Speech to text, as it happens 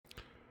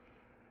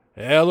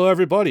Hello,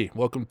 everybody.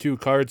 Welcome to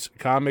Cards,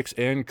 Comics,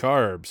 and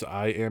Carbs.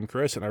 I am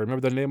Chris, and I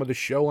remember the name of the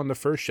show on the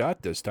first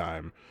shot this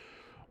time.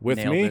 With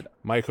Nailed me, it.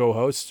 my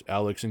co-hosts,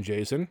 Alex and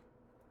Jason.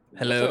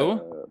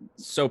 Hello.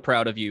 So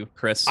proud of you,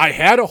 Chris. I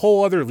had a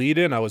whole other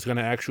lead-in I was going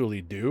to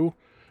actually do,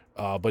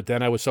 but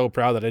then I was so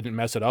proud that I didn't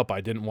mess it up. I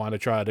didn't want to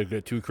try to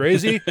get too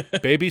crazy.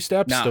 Baby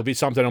steps. Nah. There'll be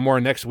something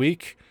more next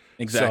week.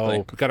 Exactly.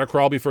 So, gotta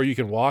crawl before you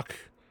can walk.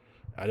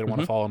 I didn't want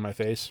to Mhm. fall on my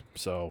face,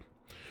 so...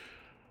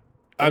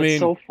 It's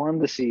so fun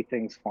to see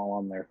things fall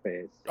on their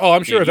face. Oh,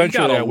 I'm sure Dude, you've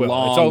got eventually a I will. It's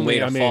long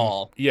only, way to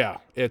fall. yeah,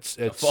 it's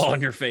Fall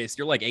on your face.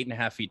 You're like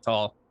 8.5 feet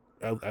tall.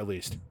 at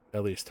least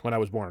when I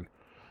was born.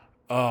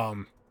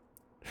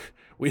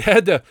 We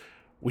had to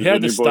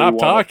stop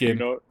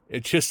talking.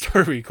 It just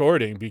started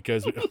recording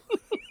because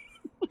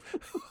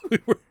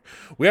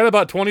we had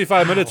about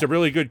 25 minutes of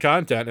really good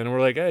content, and we're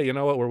like, hey, you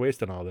know what? We're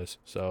wasting all this.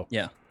 So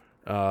Yeah.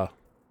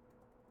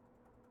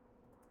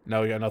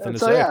 Now we got nothing to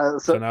So say. yeah,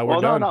 So now we're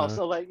done. No.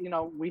 So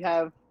we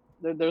have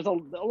there's a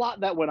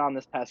lot that went on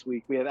this past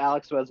week. We have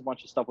Alex who has a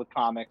bunch of stuff with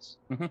comics,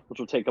 which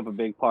will take up a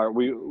big part.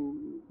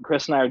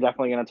 Chris and I are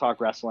definitely going to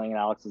talk wrestling, and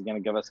Alex is going to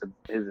give us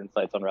his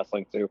insights on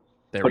wrestling too.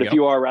 But if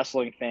you are a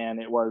wrestling fan,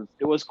 it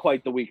was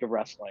quite the week of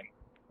wrestling.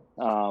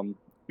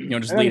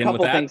 Just lead in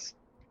with that. Things.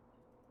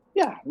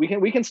 Yeah,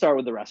 we can start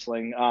with the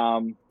wrestling.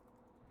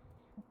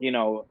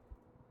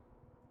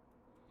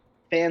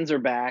 Fans are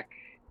back,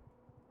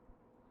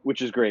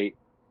 which is great.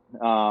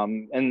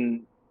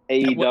 And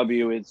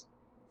AEW is.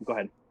 Go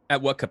ahead.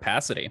 At what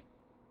capacity?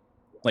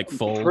 Like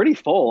full? Pretty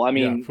full. I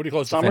mean, yeah, pretty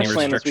close to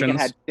SummerSlam this weekend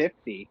had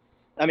 50.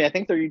 I mean, I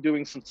think they're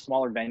doing some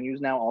smaller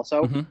venues now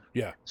also. Mm-hmm.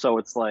 Yeah. So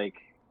it's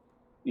like,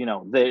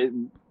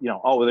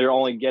 they're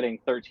only getting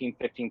 13,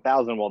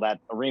 15,000. Well, that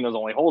arena's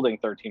only holding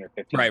 13 or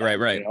 15.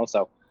 Right.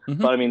 So,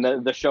 but I mean,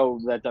 the show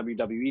that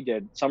WWE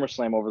did,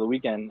 SummerSlam over the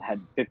weekend, had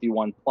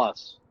 51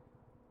 plus,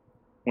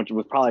 which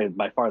was probably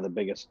by far the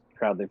biggest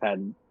crowd they've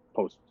had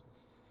post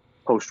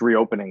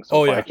reopening.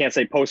 So yeah. I can't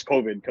say post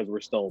COVID because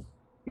we're still,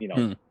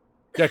 Yeah,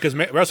 because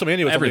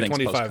WrestleMania was only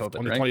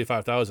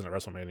 25,000 at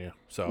WrestleMania.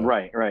 So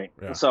right.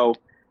 Yeah. So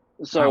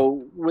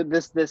with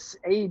this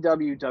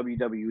AEW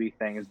WWE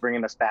thing is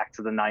bringing us back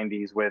to the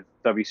 90s with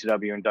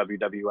WCW and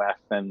WWF,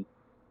 and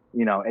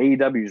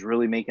AEW is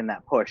really making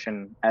that push.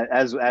 And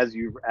as if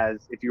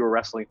you were a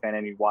wrestling fan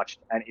and you watched,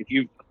 and if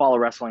you follow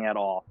wrestling at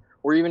all,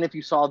 or even if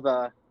you saw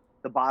the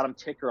bottom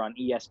ticker on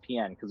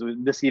ESPN, because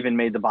this even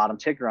made the bottom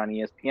ticker on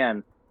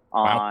ESPN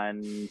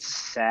on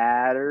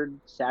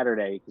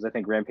Saturday, because I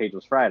think Rampage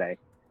was Friday.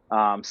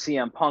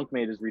 CM Punk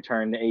made his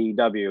return to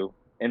AEW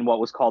in what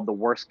was called the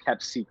worst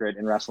kept secret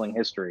in wrestling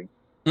history.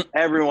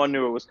 Everyone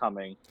knew it was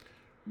coming.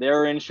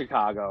 They're in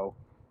Chicago.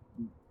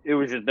 It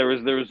was just there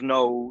was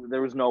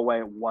no way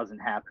it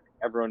wasn't happening.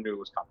 Everyone knew it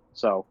was coming.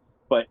 So,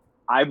 but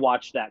I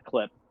watched that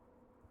clip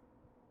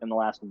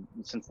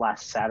since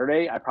last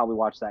Saturday. I probably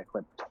watched that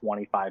clip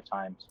 25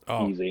 times.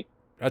 Easy.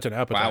 That's an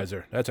appetizer.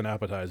 Wow. That's an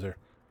appetizer.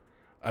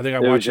 I think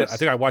I watched it. I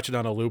think I watched it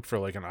on a loop for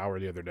like an hour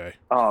the other day.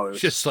 Oh, it was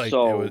just like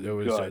so it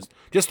was good.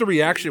 just the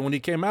reaction when he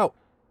came out.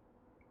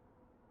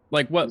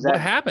 Like what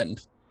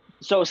happened?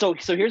 So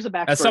here's the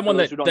backstory. As someone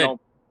for those who don't know.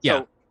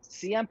 Yeah. So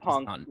CM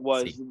Punk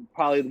was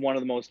probably one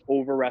of the most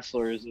over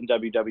wrestlers in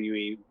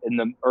WWE in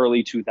the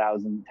early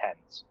 2010s.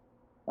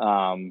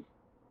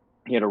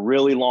 He had a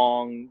really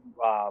long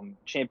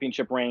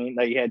championship reign.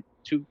 He had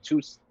two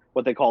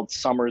what they called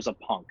Summers of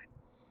Punk,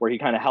 where he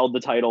kind of held the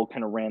title,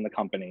 kind of ran the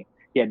company.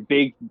 He had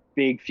big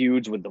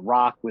feuds with The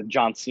Rock, with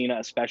John Cena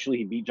especially.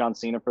 He beat John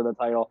Cena for the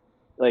title.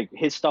 Like,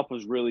 his stuff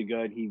was really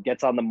good. He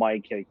gets on the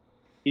mic.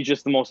 He's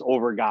just the most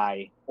over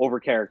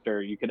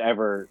character you could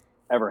ever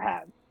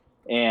have.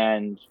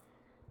 And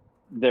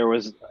there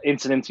was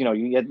incidents,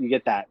 you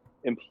get that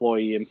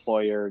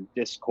employee-employer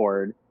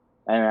discord.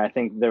 And I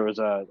think there was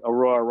a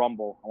Royal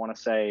Rumble, I want to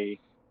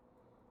say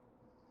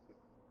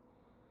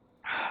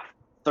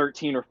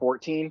 13 or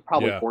 14,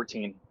 probably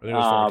 14. I think it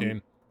was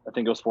 14. I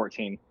think it was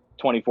 14,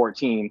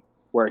 2014,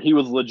 where he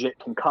was legit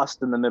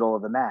concussed in the middle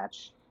of the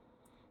match,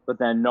 but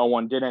then no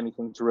one did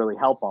anything to really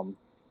help him.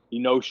 He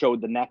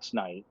no-showed the next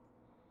night,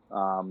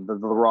 the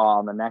Raw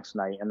on the next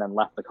night, and then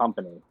left the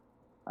company.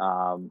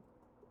 And,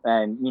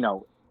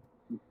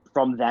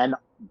 from then,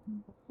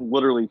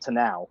 literally to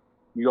now,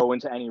 you go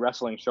into any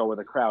wrestling show with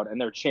a crowd and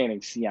they're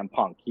chanting CM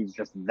Punk. He's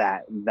just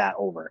that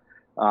over.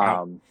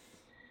 Wow.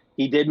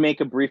 He did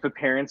make a brief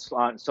appearance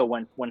on. So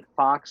when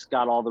Fox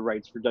got all the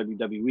rights for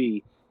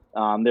WWE,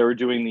 they were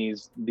doing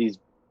these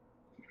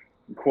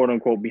quote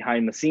unquote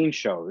behind the scenes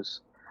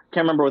shows.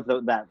 Can't remember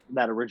what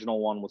that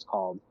original one was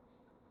called,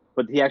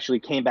 but he actually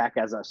came back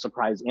as a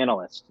surprise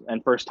analyst,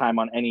 and first time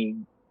on any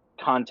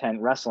content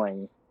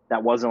wrestling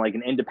that wasn't like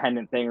an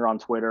independent thing or on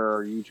Twitter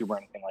or YouTube or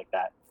anything like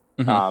that.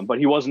 But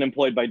he wasn't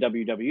employed by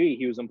WWE.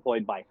 He was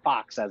employed by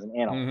Fox as an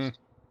analyst.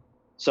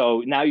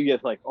 So now you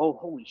get like, oh,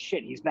 holy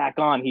shit, he's back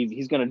on.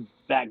 He's going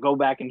to go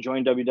back and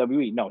join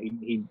WWE. No,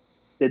 he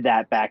did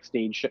that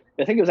backstage.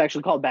 I think it was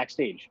actually called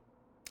Backstage.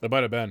 It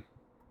might have been.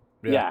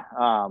 Yeah.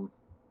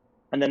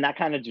 And then that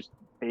kind of just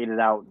faded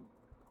out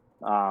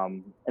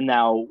And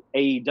now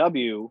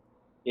AEW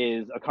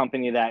is a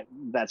company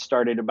that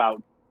started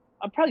about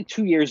probably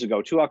 2 years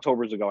ago, 2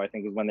 Octobers ago, I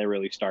think is when they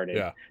really started.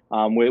 Yeah.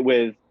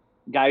 With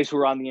guys who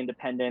are on the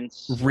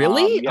independents.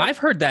 Really? I've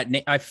heard that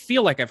name. I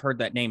feel like I've heard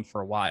that name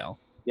for a while.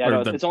 Yeah,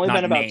 no, it's only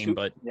been about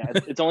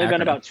it's only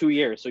been about 2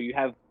 years. So you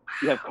have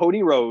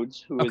Cody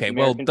Rhodes, who is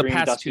American the Dream,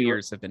 past Dusty 2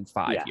 years have been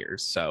 5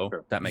 years, so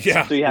that makes yeah,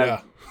 sense. So you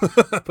have,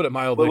 put it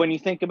mildly. But when you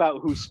think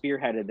about who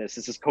spearheaded this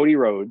is Cody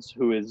Rhodes,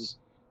 who is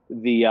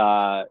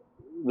the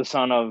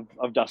son of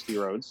Dusty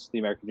Rhodes, the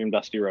American Dream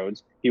Dusty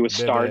Rhodes. He was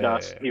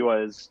Stardust. He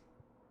was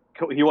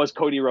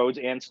Cody Rhodes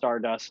and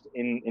Stardust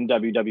in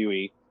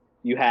WWE.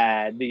 You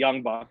had the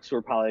Young Bucks, who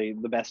are probably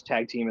the best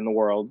tag team in the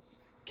world.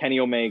 Kenny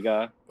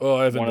Omega,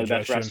 I have one of the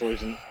best indigestion.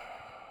 wrestlers.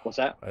 What's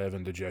that? I have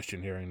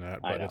indigestion hearing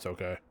that, but it's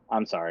okay.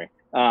 I'm sorry.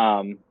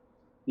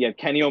 Yeah,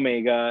 Kenny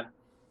Omega,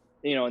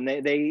 and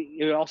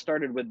it all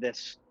started with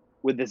this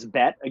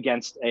bet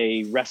against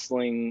a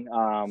wrestling.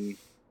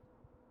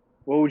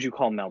 What would you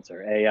call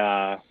Meltzer?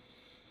 A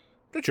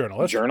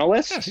journalist.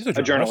 Journalist. Yeah, he's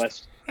a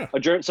journalist.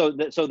 Yeah. So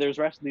there's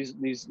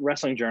these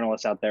wrestling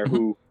journalists out there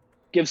who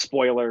give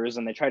spoilers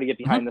and they try to get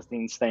behind the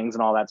scenes things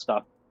and all that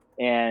stuff.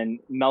 And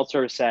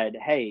Meltzer said,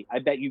 "Hey, I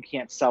bet you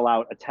can't sell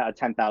out a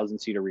 10,000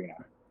 seat arena."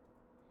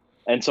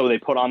 And so they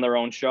put on their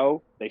own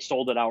show. They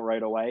sold it out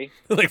right away.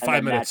 Like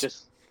 5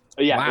 minutes.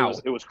 Wow.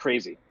 It was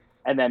crazy.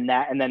 And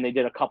then they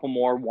did a couple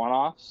more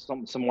one-offs,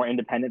 some more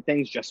independent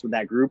things just with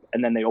that group,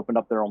 and then they opened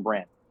up their own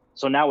brand.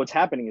 So now what's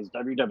happening is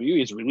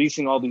WWE is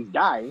releasing all these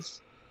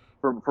guys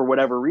for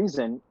whatever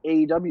reason.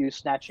 AEW is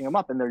snatching them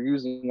up, and they're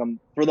using them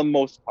for the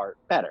most part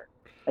better.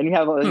 And you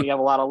have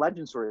a lot of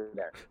legends who are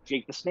there.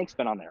 Jake the Snake's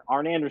been on there.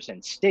 Arn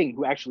Anderson, Sting,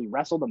 who actually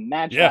wrestled a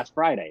match last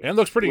Friday, and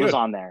looks pretty good, was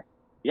on there.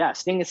 Yeah,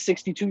 Sting is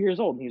 62 years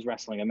old and he's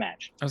wrestling a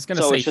match. I was going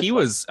to say he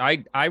was.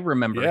 I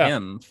remember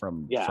him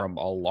from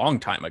a long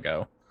time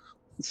ago.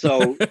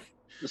 So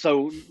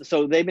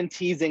they've been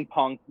teasing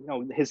Punk.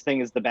 His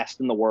thing is the best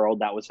in the world.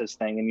 That was his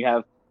thing. And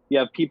you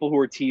have people who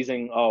are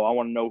teasing. Oh, I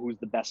want to know who's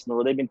the best in the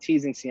world. They've been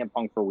teasing CM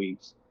Punk for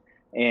weeks.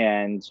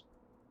 And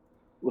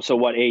so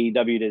what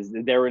AEW does?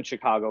 They're in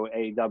Chicago.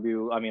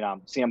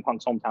 CM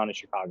Punk's hometown is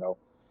Chicago,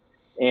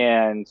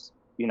 and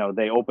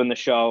they open the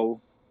show.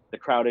 The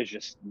crowd is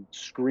just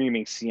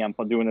screaming CM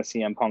Punk, doing the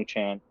CM Punk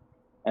chant,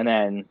 and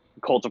then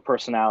Cult of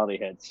Personality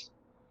hits,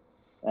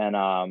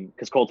 and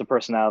because Cult of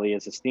Personality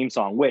is his theme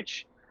song,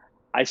 which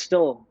I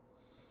still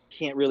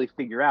can't really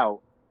figure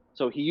out.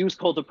 So he used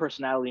Cult of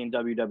Personality in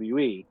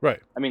WWE. Right.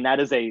 I mean, that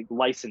is a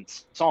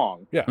licensed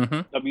song. Yeah.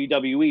 Mm-hmm.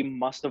 WWE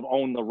must have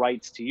owned the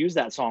rights to use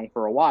that song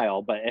for a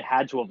while, but it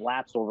had to have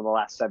lapsed over the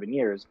last 7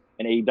 years,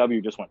 and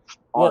AEW just went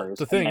ours. Well,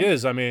 the thing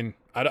is, I mean,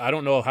 I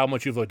don't know how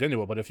much you've looked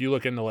into it, but if you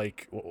look into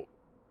like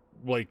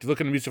look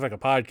into Music Like a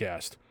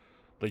Podcast,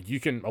 like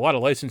a lot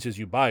of licenses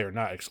you buy are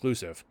not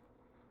exclusive.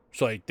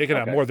 So like they can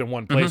have more than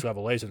one place who have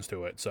a license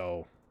to it.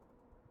 So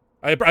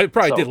I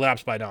probably did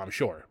lapse by now, I'm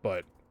sure,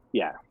 but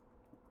yeah.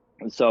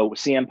 And so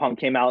CM Punk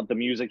came out, the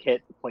music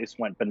hit, the place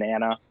went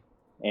banana,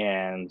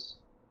 and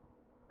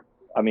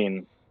I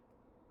mean,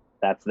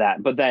 that's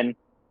that. But then,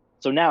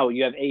 so now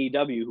you have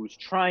AEW who's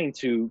trying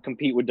to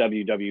compete with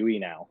WWE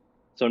now.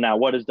 So now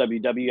what does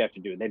WWE have to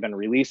do? They've been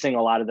releasing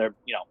a lot of their,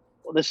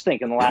 let's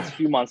think in the last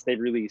few months, they've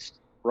released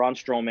Braun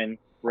Strowman,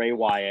 Bray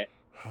Wyatt,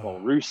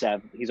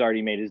 Rusev, he's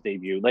already made his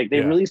debut. Like they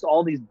released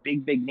all these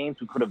big names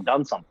who could have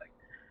done something.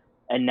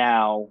 And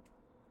now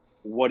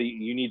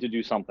you need to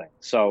do something.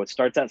 So it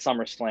starts at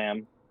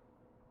SummerSlam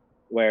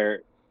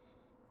where,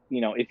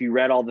 if you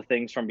read all the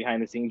things from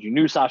behind the scenes, you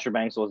knew Sasha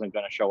Banks wasn't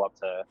going to show up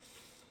to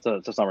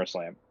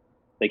SummerSlam.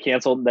 They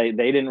canceled. They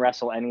didn't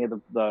wrestle any of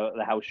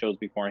the house shows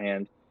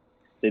beforehand.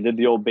 They did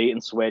the old bait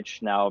and switch.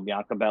 Now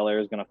Bianca Belair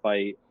is going to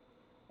fight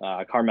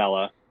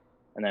Carmella,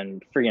 and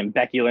then friggin'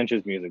 Becky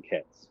Lynch's music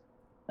hits.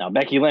 Now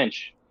Becky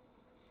Lynch,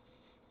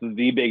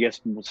 the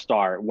biggest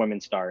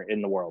women's star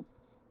in the world,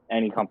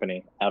 any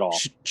company at all.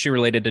 She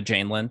related to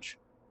Jane Lynch?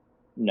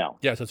 No.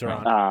 Yes, that's her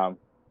aunt.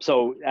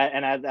 So,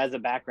 and as a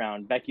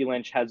background, Becky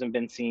Lynch hasn't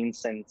been seen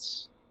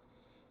since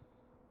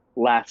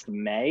last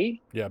May.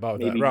 Yeah, about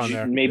maybe that, around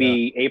there.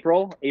 Maybe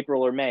April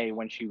or May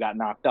when she got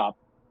knocked up.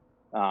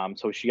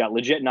 So she got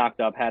legit knocked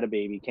up, had a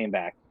baby, came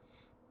back.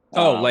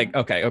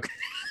 Okay.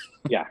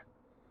 Yeah.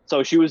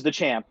 So she was the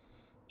champ.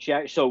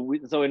 So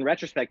in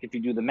retrospect, if you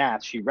do the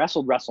math, she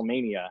wrestled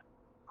WrestleMania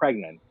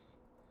pregnant.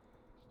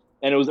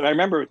 And I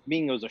remember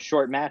it was a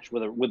short match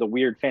with a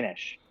weird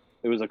finish.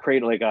 It was a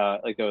cradle, a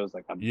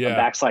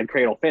backslide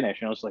cradle finish.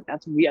 And I was like,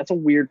 that's a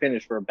weird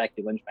finish for a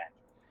Becky Lynch match.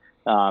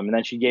 And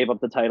then she gave up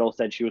the title,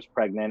 said she was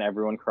pregnant.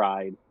 Everyone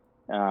cried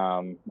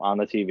on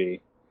the TV.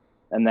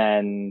 And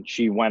then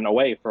she went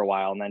away for a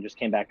while and then just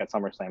came back at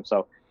SummerSlam.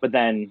 So, but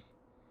then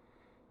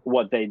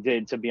what they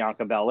did to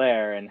Bianca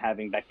Belair and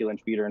having Becky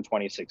Lynch beat her in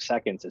 26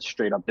 seconds is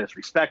straight up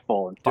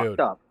disrespectful and fucked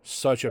up.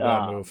 Such a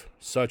bad move.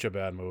 Such a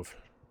bad move.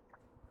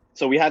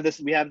 So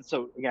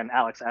again,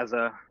 Alex, as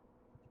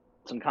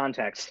some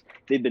context,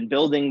 they've been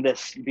building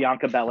this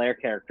Bianca Belair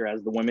character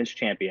as the women's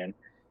champion.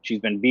 She's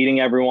been beating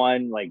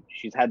everyone. Like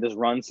she's had this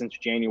run since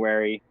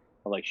January.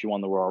 Like she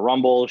won the Royal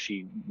Rumble,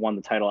 she won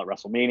the title at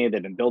WrestleMania.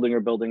 They've been building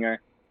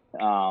her.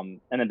 And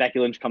then Becky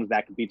Lynch comes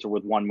back and beats her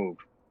with one move,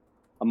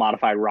 a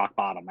modified rock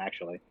bottom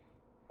actually,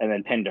 and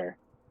then pinned her.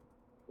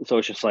 So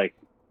it's just like,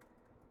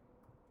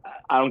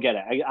 I don't get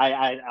it.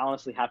 I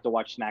honestly have to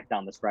watch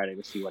SmackDown this Friday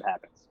to see what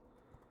happens.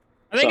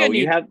 I think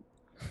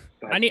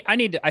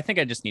I think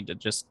I just need to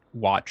just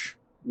watch.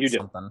 You do.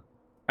 Something.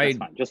 That's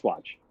fine. Just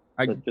watch.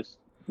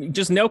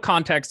 Just no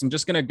context. I'm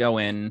just gonna go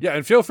in. Yeah,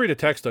 and feel free to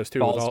text us too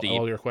with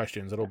all your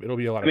questions. It'll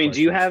be a lot. I mean, if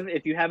you have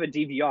a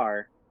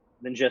DVR,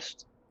 then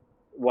just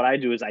what I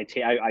do is I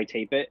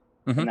tape it,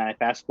 and then I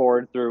fast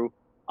forward through.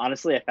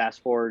 Honestly, I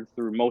fast forward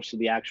through most of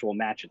the actual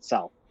match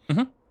itself.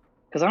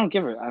 Because I don't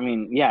give it. I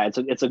mean, yeah,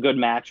 it's a good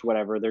match.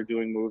 Whatever they're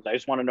doing moves, I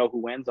just want to know who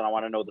wins, and I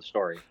want to know the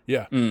story.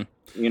 Yeah, you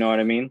know what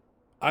I mean.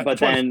 Go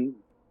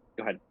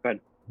ahead.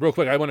 Real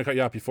quick, I want to cut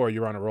you off before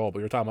you're on a roll, but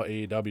you're talking about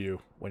AEW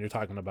when you're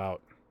talking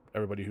about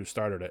everybody who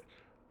started it.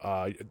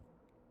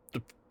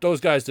 Those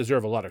guys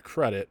deserve a lot of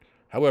credit.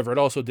 However, it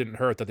also didn't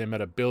hurt that they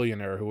met a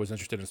billionaire who was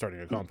interested in starting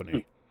a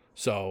company.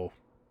 So,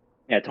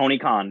 yeah, Tony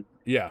Khan.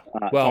 Yeah,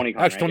 Tony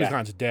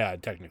Khan's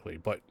dad technically,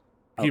 but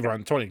he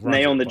runs. Tony runs. And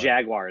they own the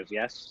Jaguars.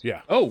 Yes.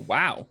 Yeah. Oh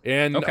wow.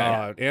 And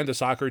a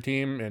soccer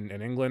team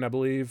in England, I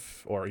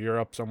believe, or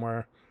Europe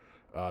somewhere.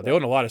 They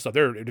own a lot of stuff.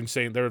 They're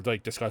insane. They're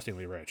like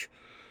disgustingly rich.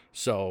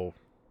 So,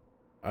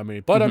 I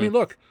mean, I mean,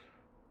 look,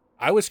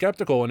 I was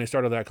skeptical when they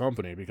started that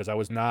company because I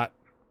was not.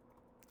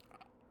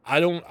 I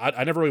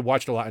never really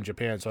watched a lot in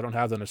Japan, so I don't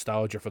have the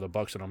nostalgia for the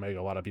Bucks and Omega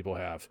a lot of people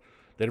have.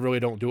 They really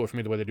don't do it for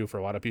me the way they do for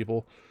a lot of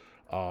people.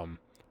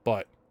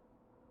 But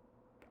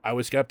I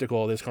was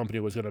skeptical this company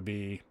was going to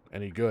be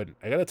any good.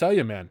 I got to tell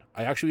you, man,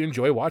 I actually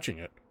enjoy watching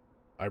it.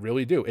 I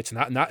really do. It's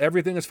not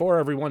everything is for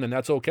everyone, and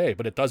that's okay,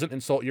 but it doesn't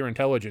insult your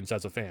intelligence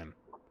as a fan.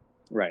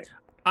 Right.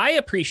 I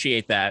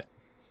appreciate that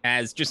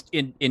as just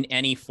in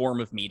any form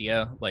of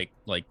media, like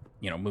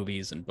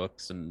movies and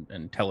books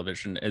and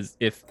television, as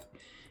if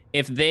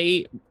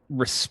they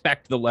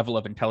respect the level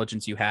of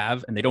intelligence you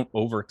have and they don't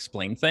over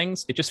explain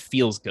things, it just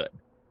feels good.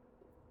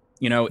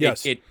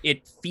 Yes.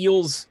 It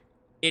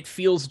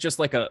feels just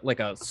like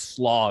a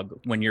slog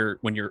when you're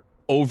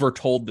over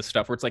told the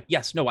stuff where it's like,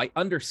 yes, no, I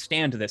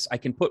understand this. I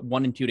can put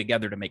 1 and 2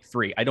 together to make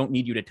 3. I don't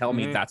need you to tell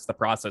me that's the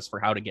process for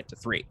how to get to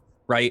 3.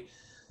 Right.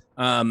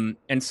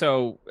 And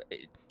so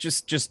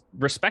just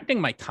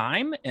respecting my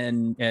time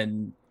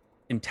and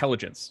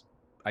intelligence,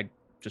 I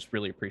just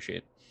really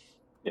appreciate.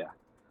 Yeah.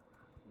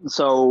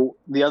 So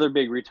the other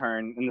big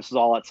return, and this is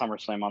all at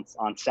SummerSlam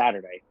on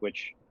Saturday,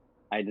 which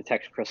I had to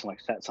text Chris and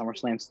like,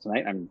 SummerSlam's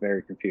tonight. I'm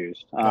very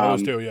confused. I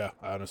was too, yeah,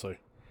 honestly.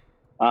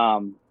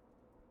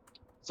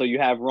 So you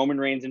have Roman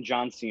Reigns and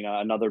John Cena,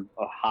 another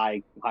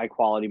high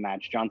quality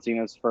match. John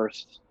Cena's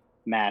first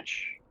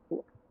match,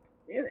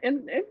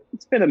 and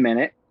it's been a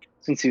minute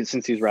since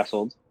he's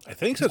wrestled. I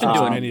think since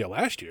WrestleMania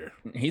last year.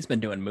 He's been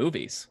doing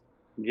movies.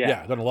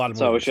 Yeah, done a lot of movies.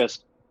 So it's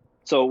just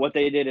what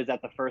they did is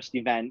at the first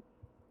event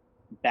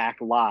back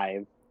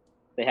live,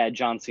 they had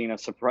John Cena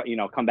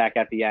come back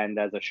at the end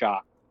as a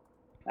shock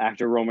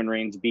after Roman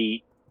Reigns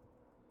beat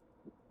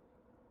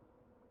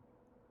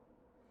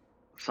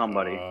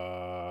somebody.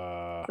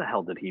 What the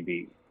hell did he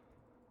beat?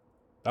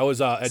 That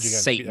was Edge again.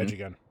 Satan. Edge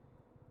again.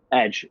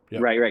 Edge,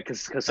 yep. right,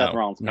 because Seth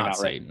Rollins came out,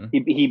 Satan.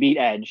 Right. He beat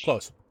Edge.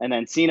 Close. And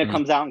then Cena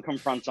comes out and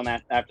confronts him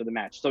after the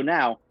match. So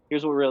now,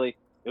 here's what it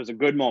was a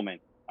good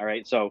moment, all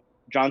right? So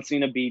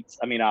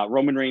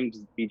Roman Reigns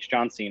beats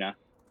John Cena.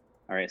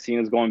 All right,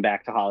 Cena's going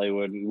back to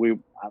Hollywood.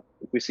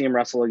 If we see him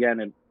wrestle again,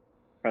 it'd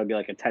probably be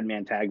like a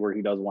 10-man tag where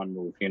he does one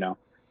move,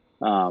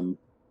 And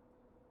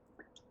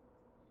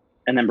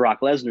then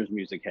Brock Lesnar's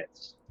music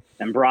hits.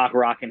 And Brock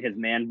rocking his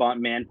man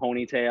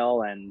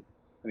ponytail and,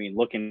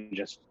 looking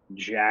just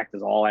jacked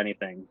as all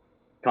anything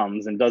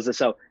comes and does this.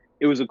 So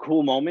it was a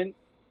cool moment.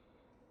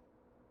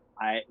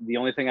 The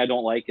only thing I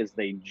don't like is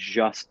they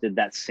just did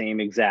that same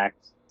exact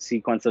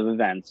sequence of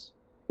events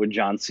with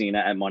John Cena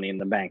at Money in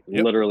the Bank,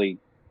 literally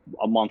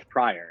a month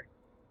prior.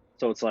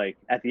 So it's like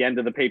at the end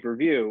of the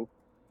pay-per-view,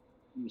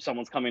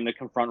 someone's coming to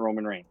confront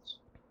Roman Reigns.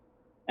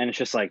 And it's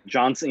just like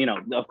John Cena,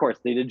 of course,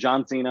 they did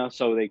John Cena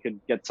so they could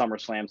get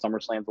SummerSlam.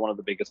 SummerSlam's one of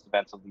the biggest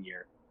events of the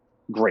year.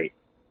 Great.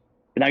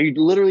 But now you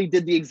literally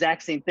did the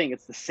exact same thing.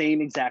 It's the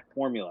same exact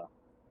formula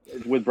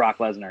with Brock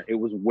Lesnar. It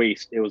was a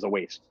waste. It was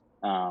cool.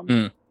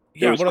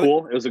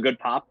 It was a good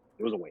pop.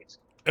 It was a waste.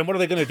 And what are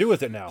they going to do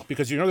with it now?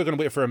 Because they're going to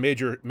wait for a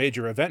major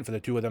event for the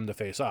two of them to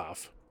face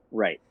off.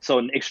 Right. So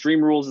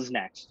Extreme Rules is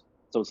next.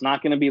 So it's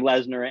not going to be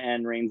Lesnar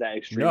and Reigns at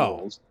Extreme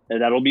Rules.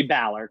 That'll be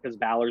Balor because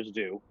Balor's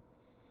due.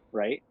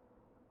 Right.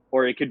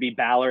 Or it could be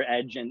Balor,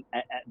 Edge,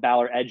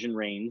 and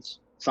Reigns,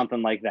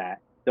 something like that.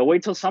 They'll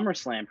wait till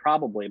SummerSlam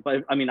probably,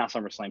 but not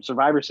SummerSlam,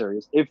 Survivor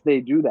Series. If they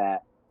do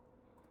that,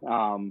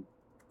 and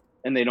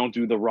they don't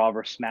do the Raw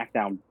versus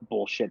SmackDown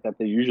bullshit that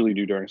they usually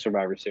do during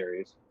Survivor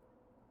Series.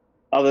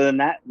 Other than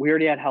that, we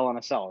already had Hell in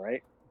a Cell,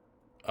 right?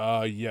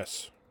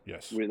 Yes.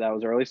 That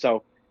was early,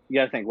 so you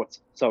got to think.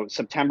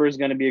 September is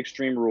going to be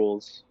Extreme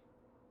Rules.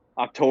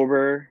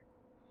 October,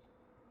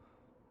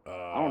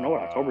 I don't know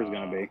what October is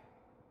going to be.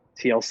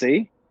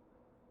 TLC.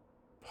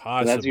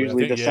 Possibly. That's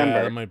usually December.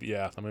 Yeah, that might be.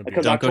 Yeah, that might be.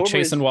 Don't go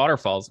chasing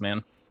waterfalls,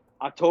 man.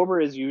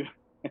 October is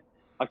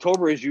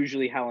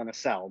usually Hell in a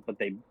Cell, but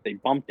they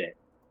bumped it.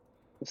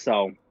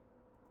 So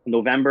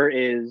November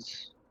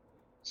is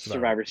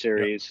Survivor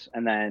Series,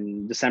 and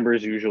then December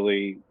is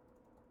usually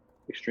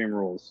Extreme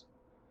Rules.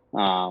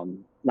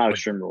 Not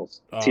Extreme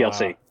Rules,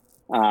 TLC.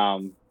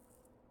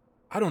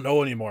 I don't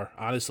know anymore,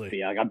 honestly.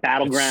 Yeah, like a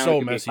Battleground, it's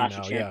so messy Clash now,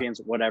 of Champions,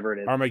 whatever it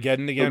is.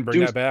 Armageddon again, bring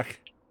that back.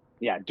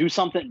 Yeah, do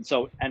something.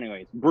 So,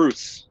 anyways,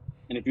 Bruce,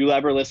 and if you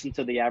ever listen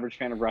to the Average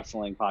Fan of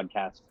Wrestling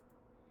podcast,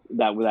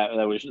 that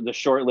was the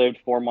short-lived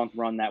 4-month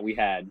run that we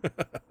had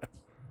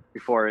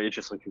before it's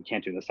just like we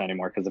can't do this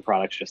anymore because the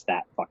product's just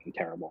that fucking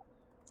terrible.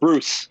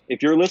 Bruce,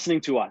 if you're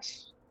listening to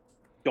us,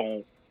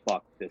 don't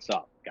fuck this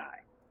up, guy.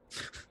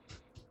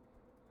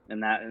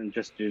 And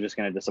you're just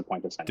gonna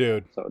disappoint us anyway,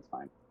 dude. So it's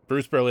fine.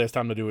 Bruce barely has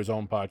time to do his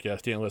own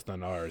podcast. He ain't listening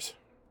to ours.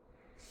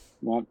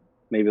 Well,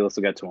 maybe this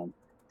will get to him.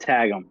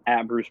 Tag him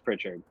at Bruce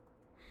Pritchard.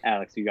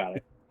 Alex, you got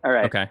it. All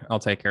right. Okay, I'll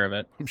take care of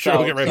it. I'm sure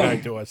he'll get right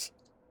back to us.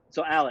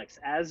 So, Alex,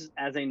 as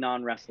a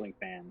non-wrestling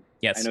fan,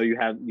 yes, I know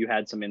you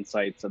had some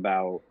insights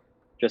about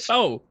just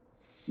go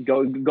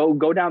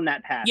down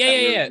that path.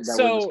 Yeah. That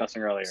we were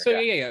discussing earlier. So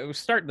yeah. We'll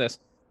start this.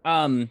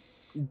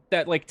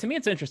 That like to me,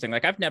 it's interesting.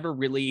 Like I've never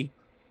really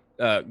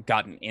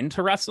gotten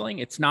into wrestling.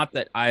 It's not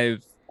that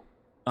I've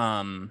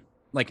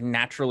like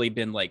naturally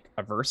been like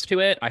averse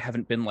to it. I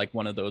haven't been like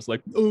one of those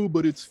like, oh,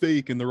 but it's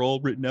fake and they're all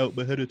written out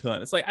ahead of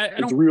time. It's like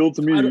it's real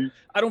to me.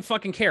 I don't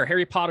fucking care.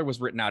 Harry Potter was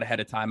written out ahead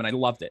of time and I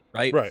loved it.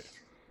 Right.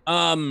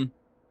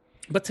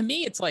 But to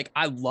me, it's like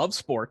I love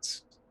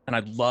sports and I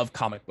love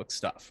comic book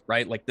stuff.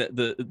 Right. Like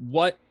the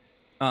what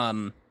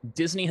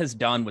Disney has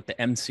done with the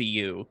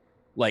MCU.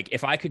 Like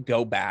if I could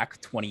go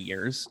back 20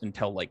 years and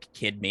tell like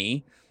kid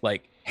me,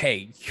 like,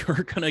 hey,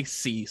 you're gonna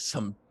see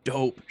some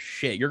dope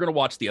shit. You're gonna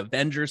watch the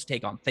Avengers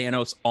take on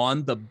Thanos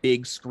on the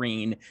big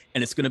screen,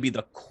 and it's gonna be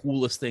the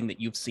coolest thing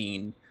that you've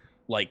seen.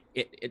 Like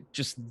it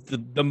just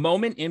the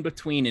moment in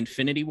between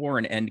Infinity War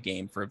and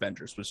Endgame for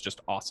Avengers was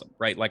just awesome,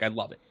 right? Like I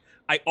love it.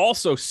 I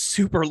also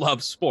super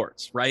love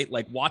sports, right?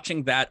 Like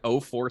watching that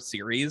 04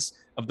 series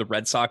of the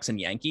Red Sox and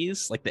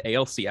Yankees, like the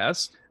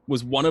ALCS,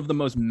 was one of the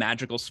most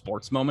magical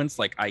sports moments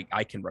like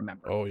I can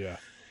remember. Oh yeah.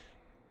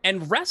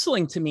 And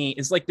wrestling to me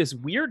is like this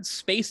weird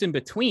space in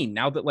between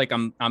now that like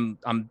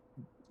I'm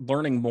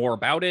learning more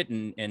about it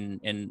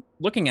and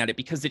looking at it,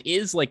 because it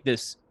is like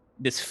this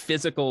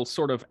physical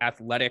sort of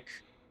athletic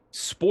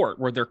sport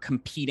where they're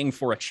competing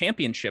for a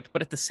championship,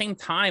 but at the same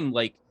time,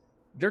 like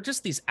they're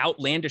just these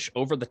outlandish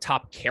over the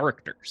top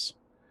characters,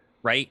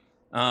 right?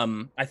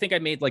 I think I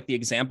made like the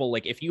example,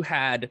 like if you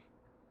had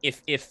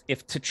if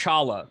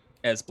T'Challa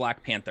as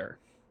Black Panther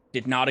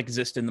did not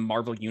exist in the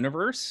Marvel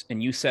universe,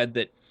 and you said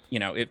that, you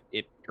know,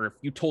 if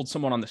you told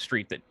someone on the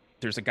street that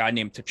there's a guy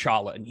named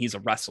T'Challa and he's a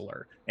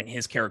wrestler and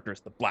his character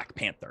is the Black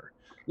Panther,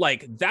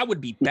 like that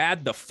would be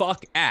bad the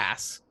fuck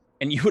ass,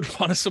 and you would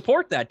want to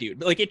support that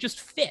dude. Like it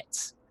just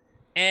fits.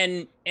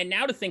 And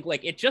now to think,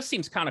 like, it just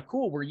seems kind of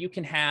cool where you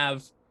can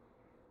have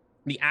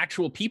the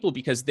actual people,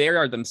 because they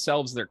are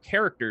themselves their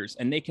characters,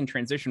 and they can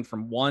transition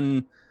from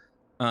one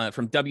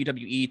from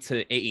WWE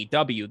to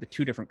AEW, the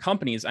two different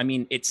companies. I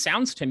mean, it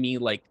sounds to me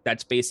like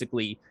that's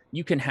basically,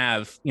 you can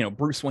have, you know,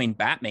 Bruce Wayne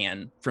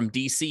Batman from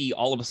DC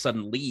all of a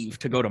sudden leave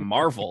to go to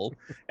Marvel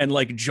and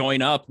like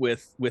join up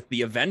with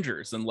the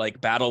Avengers and like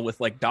battle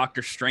with like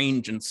Doctor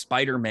Strange and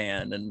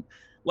Spider-Man, and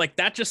like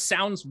that just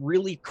sounds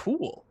really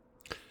cool.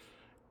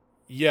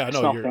 Yeah,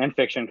 no, fan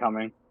fiction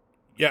coming.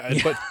 Yeah,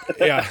 but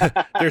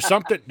yeah, there's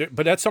something,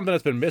 but that's something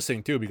that's been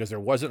missing too, because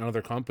there wasn't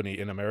another company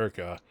in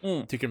America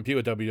to compete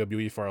with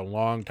WWE for a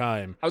long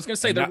time. I was going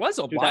to say there was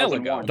a while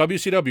ago.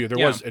 WCW,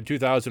 there was in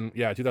 2000,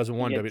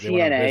 2001.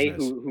 TNA,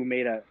 who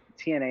made a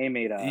TNA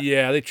made a.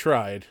 Yeah, they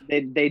tried.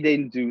 They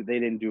didn't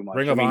do much.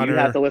 Ring of Honor. You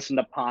have to listen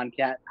to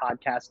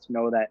podcasts to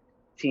know that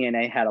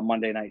TNA had a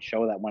Monday night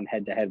show that went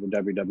head to head with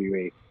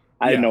WWE.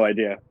 I had no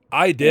idea.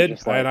 I did,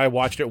 and I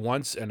watched it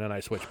once, and then I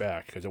switched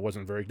back because it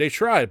wasn't very. They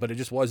tried, but it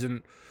just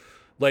wasn't.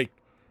 Like,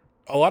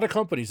 a lot of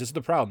companies, this is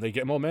the problem. They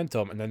get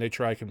momentum, and then they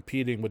try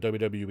competing with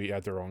WWE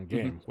at their own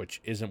game, which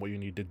isn't what you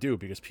need to do,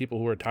 because people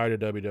who are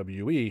tired of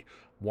WWE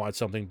want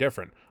something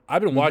different.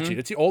 I've been watching.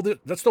 It's the oldest.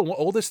 That's the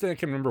oldest thing I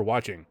can remember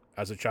watching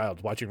as a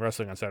child, watching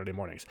wrestling on Saturday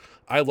mornings.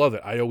 I love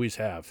it. I always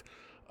have.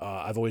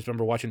 I've always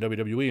remember watching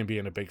WWE and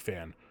being a big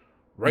fan.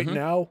 Right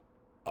now,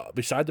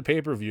 beside the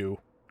pay-per-view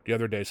the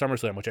other day,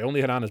 SummerSlam, which I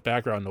only had on as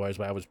background noise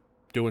while I was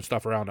doing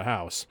stuff around the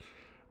house,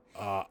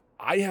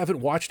 I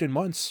haven't watched in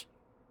months.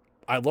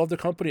 I love the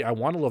company. I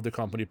want to love the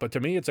company, but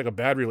to me, it's like a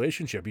bad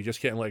relationship. You just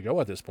can't let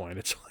go at this point.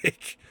 It's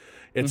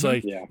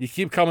like, you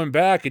keep coming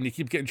back and you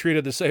keep getting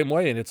treated the same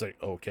way. And it's like,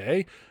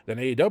 okay. Then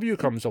AEW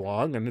comes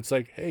along and it's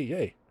like,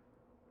 hey,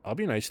 I'll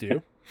be nice to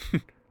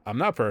you. I'm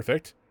not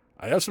perfect.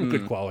 I have some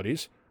good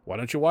qualities. Why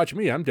don't you watch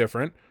me? I'm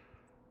different.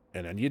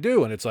 And then you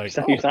do. And it's like,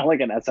 you sound like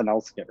an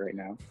SNL skit right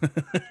now.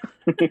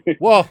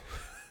 Well,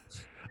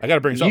 I got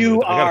to bring something.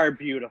 You are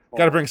beautiful.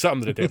 Got to bring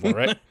something to the table,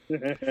 right?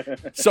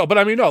 So, but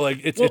I mean, no, like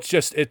it's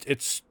just,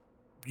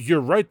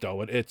 you're right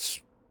though.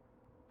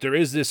 there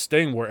is this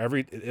thing where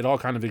it all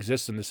kind of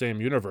exists in the same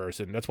universe,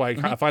 and that's why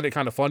I find it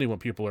kind of funny when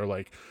people are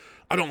like,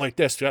 I don't like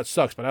this, that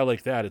sucks, but I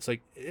like that. It's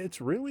like, it's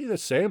really the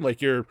same.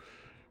 Like you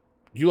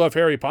love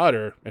Harry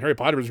Potter, and Harry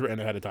Potter was written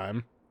ahead of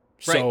time.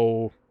 Right.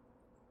 So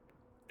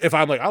if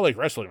I'm like, I like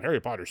wrestling, Harry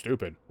Potter's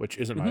stupid, which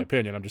isn't my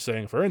opinion. I'm just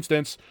saying, for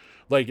instance,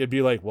 like it'd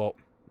be like, well,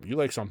 you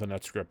like something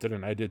that's scripted,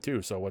 and I did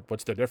too. So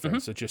what's the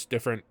difference? It's just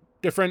different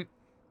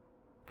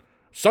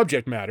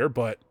subject matter,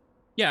 but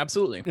yeah,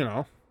 absolutely. You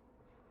know.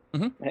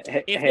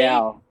 Hey,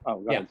 Al. Oh,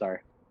 go ahead. Sorry.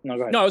 No,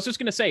 go ahead. No, I was just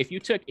gonna say, if you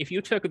took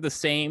the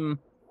same,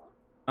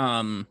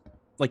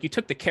 like you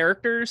took the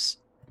characters,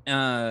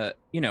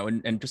 you know,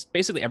 and just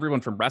basically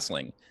everyone from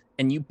wrestling,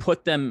 and you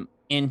put them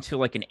into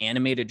like an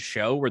animated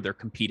show where they're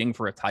competing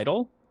for a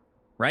title,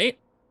 right?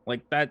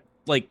 Like that,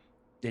 like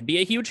it'd be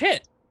a huge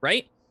hit,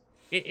 right?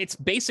 It's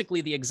basically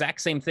the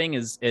exact same thing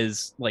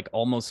as like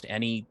almost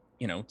any,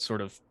 you know,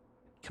 sort of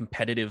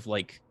competitive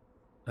like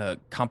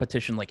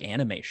competition like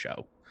anime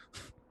show,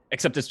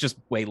 except it's just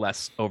way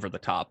less over the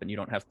top, and you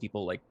don't have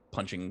people like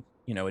punching,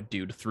 you know, a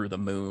dude through the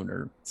moon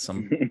or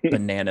some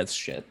bananas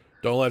shit.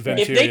 Don't let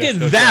Ventura. If they did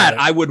that,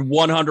 I would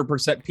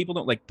 100%. People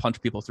don't like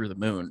punch people through the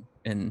moon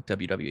in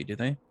WWE, do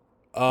they?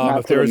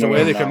 If there was a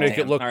way they could make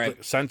it look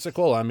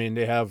sensical, I mean,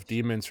 they have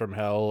demons from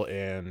hell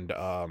and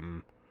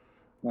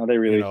no, they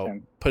released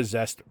him.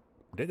 Possessed.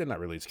 They did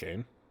not release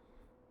Kane.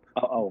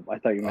 Oh, I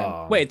thought you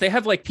meant. Wait, they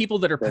have like people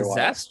that are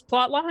possessed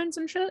plot lines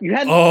and shit. You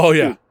had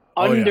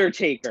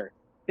Undertaker.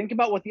 Think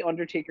about what the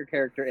Undertaker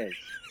character is.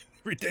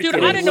 Ridiculous.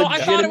 Dude, I didn't know. I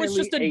thought it was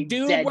just a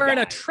dude wearing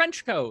a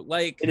trench coat.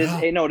 Like it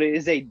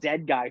is a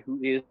dead guy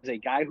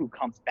who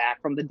comes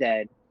back from the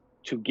dead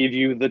to give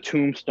you the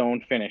tombstone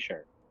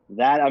finisher.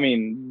 That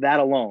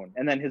alone,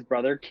 and then his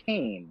brother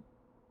Kane.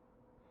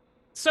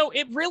 So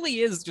it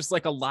really is just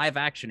like a live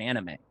action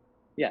anime.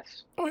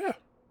 Yes. Oh yeah.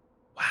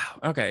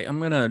 Wow. Okay, I'm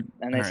gonna.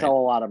 And they sell a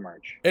lot of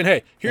merch. And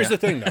hey, here's the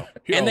thing though.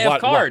 And they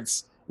have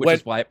cards, which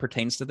is why it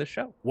pertains to this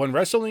show. When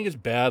wrestling is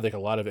bad, like a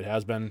lot of it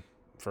has been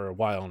for a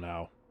while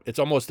now, it's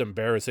almost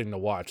embarrassing to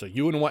watch. Like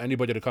you wouldn't want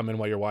anybody to come in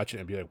while you're watching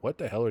and be like, "What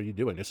the hell are you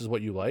doing? This is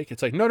what you like?"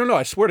 It's like, no.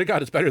 I swear to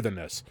God, it's better than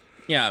this.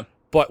 Yeah.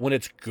 But when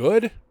it's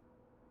good,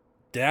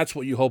 that's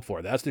what you hope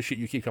for. That's the shit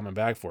you keep coming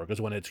back for.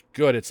 Because when it's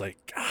good, it's like,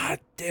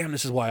 God damn,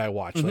 this is why I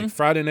watch. Like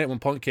Friday night when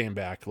Punk came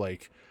back,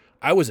 like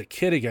I was a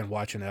kid again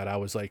watching that. I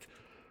was like,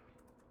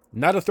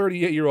 not a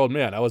 38-year-old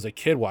man. I was a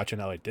kid watching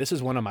that. Like, this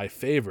is one of my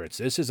favorites.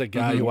 This is a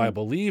guy who I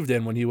believed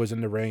in when he was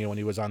in the ring and when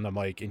he was on the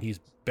mic, and he's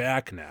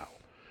back now.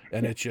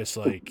 And it's just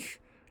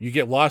like, you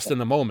get lost in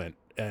the moment.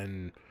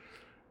 And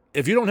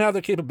if you don't have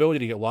the capability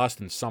to get lost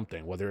in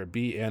something, whether it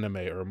be anime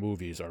or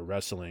movies or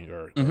wrestling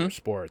or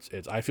sports,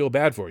 I feel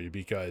bad for you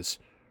because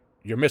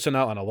you're missing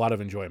out on a lot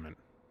of enjoyment.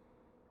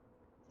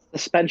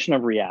 Suspension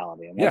of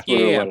reality. And that's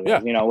what it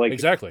is. You know, like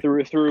exactly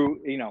through,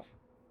 you know,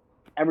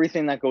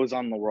 everything that goes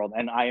on in the world.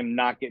 And I am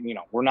not getting, you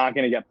know, we're not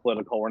going to get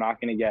political. We're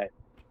not going to get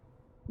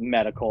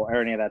medical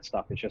or any of that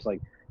stuff. It's just like,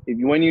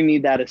 when you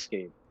need that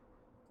escape,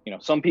 you know,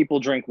 some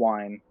people drink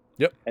wine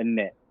and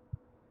knit.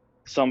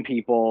 Some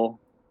people.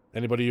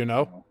 Anybody you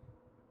know?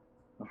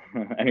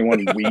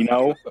 Anyone we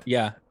know?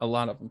 Yeah, a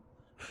lot of them.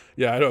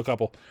 Yeah, I know a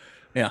couple.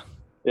 Yeah.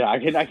 Yeah,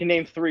 I can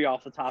name 3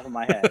 off the top of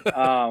my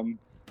head.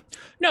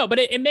 No, but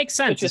it makes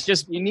sense. It's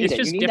just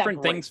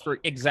different things for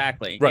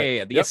exactly. Right.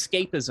 Yeah. The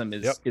escapism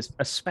is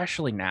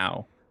especially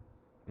now.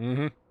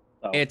 Mm-hmm.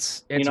 So,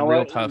 it's you know real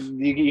what? tough.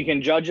 You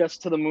can judge us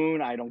to the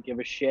moon. I don't give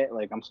a shit.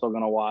 Like I'm still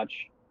gonna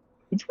watch.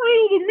 It's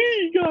real to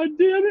me. God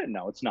damn it.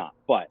 No, it's not.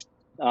 But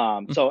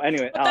so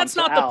anyway, but that's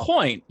not the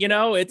point. You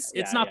know, it's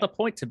not the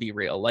point to be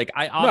real. Like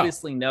I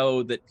obviously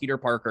know that Peter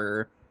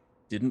Parker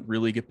didn't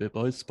really get bit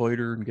by a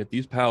spider and get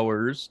these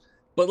powers.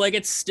 But like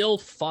it's still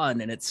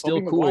fun and it's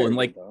still cool and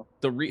like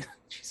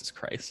Jesus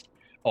Christ.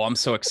 Oh, I'm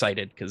so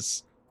excited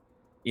because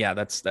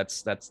that's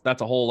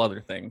a whole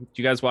other thing. Did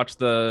you guys watch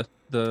the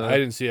I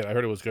didn't see it. I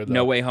heard it was good though.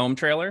 No Way Home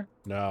trailer?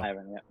 No. I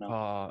haven't yet.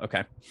 No.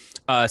 Okay.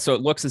 So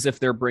it looks as if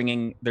they're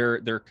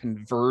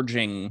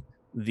converging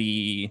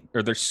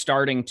they're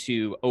starting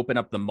to open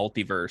up the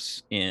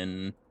multiverse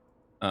in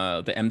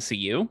the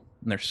MCU. And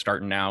they're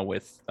starting now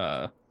with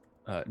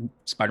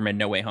Spider-Man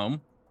No Way Home.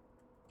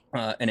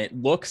 And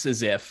it looks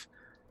as if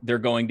they're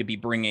going to be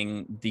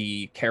bringing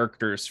the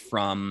characters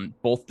from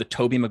both the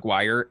Tobey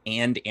Maguire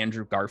and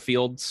Andrew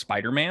Garfield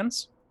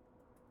Spider-Mans.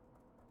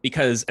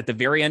 Because at the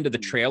very end of the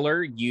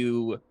trailer,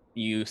 you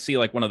see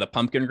like one of the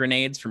pumpkin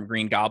grenades from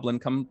Green Goblin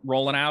come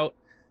rolling out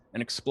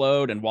and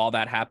explode. And while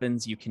that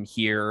happens, you can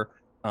hear,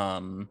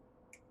 oh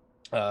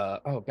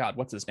God,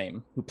 what's his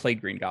name? Who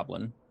played Green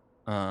Goblin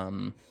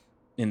in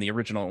the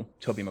original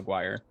Tobey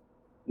Maguire?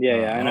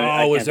 Yeah, I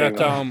know. Oh, was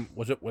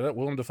that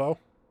Willem Dafoe?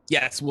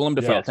 Yeah, it's Willem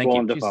Dafoe. Yeah, Thank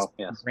Willem you. Dafoe.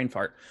 Yes. Brain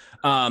fart.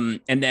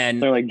 And then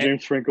they're like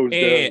James Franco's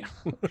dead.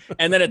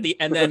 And then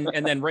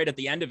and then right at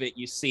the end of it,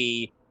 you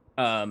see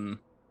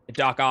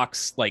Doc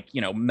Ock's like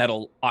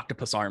metal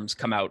octopus arms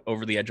come out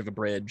over the edge of a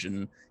bridge,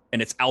 and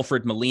it's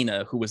Alfred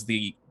Molina who was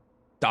the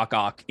Doc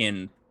Ock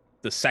in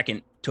the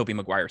second Tobey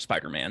Maguire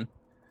Spider-Man.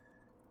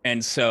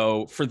 And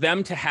so for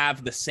them to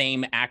have the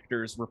same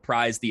actors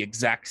reprise the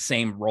exact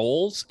same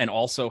roles and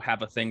also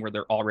have a thing where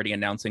they're already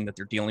announcing that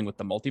they're dealing with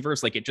the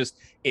multiverse, like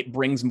it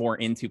brings more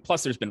into,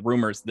 plus there's been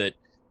rumors that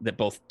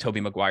both Tobey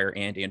Maguire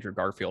and Andrew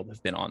Garfield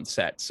have been on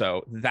set.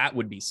 So that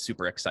would be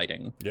super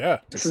exciting. Yeah.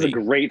 This is a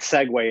great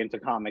segue into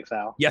comics,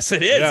 Al. Yes,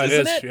 it is, yeah,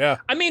 isn't it? Yeah.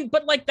 I mean,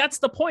 but like, that's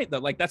the point though.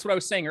 Like, that's what I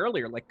was saying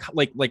earlier.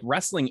 Like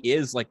wrestling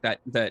is like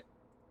that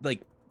like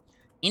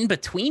in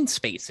between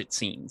space, it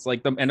seems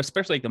like and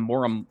especially like the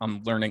more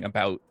I'm learning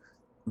about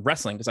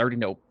wrestling, because I already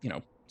know,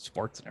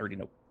 sports and I already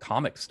know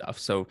comic stuff.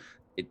 So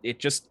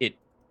it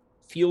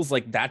feels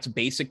like that's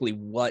basically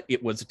what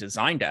it was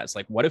designed as.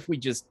 Like, what if we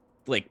just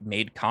like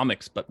made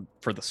comics, but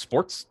for the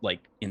sports,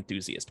 like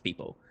enthusiast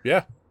people?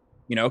 Yeah.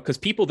 Because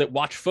people that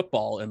watch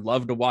football and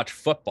love to watch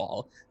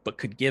football, but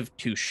could give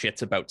two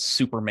shits about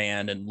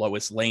Superman and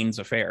Lois Lane's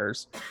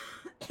affairs,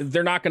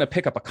 they're not going to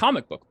pick up a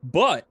comic book,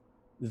 but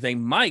they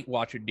might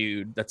watch a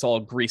dude that's all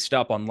greased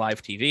up on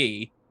live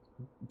TV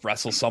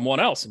wrestle someone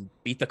else and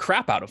beat the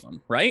crap out of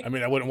them, right? I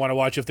mean, I wouldn't want to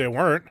watch if they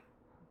weren't.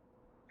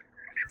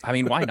 I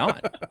mean, why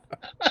not?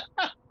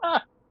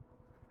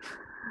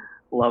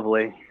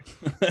 Lovely.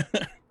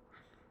 I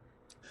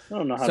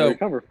don't know how to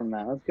recover from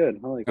that. That's good.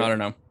 I don't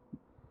know.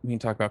 We can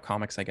talk about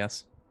comics, I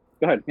guess.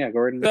 Go ahead. Yeah,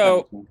 go ahead.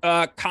 So,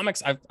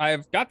 comics,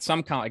 I've got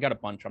some. I got a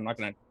bunch. I'm not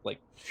gonna like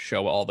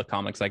show all the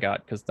comics I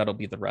got because that'll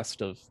be the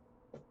rest of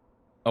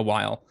a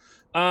while.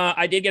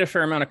 I did get a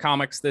fair amount of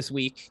comics this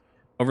week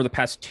over the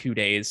past 2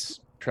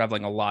 days,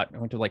 traveling a lot. I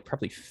went to like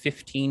probably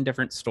 15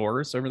 different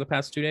stores over the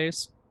past 2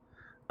 days.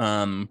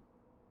 And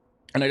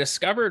I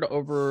discovered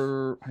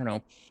over, I don't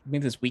know,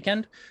 maybe this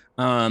weekend,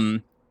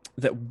 that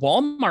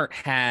Walmart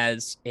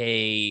has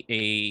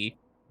a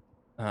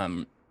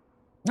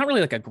not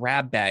really like a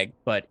grab bag,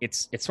 but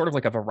it's sort of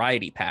like a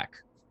variety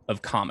pack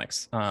of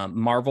comics.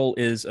 Marvel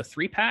is a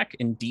 3-pack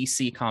and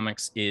DC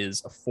Comics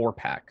is a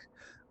 4-pack.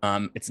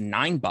 It's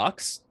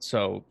 $9,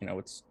 so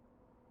it's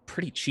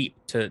pretty cheap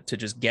to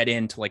just get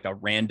into like a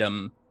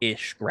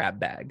random-ish grab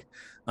bag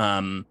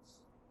of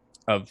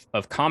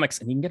comics,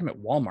 and you can get them at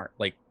Walmart.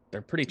 Like,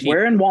 they're pretty cheap.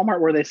 Where in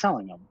Walmart were they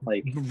selling them?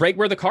 Like right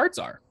where the cards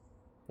are.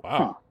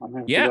 Wow.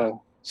 Yeah.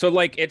 So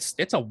like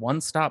it's a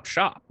one-stop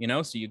shop,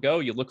 So you go,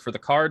 you look for the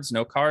cards,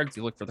 no cards,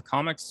 you look for the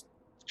comics,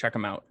 check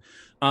them out.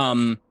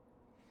 And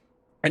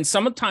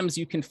sometimes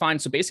you can find.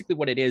 So basically,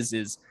 what it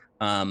is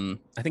I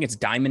think it's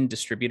Diamond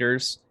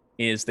Distributors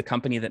is the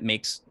company that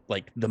makes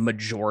like the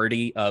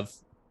majority of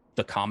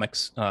the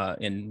comics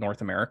in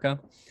North America.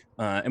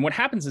 And what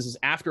happens is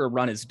after a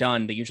run is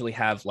done, they usually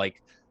have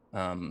like,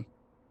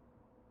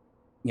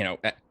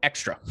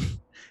 extra.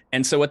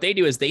 And so what they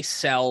do is they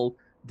sell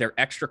their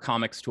extra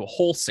comics to a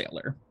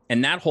wholesaler,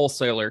 and that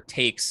wholesaler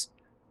takes,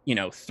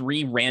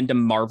 3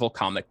 random Marvel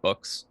comic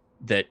books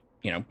that,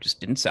 just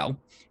didn't sell,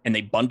 and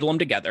they bundle them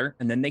together,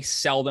 and then they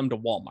sell them to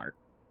Walmart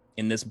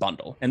in this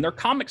bundle. And they're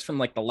comics from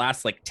like the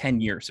last like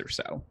 10 years or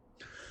so.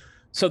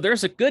 So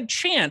there's a good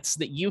chance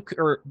that you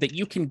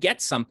can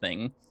get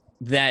something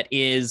that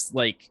is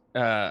like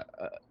a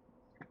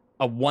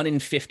 1 in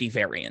 50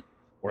 variant,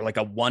 or like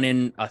a 1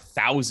 in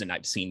 1,000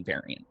 I've seen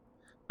variant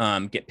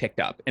get picked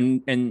up.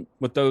 And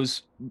what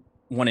those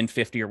 1 in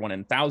 50 or 1 in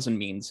 1,000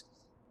 means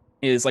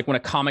is like when a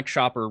comic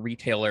shop or a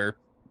retailer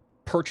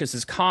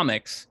purchases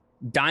comics,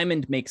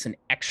 Diamond makes an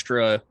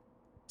extra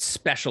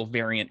special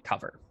variant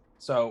cover.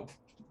 So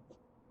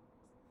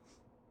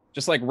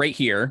just like right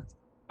here,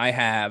 I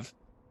have,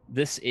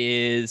 this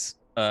is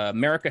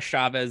America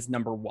Chavez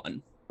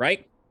 #1, right?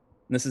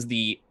 And this is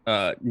the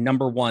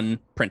 #1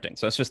 printing.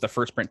 So it's just the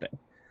first printing.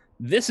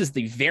 This is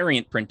the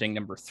variant printing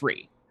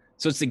 #3.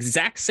 So it's the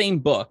exact same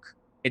book.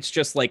 It's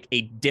just like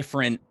a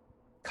different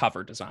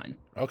cover design.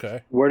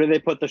 Okay. Where do they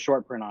put the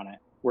short print on it?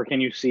 Where can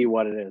you see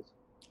what it is?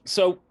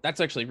 So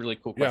that's actually a really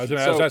cool question.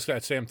 Yeah, that's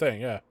that same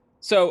thing. Yeah.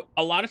 So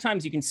a lot of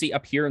times you can see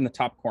up here in the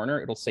top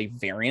corner, it'll say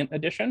variant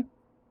edition.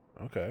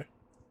 Okay.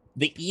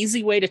 The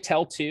easy way to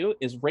tell too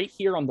is right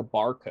here on the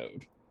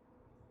barcode.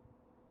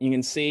 You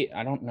can see,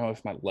 I don't know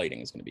if my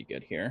lighting is going to be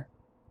good here,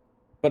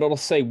 but it'll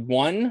say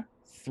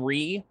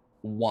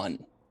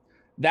 131.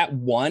 That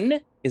 1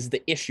 is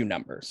the issue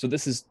number. So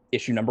this is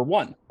issue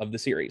 #1 of the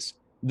series.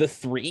 The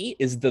 3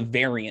 is the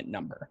variant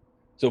number.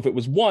 So if it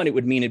was 1, it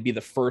would mean it'd be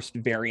the first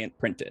variant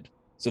printed.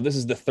 So this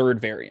is the 3rd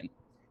variant.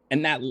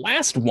 And that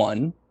last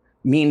 1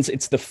 means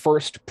it's the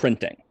first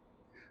printing.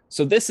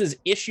 So this is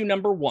issue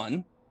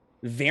 #1,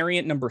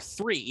 variant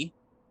 #3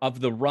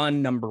 of the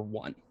run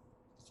 #1.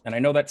 And I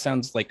know that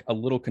sounds like a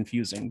little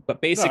confusing,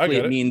 but basically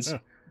it means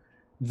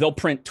they'll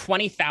print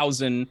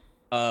 20,000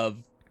 of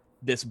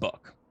this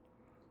book,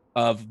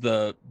 of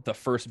the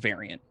first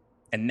variant,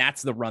 and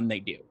that's the run they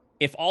do.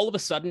 If all of a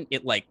sudden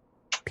it like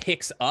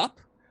picks up,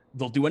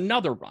 they'll do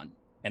another run,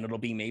 and it'll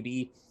be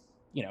maybe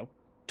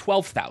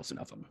 12,000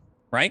 of them,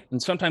 right?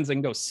 And sometimes they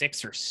can go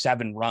 6 or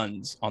 7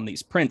 runs on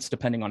these prints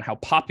depending on how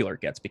popular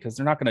it gets, because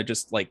they're not going to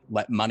just like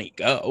let money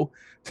go.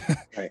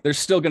 Right. They're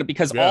still going to,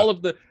 because all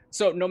of the,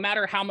 so no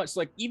matter how much,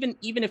 like even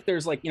if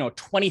there's like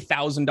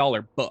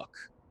 $20,000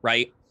 book,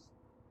 right?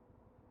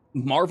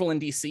 Marvel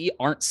and DC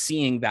aren't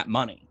seeing that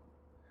money.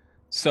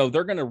 So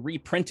they're going to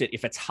reprint it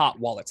if it's hot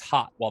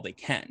while they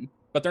can,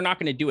 but they're not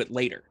going to do it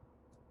later.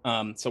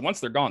 So once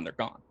they're gone, they're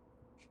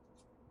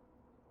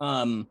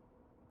gone.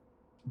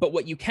 But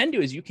what you can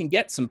do is you can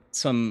get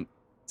some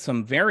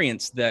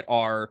variants that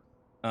are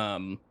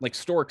like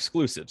store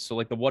exclusives. So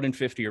like the 1 in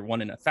 50 or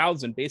 1 in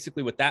 1,000.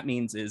 Basically what that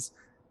means is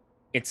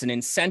it's an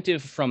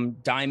incentive from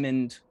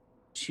Diamond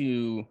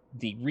to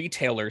the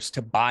retailers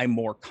to buy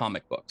more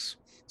comic books.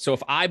 So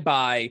if I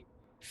buy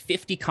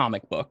 50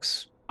 comic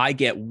books, I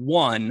get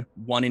one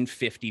 1 in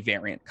 50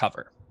 variant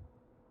cover,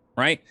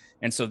 right?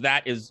 And so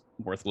that is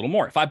worth a little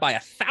more. If I buy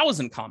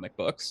 1,000 comic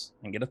books,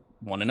 I get a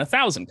 1 in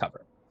 1,000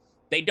 cover.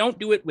 They don't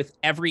do it with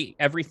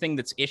everything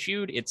that's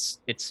issued. It's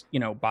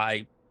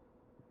by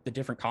the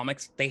different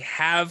comics. They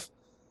have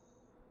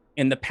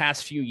in the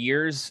past few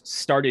years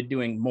started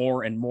doing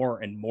more and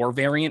more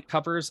variant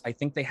covers. I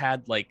think they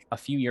had like a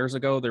few years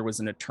ago, there was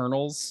an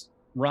Eternals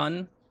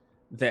run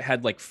that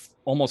had like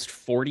almost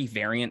 40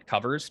 variant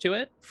covers to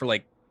it for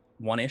like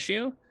one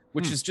issue,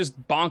 which is just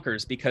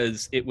bonkers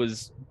because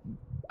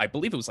I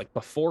believe it was like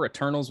before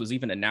Eternals was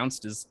even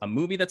announced as a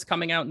movie that's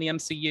coming out in the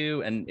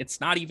MCU. And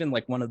it's not even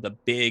like one of the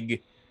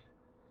big,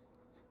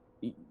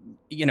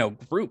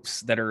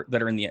 groups that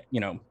are in the,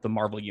 the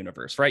Marvel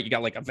universe, right? You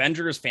got like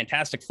Avengers,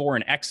 Fantastic Four,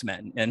 and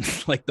X-Men.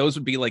 And like, those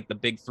would be like the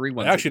big three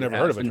ones. I actually never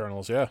heard of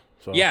Eternals. Yeah.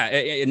 So. Yeah.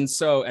 And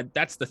so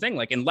that's the thing,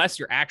 like, unless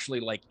you're actually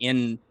like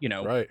in,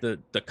 right.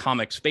 the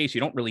comic space,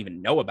 you don't really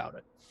even know about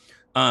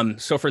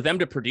it. So for them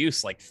to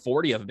produce like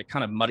 40 of them, it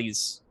kind of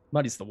muddies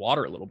the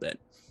water a little bit.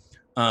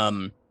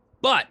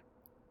 But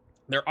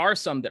there are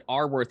some that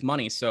are worth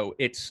money. So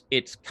it's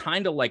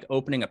kind of like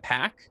opening a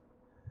pack,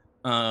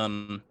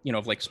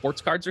 of like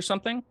sports cards or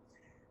something.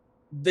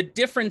 The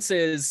difference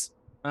is,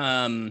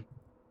 you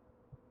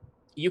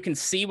can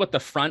see what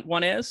the front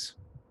one is.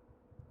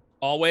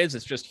 Always,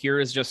 it's just,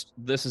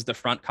 this is the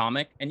front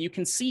comic, and you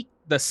can see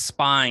the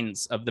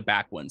spines of the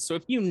back ones. So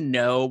if you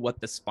know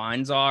what the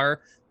spines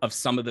are of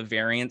some of the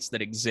variants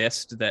that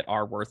exist that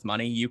are worth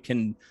money, you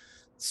can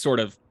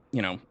sort of,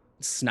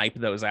 snipe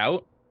those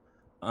out.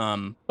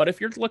 But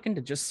if you're looking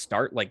to just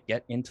start, like,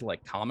 get into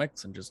like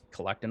comics and just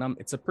collecting them,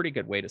 it's a pretty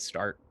good way to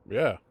start.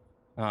 Yeah.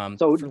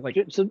 So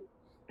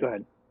go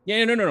ahead.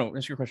 Yeah, no.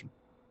 That's your question.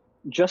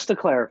 Just to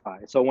clarify,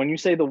 so when you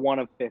say the 1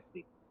 of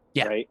 50,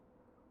 yeah, right?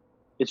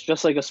 It's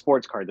just like a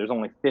sports card. There's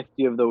only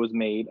 50 of those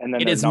made, and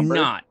then it is numbered?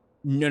 Not.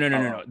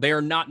 No. They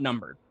are not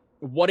numbered.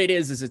 What it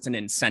is it's an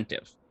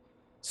incentive.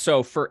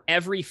 So for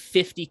every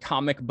 50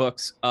 comic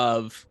books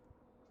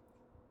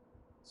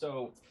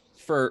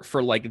for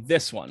like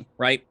this one,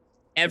 right?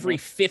 Every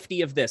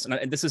 50 of this,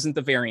 and this isn't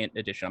the variant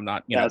edition. I'm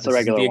not, that's a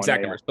regular the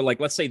exact one, numbers, but like,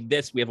 let's say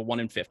this, we have a 1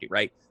 in 50,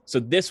 right? So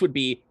this would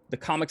be the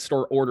comic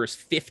store orders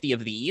 50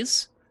 of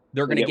these.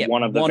 They're going to get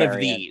one of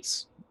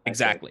these.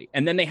 Exactly.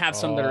 And then they have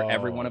some that are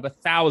every 1 of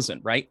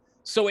 1,000, right?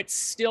 So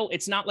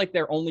it's not like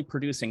they're only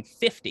producing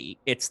 50.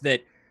 It's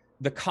that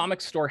the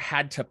comic store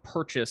had to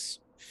purchase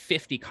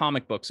 50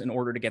 comic books in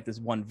order to get this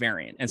one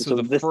variant. And so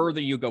the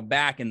further you go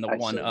back in the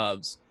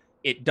one-ofs,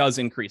 it does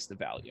increase the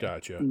value.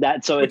 Gotcha.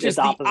 Which is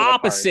the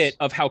opposite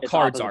of how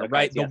cards are,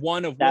 right? The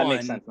 1 of 1. That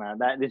makes sense now.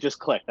 That it just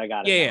clicked. I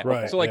got it. Yeah.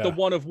 Right. So like the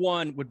 1 of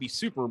 1 would be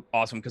super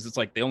awesome because it's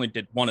like they only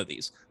did one of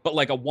these. But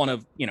like a 1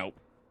 of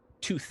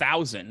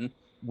 2,000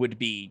 would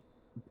be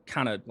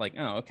kind of like,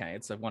 oh, okay,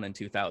 it's a 1 in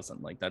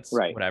 2,000. Like that's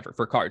whatever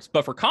for cards.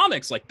 But for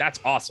comics, like that's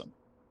awesome.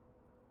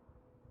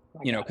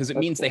 Because it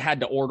means cool. They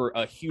had to order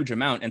a huge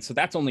amount, and so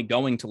that's only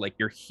going to like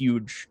your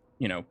huge,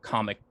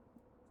 comic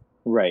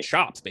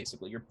shops,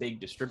 basically your big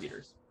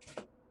distributors.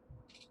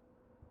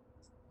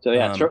 So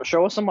yeah,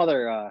 show us some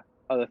other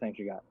things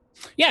you got.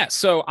 Yeah,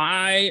 so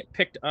I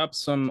picked up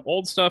some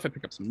old stuff. I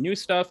picked up some new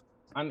stuff.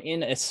 I'm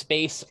in a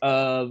space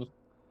of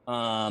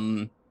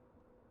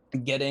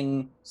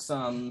getting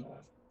some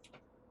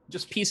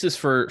just pieces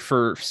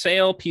for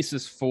sale,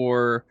 pieces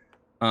for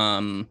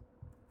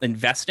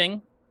investing,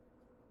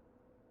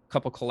 a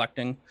couple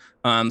collecting.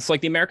 So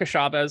like the America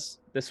Chavez,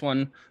 this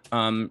one,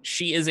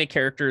 she is a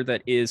character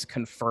that is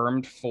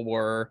confirmed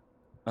for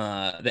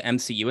the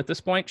MCU at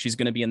this point. She's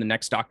going to be in the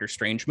next Doctor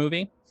Strange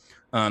movie.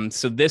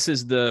 So this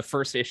is the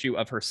first issue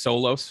of her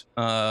solo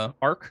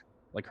arc,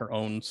 like her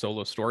own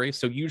solo story.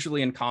 So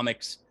usually in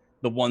comics,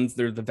 the ones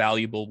that are the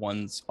valuable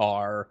ones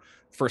are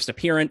first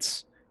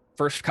appearance,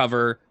 first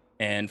cover,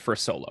 and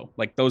first solo.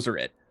 Like those are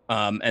it.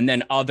 And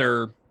then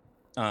other,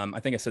 I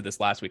think I said this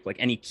last week, like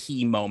any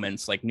key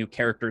moments, like new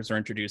characters are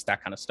introduced,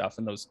 that kind of stuff.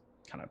 And those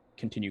kind of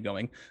continue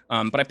going.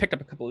 But I picked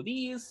up a couple of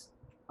these.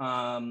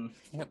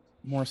 Yep,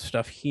 more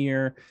stuff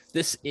here.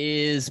 This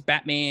is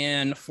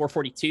Batman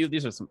 442.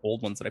 These are some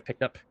old ones that I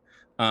picked up,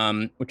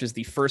 which is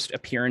the first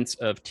appearance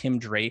of Tim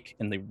Drake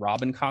in the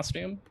Robin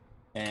costume.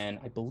 And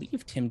I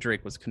believe Tim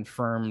Drake was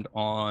confirmed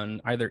on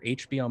either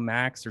HBO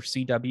Max or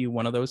CW,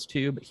 one of those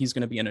two, but he's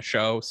going to be in a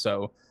show.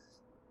 So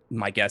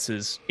my guess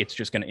is it's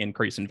just going to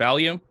increase in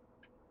value.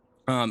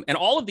 And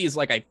all of these,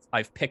 like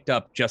I've picked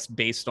up just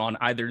based on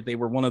either they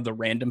were one of the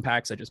random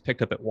packs I just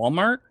picked up at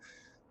Walmart,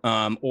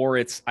 or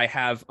it's I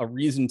have a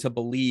reason to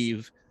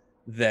believe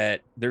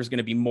that there's going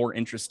to be more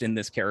interest in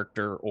this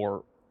character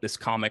or this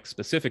comic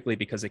specifically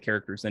because the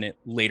character's in it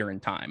later in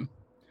time.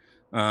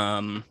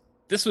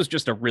 This was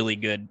just a really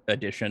good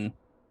addition.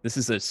 This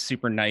is a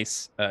super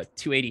nice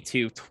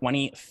 282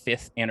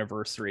 25th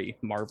anniversary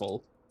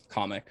Marvel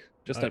comic.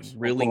 Just nice. A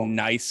really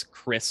nice,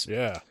 crisp.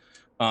 Yeah.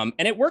 And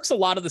it works a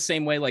lot of the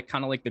same way, like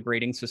kind of like the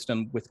grading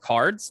system with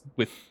cards.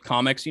 With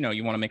comics, you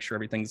want to make sure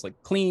everything's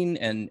like clean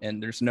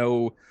and there's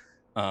no,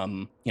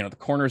 the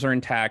corners are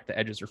intact, the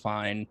edges are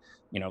fine.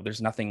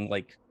 There's nothing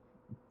like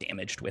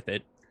damaged with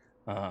it.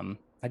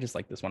 I just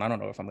like this one. I don't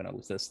know if I'm going to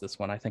lose this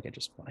one. I think I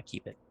just want to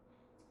keep it.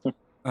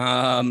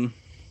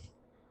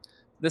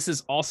 This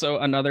is also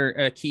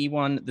another key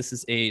one. This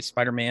is a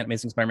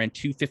Amazing Spider-Man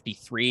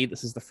 253.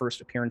 This is the first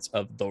appearance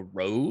of the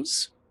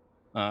Rose,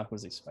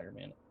 who's a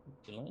Spider-Man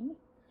villain.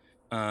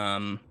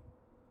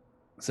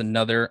 It's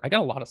another. I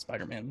got a lot of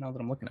Spider-Man now that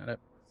I'm looking at it.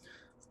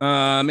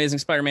 Amazing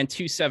Spider-Man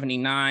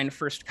 279,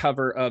 first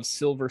cover of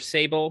Silver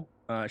Sable.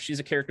 She's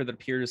a character that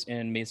appears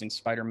in Amazing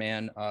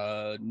Spider-Man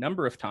a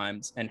number of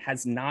times and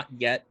has not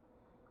yet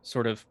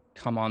sort of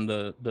come on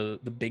the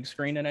big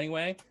screen in any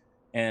way.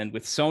 And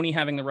with Sony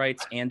having the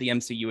rights and the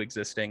MCU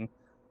existing,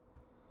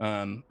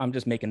 I'm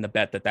just making the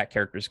bet that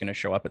character is going to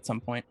show up at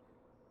some point.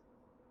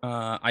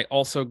 I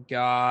also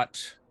got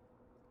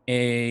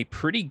a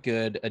pretty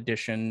good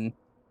addition,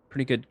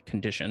 pretty good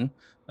condition,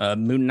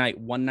 Moon Knight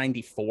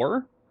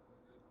 194.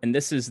 And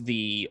this is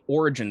the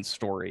origin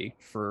story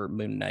for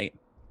Moon Knight.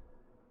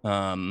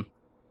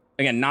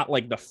 Again, not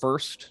like the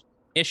first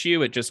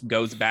issue. It just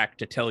goes back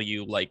to tell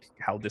you like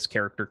how this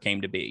character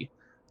came to be.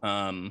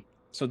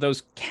 So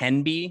those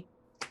can be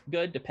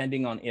good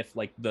depending on if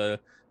like the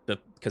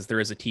because there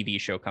is a TV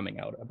show coming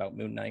out about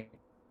Moon Knight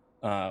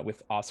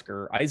with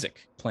Oscar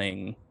Isaac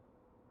playing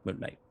Moon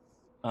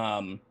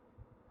Knight.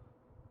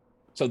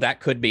 So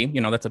that could be,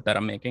 that's a bet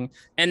I'm making.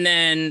 And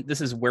then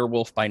this is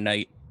Werewolf by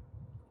Night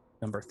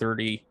number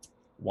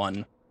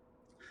 31,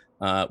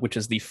 which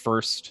is the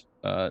first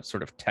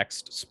sort of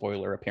text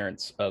spoiler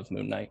appearance of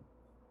Moon Knight.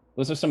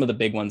 Those are some of the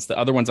big ones. The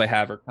other ones I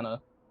have are kind of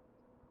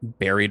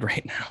buried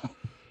right now.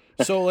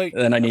 So like,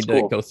 then I need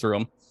to go through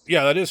them.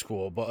 Yeah, that is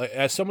cool. But like,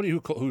 as somebody who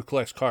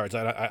collects cards,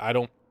 I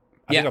don't.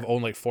 I think I've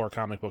owned like 4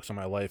 comic books in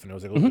my life, and it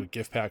was like a little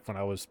gift pack when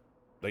I was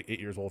like 8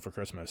 years old for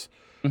Christmas.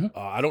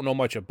 I don't know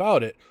much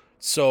about it,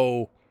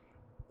 so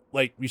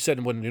like you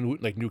said, when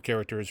new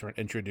characters are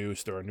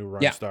introduced or a new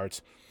run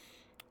starts,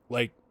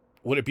 like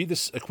would it be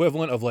this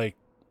equivalent of like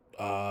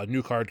a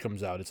new card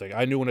comes out? It's like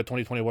I knew when the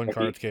 2021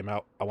 cards came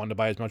out, I wanted to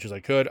buy as much as I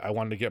could. I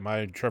wanted to get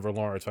my Trevor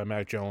Lawrence, my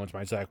Mac Jones,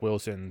 my Zach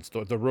Wilson,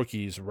 the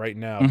rookies right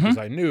now because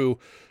I knew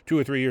 2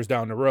 or 3 years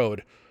down the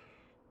road,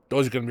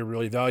 those are going to be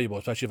really valuable,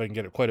 especially if I can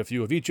get quite a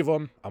few of each of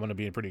them. I'm going to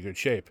be in pretty good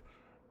shape.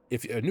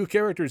 If a new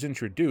character is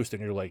introduced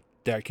and you're like,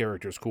 that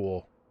character's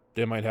cool,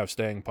 they might have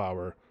staying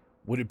power,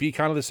 would it be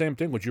kind of the same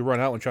thing? Would you run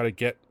out and try to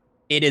get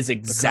it is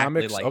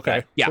exactly like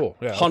that. Yeah, cool.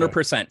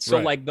 100%. So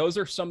like those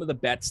are some of the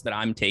bets that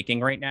I'm taking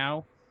right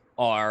now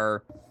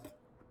are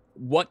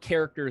what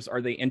characters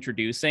are they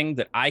introducing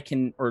that I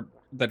can, or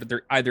that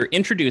they're either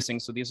introducing.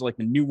 So these are like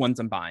the new ones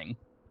I'm buying.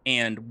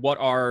 And what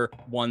are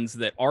ones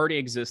that already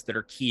exist that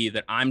are key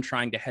that I'm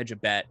trying to hedge a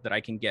bet that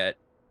I can get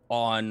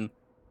on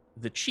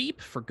the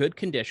cheap for good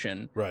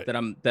condition that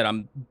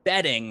I'm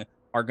betting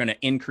are going to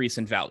increase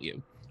in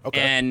value.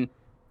 Okay. And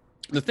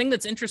the thing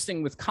that's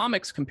interesting with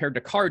comics compared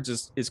to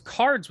cards is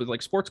cards with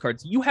like sports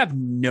cards, you have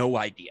no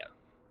idea,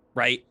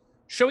 right?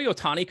 Shohei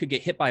Ohtani could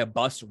get hit by a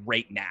bus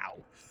right now.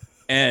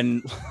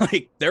 And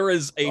like there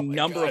is a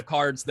number of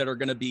cards that are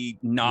going to be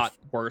not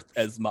worth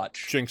as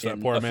much Jinx in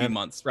poor a man. few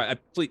months. Right.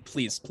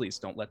 Please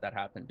don't let that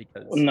happen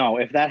because no,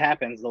 if that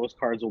happens, those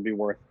cards will be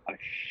worth a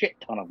shit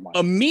ton of money.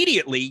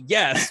 Immediately,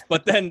 yes.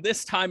 But then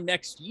this time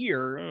next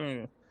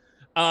year,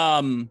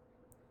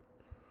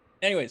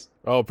 anyways.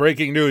 Oh,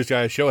 breaking news,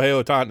 guys.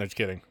 Shohei Ohtani. Just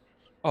kidding.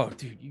 Oh,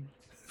 dude,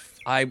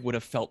 I would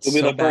have felt so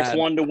bad. He'll be the first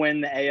one to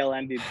win the AL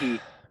MVP.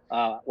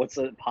 What's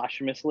it?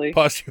 Posthumously?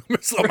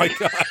 Posthumously. Oh, my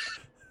God.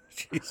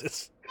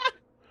 Jesus.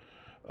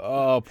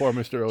 Oh, poor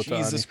Mr. Ohtani.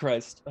 Jesus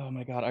Christ. Oh,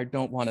 my God. I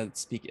don't want to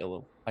speak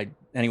ill.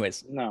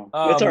 Anyways. No.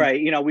 It's all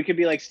right. We could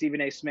be like Stephen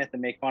A. Smith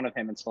and make fun of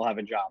him and still have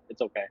a job.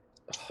 It's okay.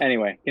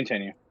 Anyway,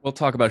 continue. We'll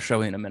talk about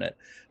Shohei in a minute.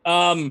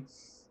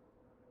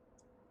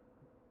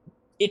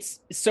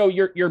 It's so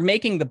you're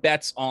making the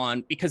bets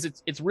on because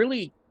it's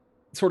really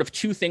sort of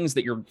two things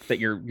that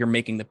you're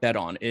making the bet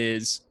on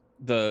is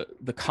the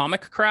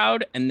comic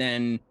crowd and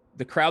then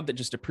the crowd that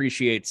just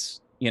appreciates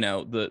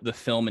the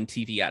film and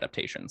TV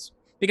adaptations,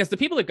 because the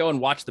people that go and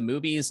watch the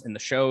movies and the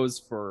shows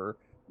for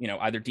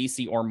either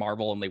DC or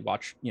Marvel and they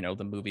watch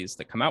the movies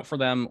that come out for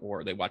them,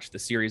 or they watch the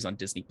series on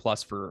Disney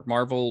Plus for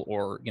Marvel,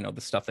 or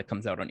the stuff that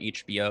comes out on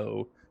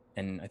HBO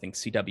and I think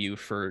CW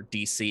for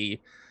DC,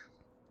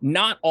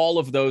 not all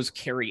of those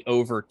carry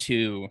over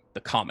to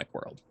the comic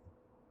world,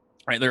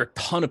 right? There are a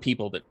ton of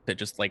people that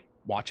just like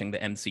watching the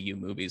MCU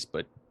movies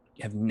but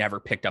have never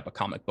picked up a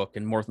comic book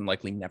and more than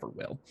likely never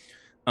will.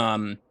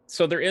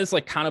 So there is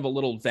like kind of a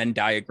little Venn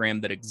diagram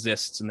that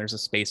exists, and there's a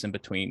space in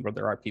between where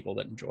there are people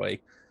that enjoy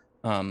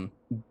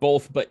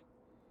both. But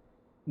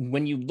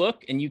when you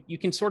look and you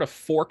can sort of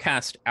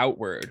forecast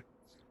outward,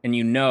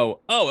 and oh,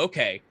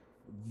 okay,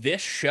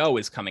 this show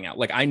is coming out.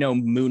 Like I know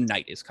Moon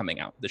Knight is coming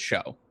out, the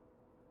show.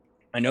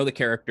 I know the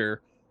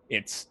character.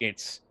 It's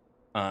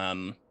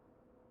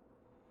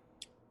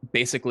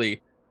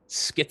basically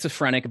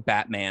schizophrenic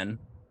Batman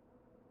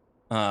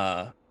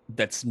that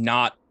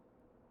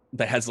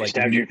has like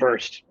stabbed you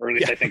first, or at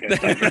least I think I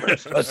stabbed you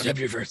first. Let's stab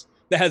you first.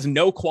 That has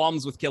no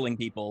qualms with killing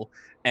people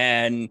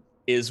and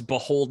is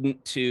beholden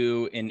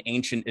to an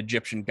ancient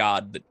Egyptian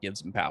god that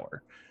gives him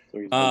power. So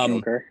he's the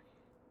Joker?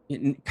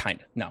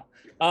 Kind of, no.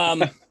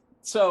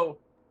 So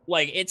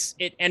like it's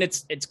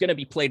going to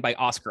be played by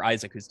Oscar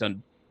Isaac, who's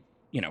done,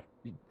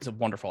 he's a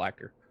wonderful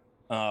actor.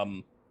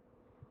 And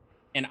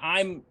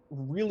I'm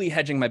really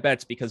hedging my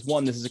bets because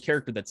one, this is a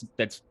character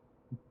that's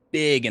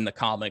big in the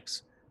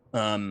comics,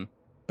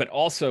 but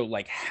also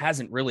like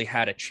hasn't really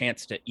had a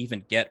chance to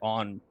even get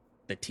on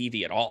the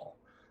TV at all.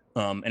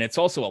 And it's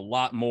also a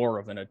lot more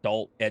of an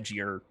adult,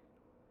 edgier,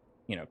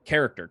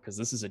 character, because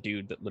this is a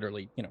dude that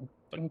literally,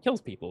 fucking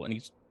kills people, and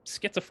he's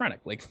schizophrenic.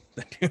 Like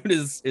the dude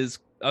is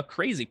a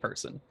crazy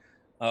person.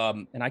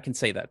 And I can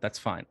say that. That's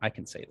fine. I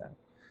can say that.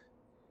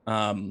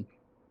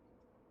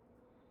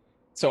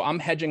 So I'm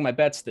hedging my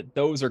bets that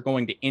those are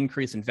going to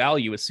increase in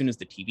value as soon as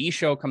the TV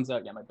show comes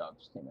out. Yeah, my dog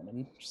just came in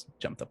and just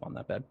jumped up on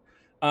that bed.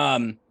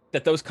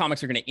 That those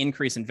comics are going to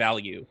increase in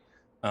value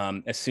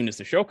as soon as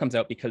the show comes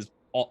out, because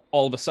all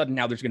of a sudden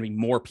now there's going to be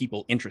more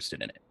people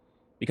interested in it.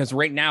 Because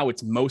right now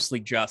it's mostly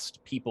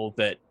just people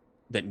that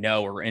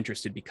know or are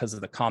interested because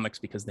of the comics,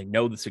 because they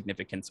know the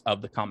significance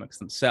of the comics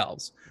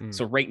themselves.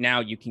 So right now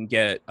you can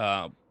get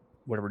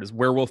whatever it is,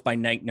 Werewolf by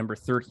Night number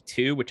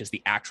 32, which is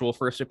the actual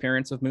first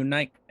appearance of Moon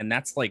Knight, and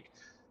that's like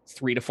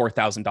 $3,000 to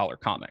 $4,000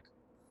 comic.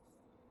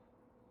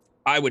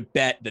 I would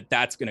bet that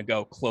that's going to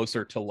go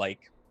closer to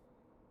like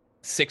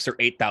 $6,000 or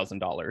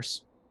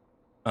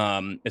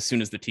 $8,000 as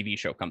soon as the TV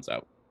show comes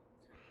out.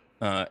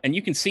 And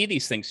you can see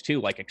these things too,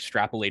 like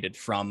extrapolated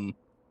from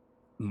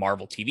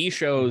Marvel TV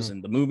shows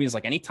and the movies.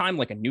 Like anytime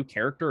like a new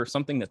character or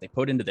something that they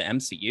put into the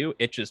MCU,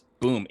 it just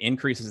boom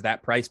increases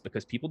that price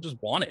because people just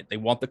want it. They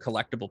want the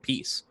collectible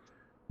piece,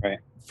 right,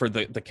 for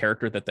the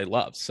character that they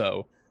love.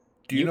 So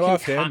do you know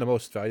offhand the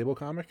most valuable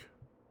comic?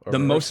 The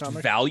most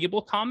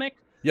valuable comic?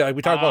 Yeah, like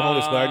we talked about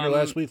Honus Wagner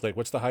last week. Like,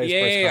 what's the highest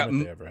price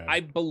comic they ever had? I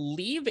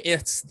believe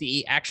it's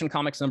the Action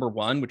Comics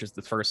 #1, which is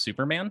the first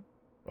Superman.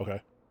 Okay.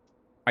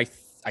 I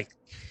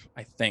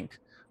think.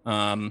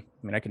 I mean,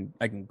 I can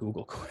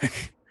Google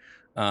quick.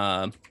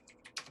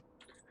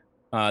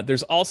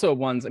 There's also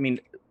ones. I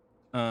mean,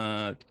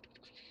 that.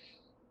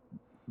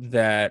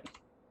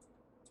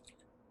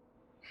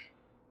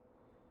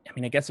 I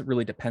mean, I guess it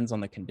really depends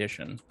on the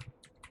condition.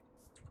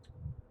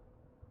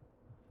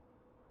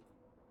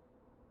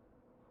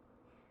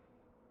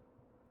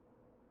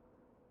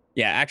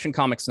 Yeah, Action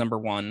Comics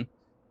 #1,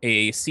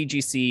 a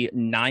CGC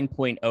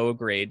 9.0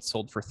 grade,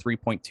 sold for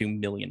 $3.2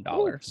 million.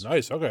 Ooh,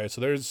 nice. Okay,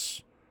 so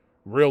there's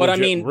real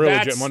legit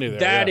money there.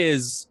 That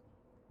is,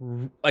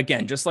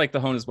 again, just like the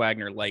Honus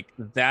Wagner, like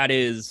that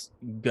is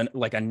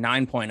like a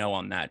 9.0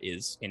 on that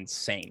is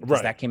insane.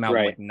 Right. That came out in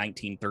like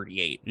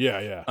 1938.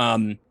 Yeah.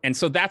 And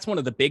so that's one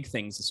of the big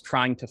things, is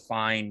trying to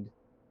find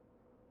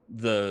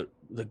the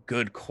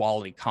good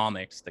quality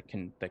comics that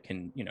can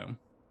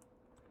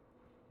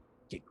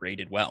get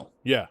graded well.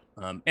 Yeah.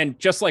 And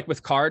just like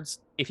with cards,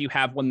 if you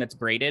have one that's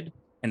graded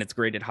and it's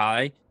graded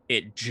high,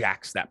 it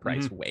jacks that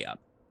price way up.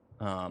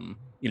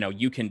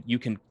 You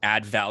can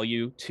add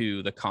value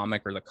to the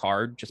comic or the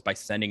card just by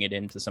sending it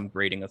into some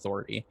grading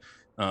authority,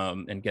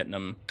 and getting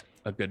them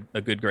a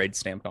good grade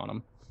stamped on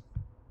them.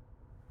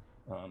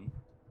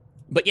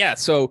 But yeah,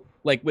 so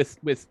like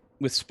with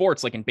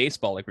sports, like in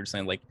baseball, like we're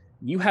saying, like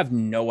you have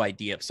no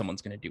idea if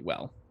someone's going to do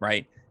well,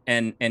 right?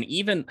 And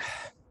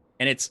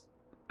it's,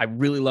 I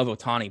really love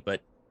Ohtani,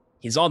 but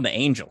he's on the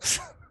Angels,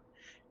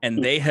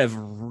 and they have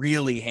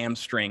really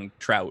hamstringed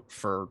Trout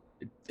for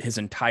his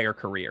entire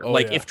career.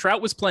 If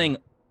Trout was playing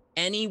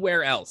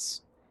anywhere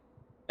else,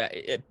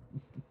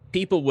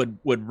 people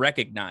would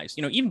recognize,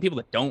 even people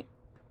that don't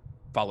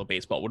follow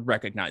baseball would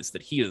recognize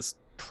that he is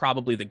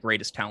probably the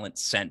greatest talent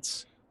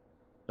since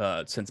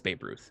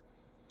Babe Ruth.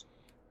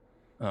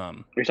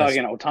 You're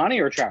talking Ohtani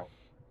or Trout?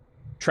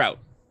 Trout.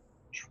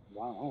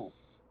 Wow.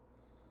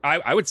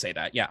 I would say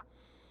that, yeah.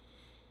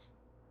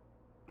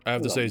 I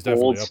have to say, it's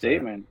definitely bold up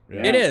statement.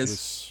 There. Yeah. It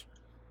is.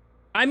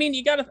 I mean,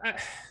 you gotta.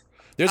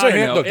 There's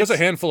a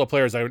handful of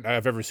players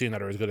I've ever seen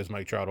that are as good as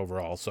Mike Trout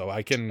overall. So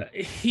I can.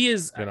 He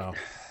is.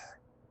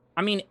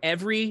 I mean,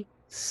 every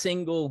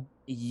single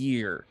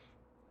year,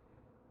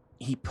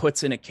 he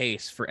puts in a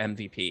case for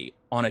MVP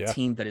on a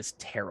team that is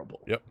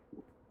terrible. Yep.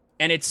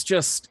 And it's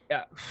just,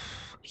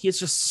 he is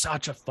just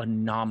such a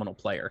phenomenal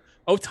player.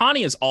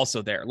 Ohtani is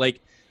also there.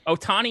 Like,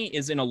 Ohtani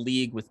is in a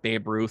league with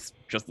Babe Ruth,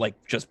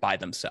 just by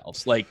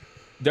themselves. Like,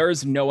 there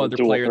is no other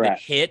player that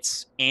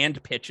hits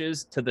and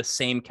pitches to the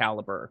same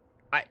caliber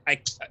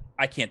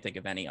I can't think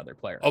of any other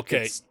player.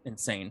 Okay. It's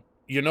insane.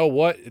 You know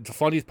what? The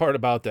funny part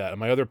about that, on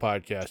my other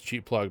podcast,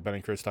 cheap plug, Ben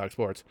and Chris Talk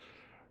Sports,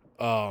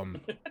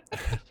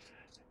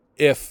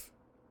 if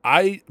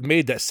I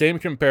made that same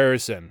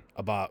comparison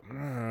about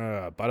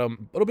a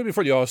little bit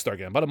before the All-Star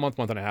game, about a month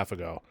and a half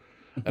ago,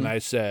 and I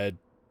said,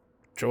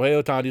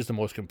 Shohei Ohtani is the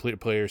most complete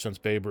player since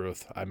Babe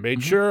Ruth. I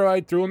made sure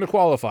I threw in the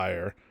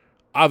qualifier.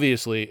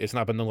 Obviously, it's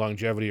not been the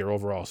longevity or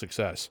overall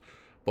success.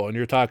 But when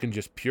you're talking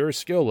just pure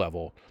skill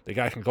level, the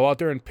guy can go out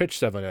there and pitch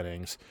 7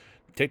 innings,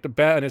 take the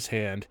bat in his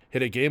hand,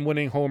 hit a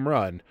game-winning home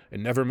run,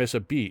 and never miss a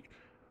beat.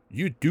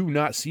 You do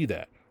not see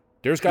that.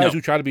 There's guys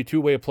who try to be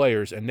two-way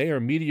players, and they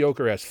are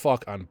mediocre as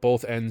fuck on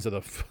both ends of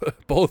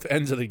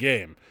the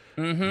game.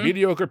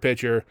 Mediocre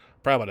pitcher,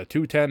 probably about a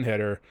 210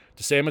 hitter,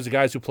 the same as the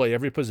guys who play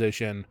every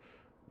position.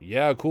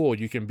 Yeah, cool.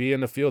 You can be in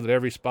the field at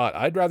every spot.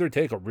 I'd rather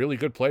take a really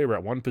good player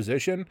at one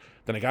position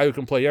than a guy who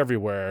can play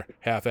everywhere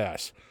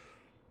half-ass.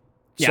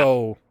 Yeah.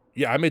 So,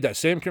 yeah, I made that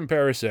same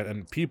comparison,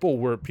 and people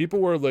were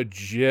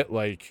legit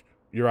like,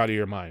 you're out of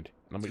your mind.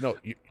 And I'm like, no,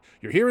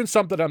 you're hearing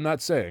something I'm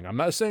not saying. I'm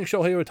not saying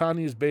Shohei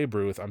Ohtani is Babe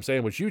Ruth. I'm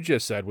saying what you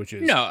just said, which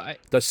is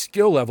the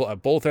skill level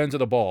at both ends of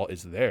the ball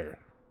is there.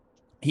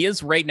 He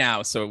is right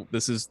now, so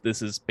this is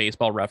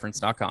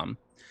baseballreference.com,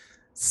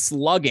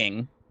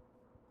 slugging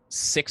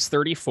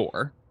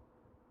 .634.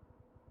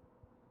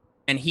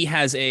 And he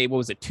has a,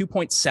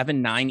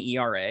 2.79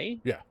 ERA?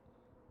 Yeah.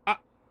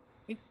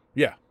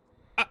 Yeah.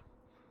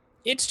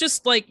 It's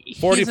just like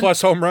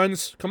 40+ home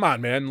runs. Come on,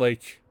 man.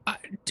 Like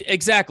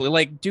exactly.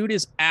 Like, dude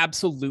is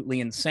absolutely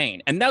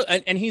insane. And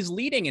he's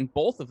leading in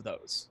both of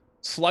those,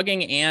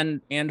 slugging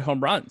and home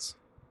runs.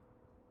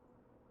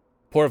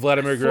 Poor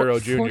Vladimir Guerrero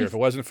Jr. If it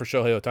wasn't for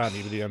Shohei Ohtani,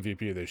 he'd be the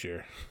MVP this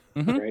year.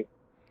 Right.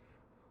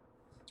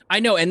 I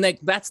know, and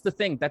that's the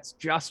thing. That's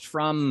just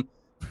from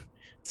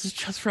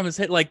his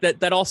hit. Like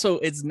that also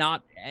is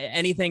not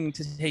anything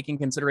to take in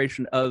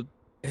consideration of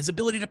his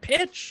ability to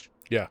pitch.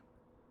 Yeah.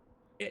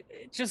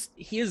 It just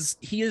he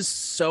is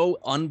so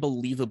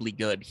unbelievably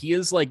good. He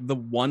is like the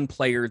one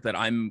player that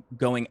I'm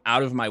going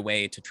out of my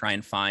way to try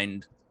and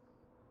find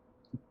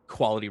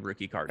quality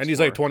rookie cards. And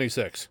he's like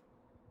 26.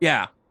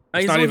 Yeah.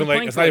 It's not even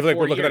like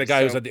we're looking at a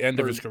guy who's at the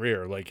end of his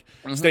career. Like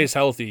stays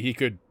healthy, he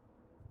could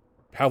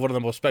have one of the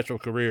most special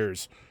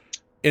careers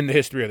in the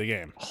history of the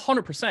game.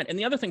 100%. And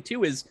the other thing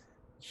too is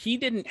he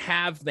didn't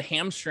have the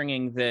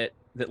hamstringing that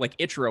like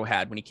Ichiro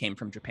had when he came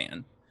from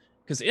Japan.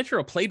 Because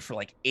Ichiro played for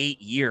like 8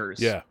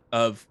 years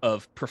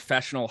of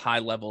professional high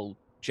level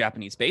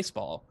Japanese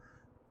baseball.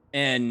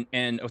 And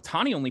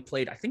Ohtani only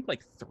played, I think,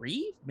 like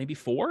 3, maybe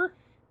 4.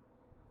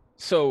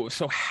 So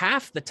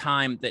half the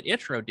time that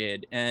Ichiro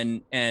did,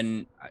 and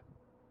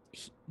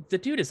the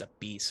dude is a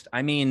beast.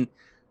 I mean,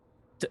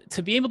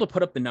 to be able to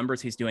put up the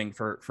numbers he's doing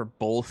for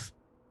both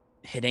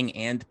hitting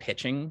and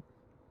pitching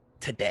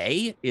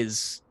today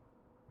is.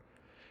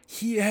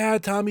 He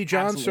had Tommy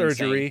John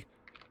surgery, insane.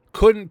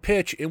 Couldn't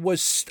pitch, and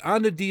was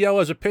on the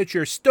DL as a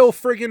pitcher, still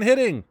friggin'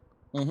 hitting.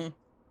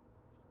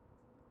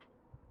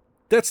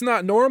 That's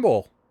not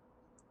normal.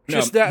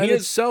 Just that in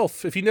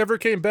itself. If he never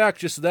came back,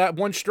 just that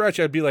one stretch,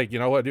 I'd be like, you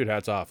know what, dude,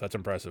 hats off. That's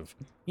impressive.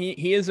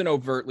 He is an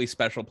overtly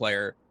special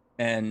player,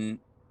 and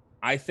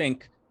I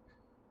think,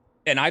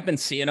 and I've been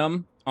seeing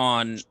him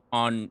on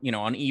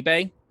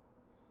eBay,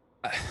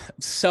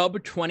 sub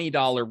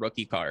 $20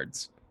 rookie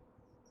cards,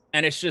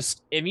 and it's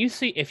just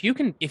if you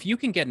can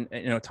get an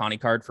Ohtani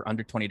card for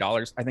under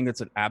 $20, I think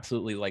that's an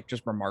absolutely like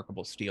just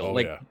remarkable steal.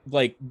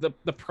 Like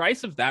the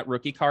price of that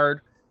rookie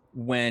card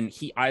when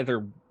he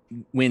either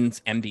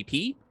wins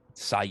MVP,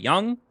 Cy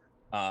Young,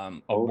 a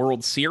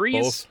World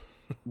Series,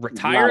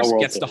 retires,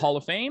 gets to Hall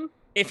of Fame.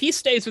 If he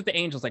stays with the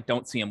Angels, I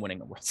don't see him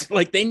winning a World Series.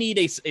 Like they need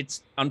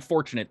it's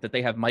unfortunate that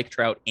they have Mike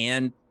Trout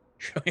and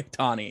Shohei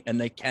Ohtani, and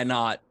they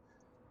cannot.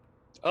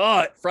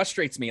 It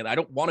frustrates me. I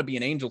don't want to be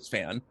an Angels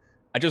fan.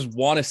 I just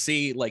want to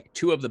see like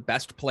 2 of the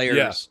best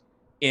players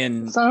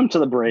in send them to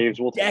the Braves.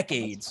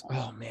 Decades.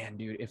 Oh man,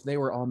 dude, if they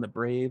were on the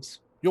Braves,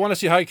 you want to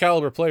see high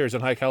caliber players in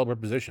high caliber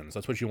positions.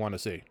 That's what you want to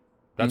see.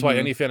 That's why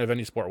any fan of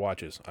any sport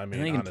watches. I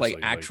mean, they can play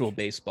actual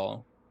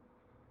baseball.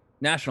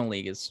 National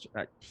League is.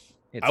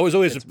 I was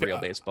always it's real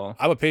baseball.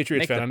 I'm a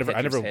Patriots fan.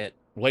 I never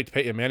liked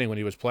Peyton Manning when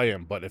he was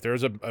playing, but if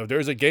there's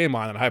a game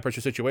on in a high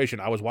pressure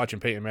situation, I was watching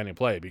Peyton Manning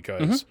play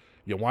because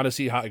you want to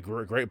see how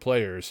great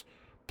players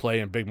play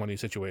in big money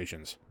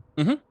situations.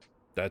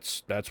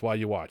 That's why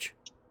you watch.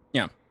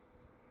 Yeah,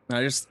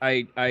 I just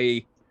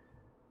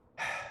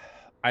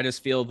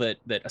feel that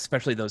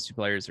especially those 2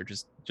 players are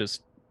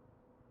just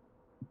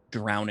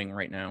drowning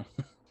right now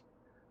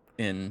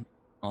on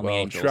the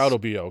Angels. Trout will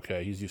be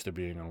okay. He's used to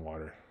being on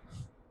water.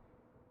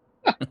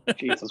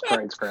 Jesus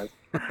Christ, Chris.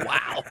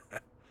 Wow.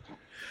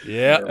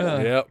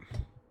 Yep.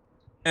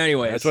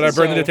 Anyway, that's what I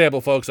burned to the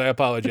table, folks. I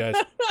apologize.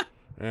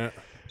 Yeah.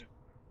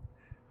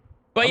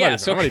 But I'm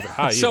not even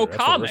high so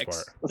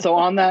comics. So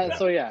on that,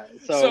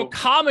 so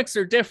comics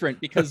are different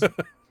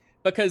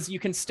because you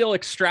can still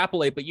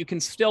extrapolate, but you can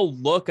still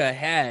look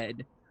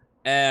ahead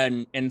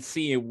and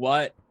see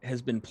what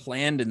has been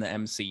planned in the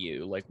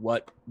MCU, like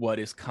what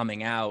is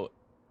coming out.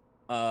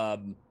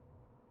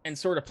 and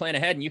sort of plan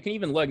ahead. And you can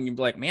even look and you'd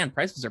be like, man,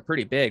 prices are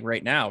pretty big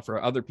right now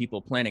for other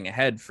people planning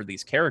ahead for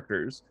these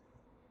characters.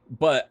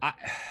 But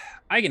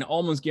I can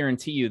almost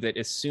guarantee you that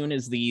as soon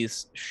as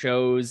these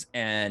shows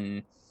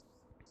and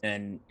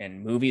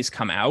movies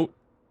come out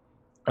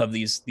of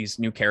these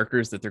new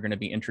characters that they're going to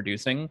be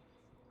introducing,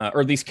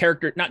 or these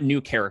characters, not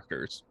new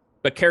characters,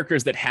 but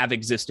characters that have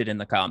existed in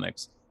the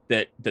comics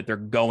that they're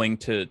going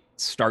to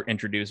start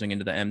introducing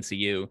into the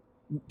MCU,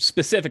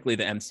 specifically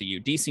the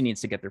MCU. DC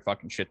needs to get their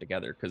fucking shit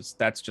together because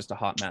that's just a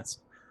hot mess.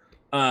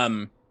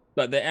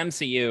 But the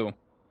MCU,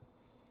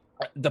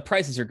 the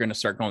prices are going to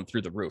start going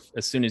through the roof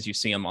as soon as you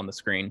see them on the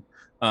screen.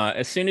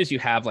 As soon as you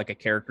have like a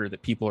character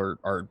that people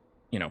are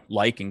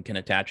like and can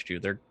attach to,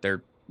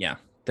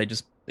 they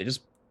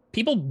just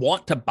people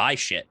want to buy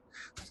shit.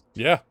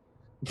 Yeah.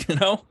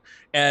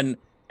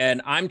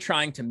 And I'm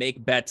trying to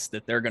make bets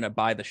that they're going to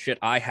buy the shit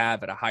I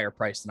have at a higher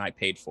price than I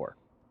paid for.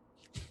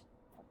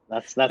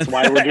 That's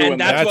why we're doing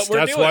that's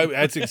why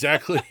that's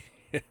exactly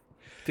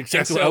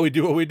how we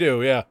do what we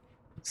do. Yeah.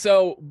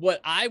 So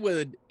what I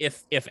would,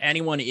 if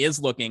anyone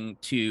is looking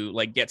to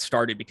like get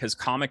started, because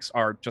comics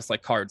are just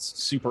like cards,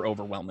 super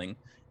overwhelming.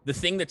 The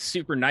thing that's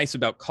super nice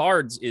about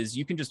cards is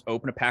you can just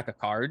open a pack of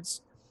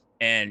cards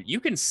and you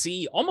can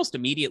see almost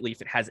immediately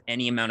if it has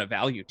any amount of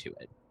value to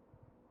it.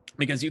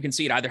 Because you can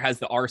see it either has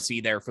the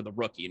RC there for the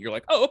rookie and you're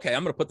like, oh, okay,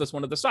 I'm going to put this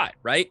one to the side,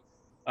 right?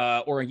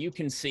 Or you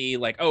can see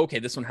like, oh, okay,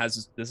 this one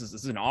has, this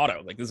is an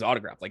auto, like this is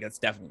autograph, like that's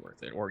definitely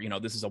worth it. Or,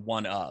 this is a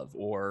one of,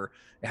 or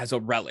it has a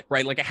relic,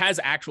 right? Like it has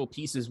actual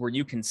pieces where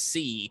you can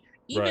see,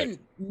 even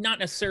not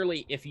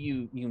necessarily if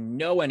you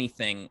know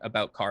anything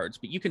about cards,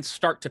 but you can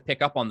start to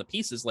pick up on the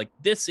pieces. Like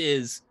this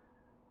is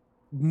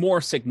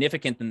more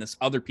significant than this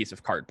other piece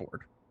of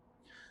cardboard.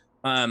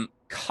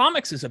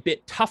 Comics is a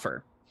bit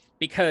tougher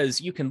because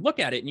you can look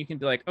at it and you can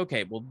be like,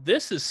 okay, well,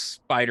 this is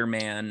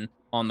Spider-Man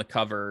on the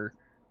cover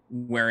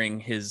wearing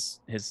his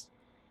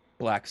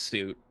black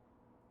suit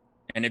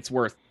and it's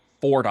worth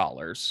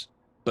 $4,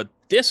 but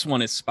this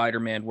one is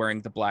Spider-Man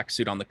wearing the black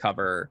suit on the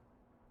cover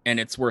and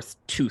it's worth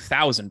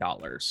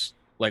 $2,000.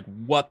 Like,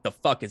 what the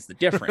fuck is the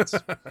difference?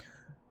 Well,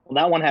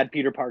 that one had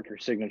Peter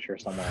Parker's signature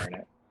somewhere in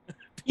it.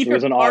 Peter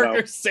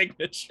Parker's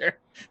signature.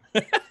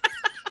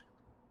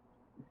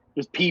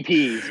 Just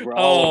PPs.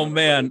 Oh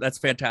man, that's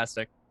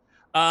fantastic.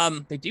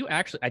 They do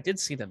actually, I did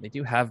see them. They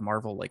do have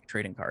Marvel like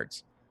trading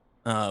cards.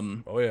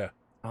 Oh yeah.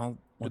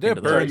 They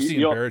have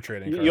Bernstein Bear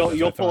trading cards.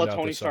 You'll pull a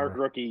Tony Stark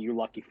rookie, you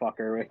lucky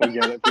fucker, if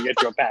you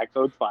get you a pack,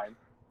 so it's fine.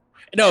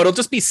 No, it'll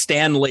just be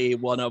Stan Lee,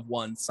 1 of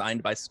 1,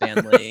 signed by Stan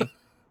Lee.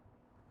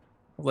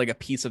 Like a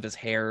piece of his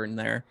hair in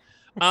there.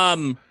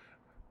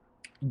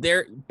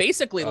 They're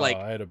basically like,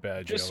 I had a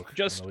bad joke.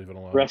 Just leave it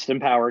alone. Rest in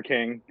power,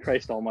 King.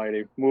 Christ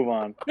almighty. Move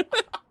on.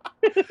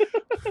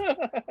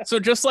 So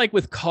just like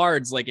with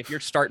cards, like if you're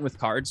starting with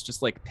cards,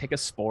 just like pick a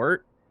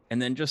sport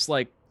and then just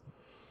like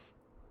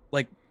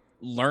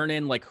learn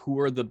in like who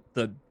are the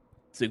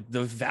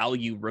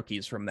value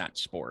rookies from that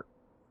sport,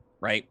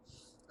 right?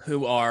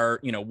 Who are,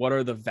 what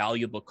are the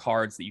valuable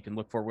cards that you can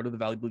look for? What are the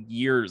valuable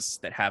years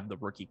that have the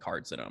rookie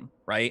cards in them,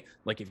 right?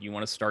 Like if you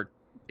want to start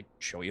like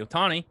Shohei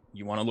Ohtani,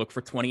 you want to look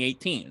for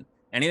 2018.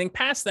 Anything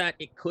past that,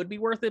 it could be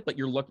worth it, but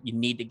you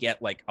need to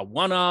get like a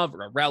one of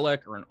or a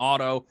relic or an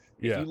auto.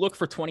 If you look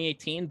for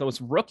 2018,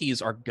 those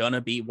rookies are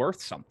gonna be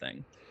worth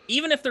something.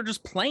 Even if they're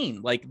just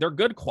plain, like they're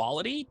good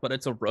quality, but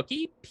it's a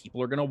rookie,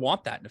 people are gonna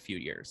want that in a few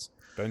years.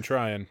 Been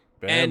trying.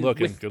 Been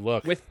looking. Good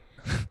luck.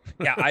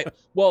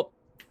 Well,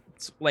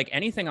 it's like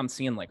anything I'm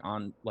seeing like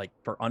on like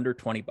for under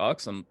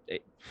 $20,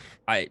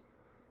 I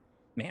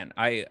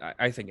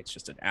think it's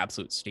just an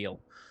absolute steal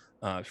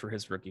for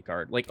his rookie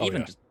card. Like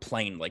just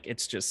plain, like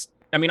it's just,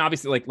 I mean,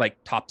 obviously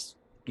like Topps,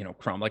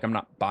 Chrome, like I'm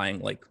not buying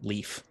like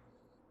Leaf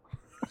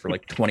for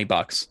like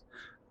 $20.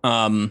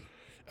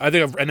 I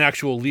think an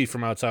actual leaf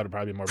from outside would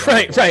probably be more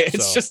valuable. Right.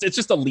 It's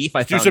just a leaf.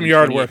 Do some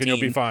yard work and you'll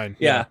be fine.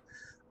 Yeah.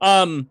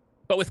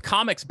 But with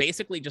comics,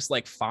 basically just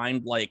like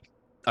find like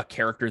a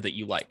character that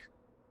you like,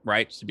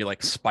 right? So be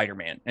like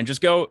Spider-Man and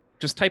just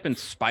type in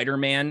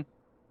Spider-Man,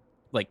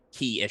 like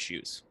key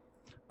issues.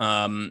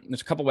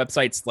 There's a couple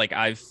websites like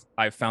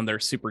I've found they're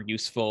super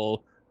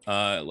useful,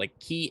 like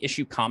Key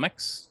Issue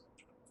Comics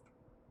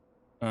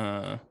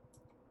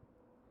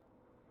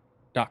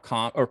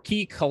 .com or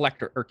Key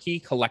Collector or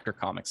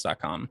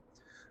keycollectorcomics.com.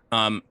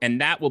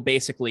 And that will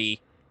basically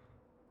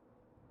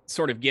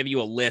sort of give you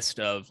a list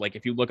of like,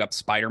 if you look up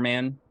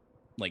Spider-Man,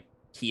 like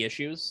key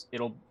issues,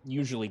 it'll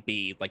usually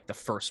be like the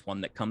first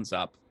one that comes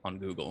up on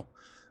Google.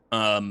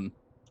 And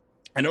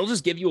it'll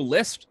just give you a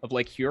list of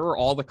like, here are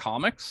all the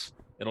comics.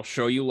 It'll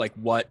show you like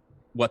what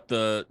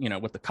the,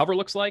 what the cover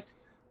looks like.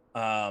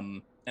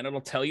 And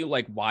it'll tell you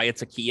like why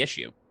it's a key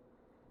issue.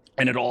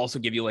 And it'll also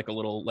give you like a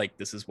little, like,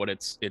 this is what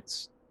its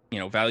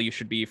value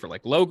should be for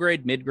like low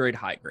grade, mid grade,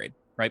 high grade.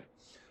 Right.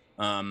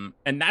 And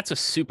that's a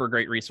super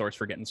great resource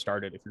for getting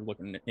started if you're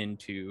looking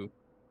into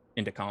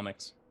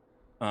comics.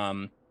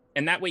 And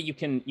that way you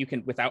can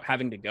without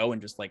having to go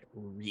and just like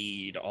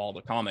read all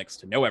the comics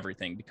to know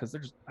everything, because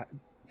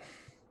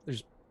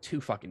there's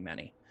too fucking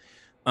many.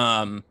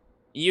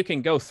 You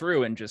can go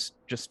through and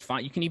just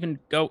find. You can even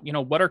go,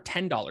 what are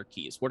 $10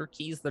 keys? What are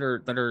keys that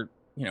are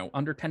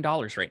under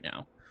 $10 right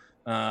now?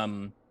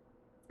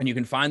 And you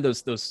can find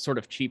those sort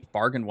of cheap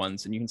bargain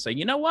ones, and you can say,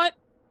 you know what,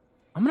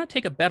 I'm gonna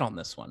take a bet on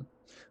this one.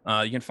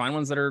 You can find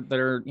ones that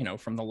are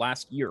from the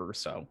last year or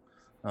so,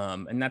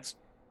 and that's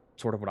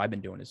sort of what I've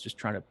been doing, is just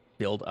trying to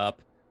build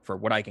up for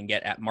what I can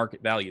get at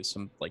market value,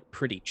 some like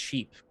pretty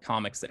cheap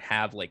comics that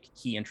have like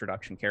key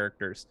introduction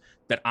characters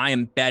that I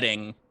am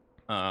betting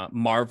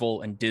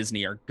Marvel and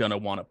Disney are gonna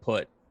want to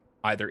put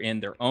either in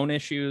their own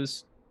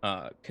issues,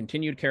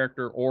 continued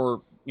character,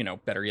 or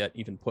better yet,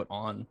 even put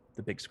on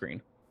the big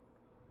screen.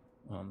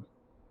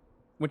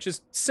 Which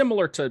is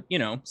similar to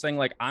saying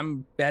like,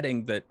 I'm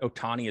betting that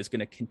Otani is going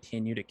to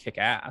continue to kick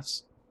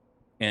ass,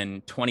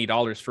 and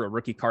 $20 for a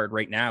rookie card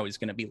right now is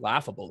going to be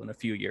laughable in a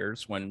few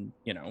years when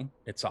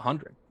it's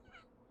 100.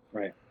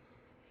 Right,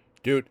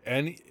 dude.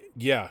 And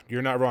yeah,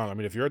 you're not wrong. I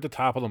mean, if you're at the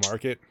top of the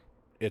market,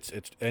 it's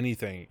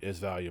anything is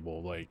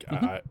valuable. Like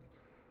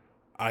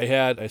I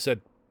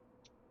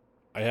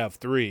have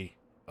 3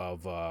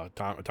 of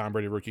Tom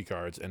Brady rookie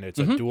cards, and it's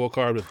a dual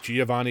card with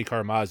Giovanni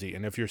Carmazzi.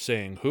 And if you're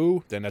saying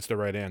who, then that's the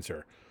right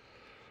answer.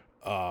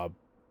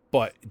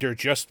 But they're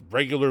just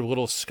regular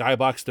little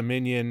Skybox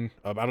Dominion.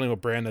 I don't know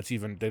what brand they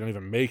don't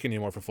even make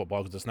anymore for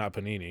football because it's not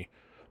Panini,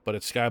 but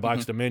it's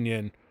Skybox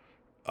Dominion.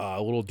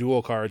 Little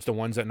dual cards, the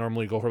ones that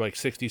normally go for like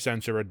 60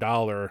 cents or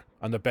 $1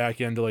 on the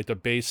back end of like the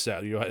base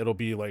set. It'll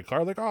be like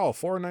card like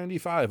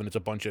 $4.95, and it's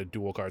a bunch of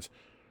dual cards.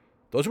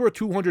 Those are worth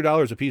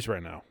 $200 a piece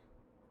right now.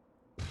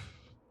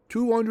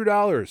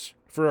 $200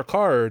 for a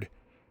card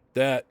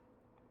that,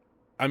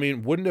 I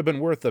mean, wouldn't have been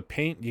worth the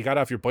paint you got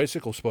off your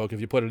bicycle spoke if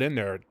you put it in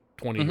there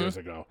 20 years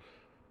ago.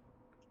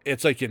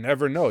 It's like, you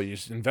never know. You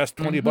just invest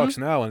 $20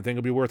 now and think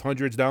it'll be worth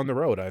hundreds down the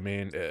road. I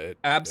mean,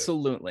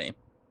 absolutely.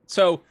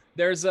 So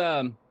there's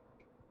a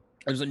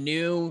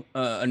new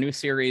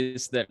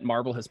series that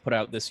Marvel has put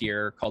out this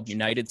year called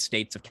United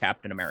States of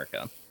Captain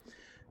America.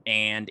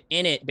 And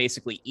in it,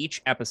 basically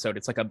each episode,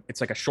 it's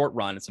like a short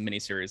run. It's a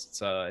miniseries.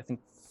 It's I think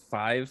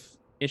 5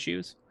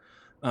 issues.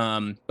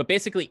 But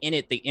basically in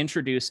it, they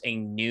introduce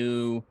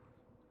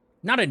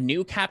not a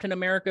new Captain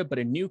America, but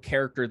a new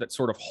character that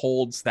sort of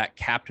holds that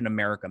Captain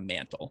America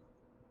mantle.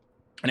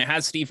 And it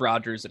has Steve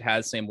Rogers, it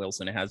has Sam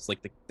Wilson, it has like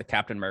the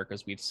Captain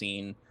Americas we've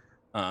seen,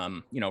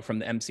 from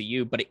the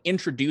MCU, but it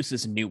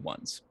introduces new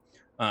ones.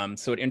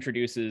 So it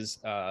introduces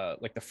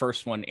like the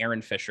first one,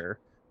 Aaron Fisher,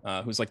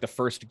 who's like the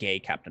first gay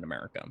Captain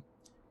America.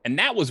 And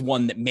that was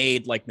one that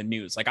made like the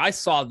news. Like I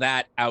saw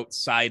that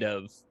outside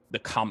of the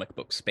comic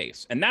book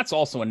space. And that's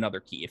also another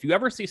key. If you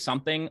ever see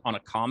something on a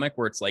comic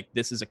where it's like,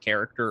 this is a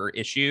character or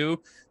issue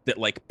that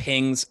like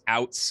pings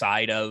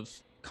outside of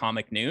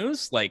comic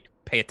news, like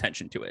pay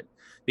attention to it,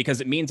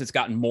 because it means it's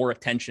gotten more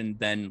attention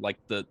than like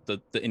the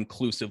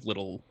inclusive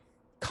little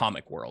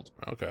comic world.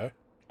 Okay.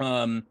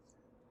 And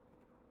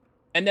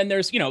then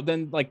there's,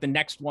 then like the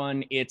next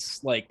one,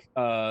 it's like,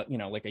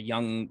 like a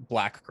young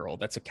black girl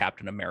that's a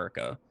Captain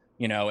America.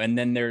 And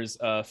then there's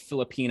a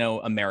Filipino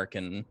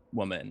American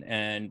woman,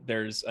 and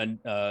there's an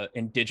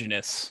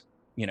indigenous,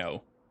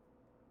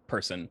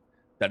 person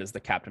that is the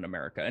Captain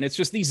America. And it's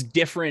just these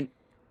different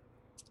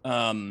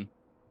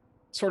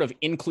sort of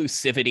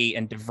inclusivity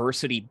and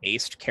diversity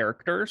based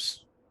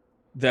characters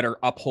that are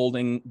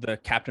upholding the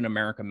Captain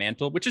America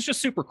mantle, which is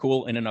just super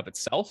cool in and of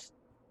itself.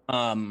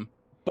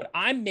 But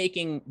I'm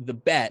making the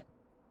bet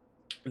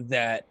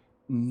that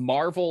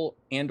Marvel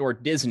and or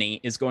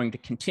Disney is going to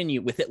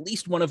continue with at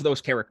least one of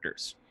those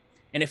characters.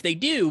 And if they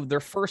do,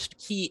 their first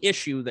key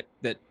issue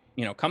that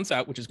comes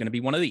out, which is going to be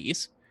one of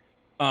these,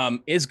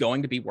 is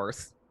going to be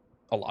worth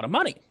a lot of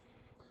money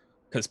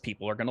because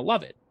people are going to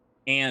love it.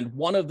 And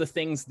one of the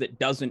things that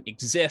doesn't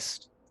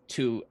exist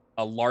to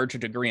a larger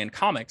degree in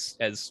comics,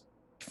 as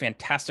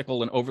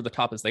fantastical and over the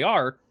top as they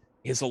are,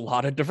 is a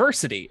lot of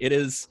diversity. It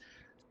is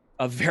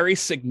a very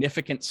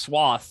significant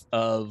swath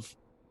of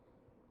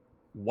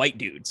white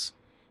dudes.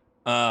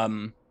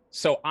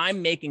 So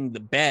I'm making the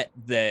bet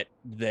that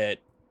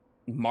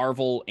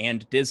Marvel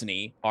and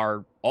Disney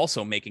are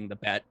also making the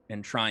bet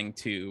and trying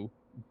to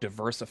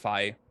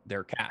diversify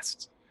their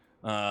casts.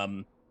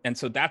 And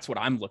so that's what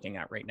I'm looking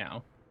at right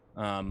now.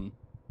 And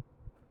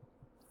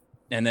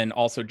then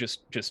also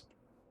just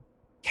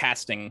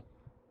casting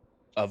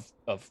of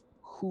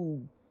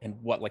who and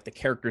what, like the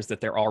characters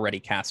that they're already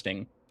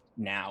casting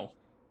now.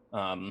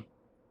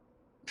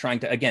 Trying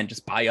to, again,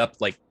 just buy up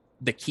like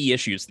the key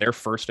issues, their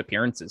first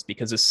appearances,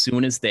 because as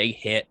soon as they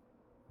hit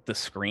the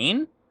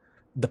screen,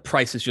 the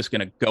price is just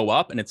going to go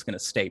up and it's going to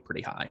stay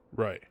pretty high.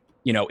 Right.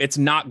 It's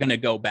not going to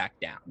go back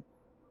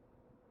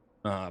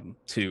down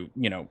to,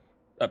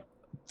 a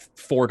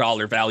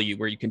 $4 value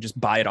where you can just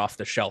buy it off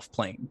the shelf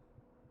plain.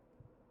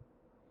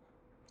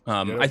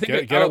 I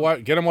think get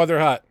them while they're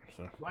hot.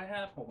 So.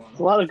 Hold on. There's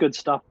a lot of good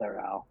stuff there,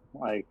 Al.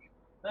 Like,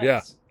 thanks.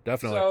 Yeah,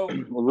 definitely.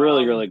 So,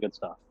 really, really good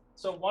stuff.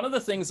 So one of the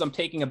things I'm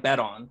taking a bet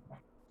on,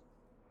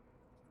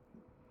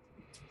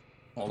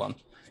 hold on,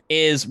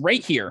 is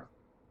right here.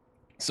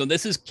 So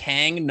this is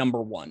Kang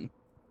 #1,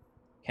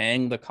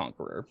 Kang the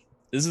Conqueror.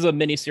 This is a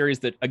mini series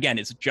that, again,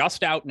 is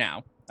just out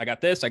now. I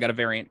got this. I got a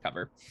variant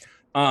cover.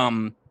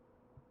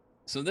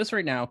 So this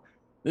right now,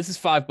 this is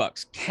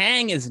 $5.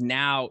 Kang is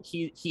now,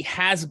 he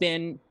has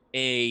been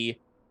a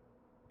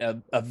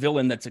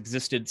villain that's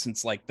existed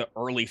since like the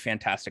early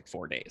Fantastic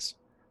Four days.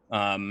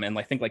 And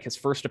I think like his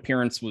first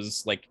appearance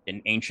was like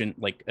an ancient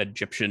like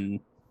Egyptian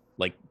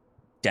like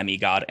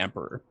demigod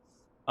emperor.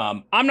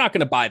 I'm not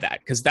going to buy that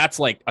because that's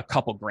like a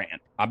couple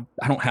grand. I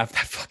don't have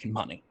that fucking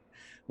money.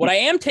 What I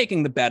am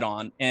taking the bet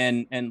on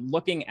and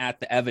looking at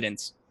the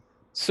evidence,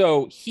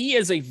 so he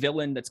is a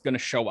villain that's going to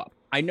show up.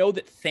 I know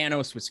that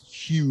Thanos was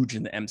huge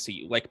in the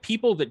MCU. Like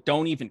people that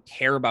don't even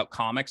care about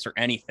comics or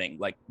anything,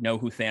 like know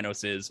who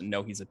Thanos is and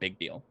know he's a big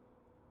deal.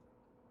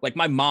 Like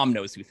my mom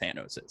knows who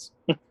Thanos is.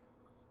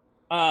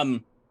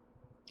 I'm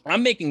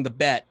making the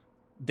bet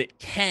that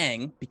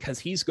Kang, because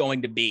he's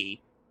going to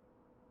be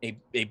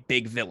a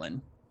big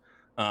villain,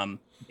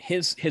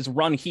 his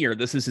run here,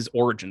 this is his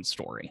origin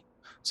story.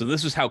 So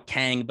this is how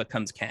Kang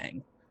becomes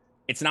Kang.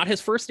 It's not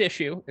his first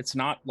issue. It's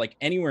not like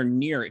anywhere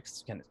near, it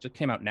just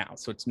came out now,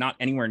 so it's not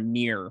anywhere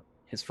near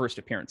his first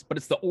appearance, but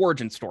it's the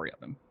origin story of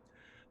him.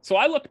 So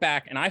I looked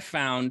back and I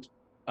found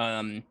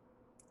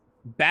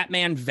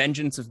Batman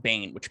Vengeance of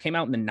Bane, which came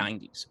out in the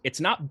 90s. It's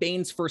not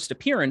Bane's first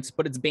appearance,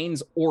 but it's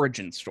Bane's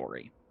origin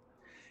story.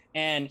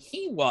 And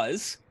he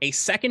was a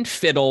second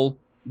fiddle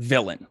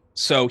villain.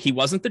 So he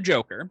wasn't the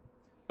Joker,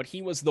 but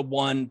he was the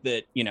one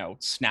that, you know,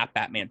 snapped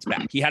Batman's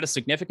back. He had a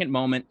significant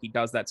moment. He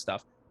does that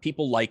stuff.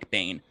 People like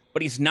Bane,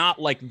 but he's not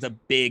like the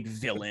big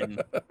villain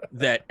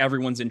that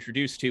everyone's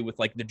introduced to with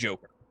like the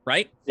Joker,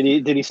 right?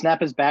 Did he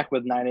snap his back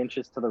with 9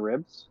 inches to the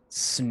ribs?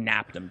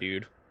 Snapped him,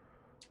 dude.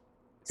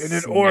 In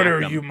an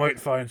order you might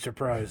find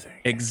surprising.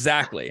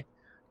 Exactly.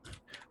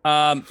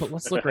 But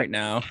let's look right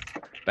now.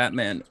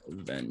 Batman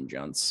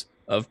Vengeance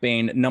of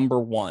Bane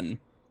 #1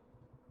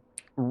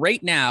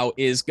 right now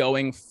is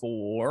going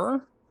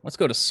for, let's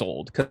go to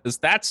sold, because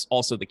that's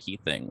also the key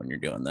thing when you're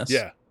doing this.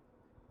 Yeah.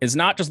 Is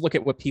not just look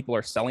at what people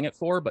are selling it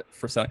for, but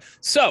for selling.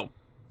 So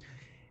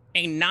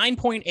a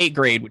 9.8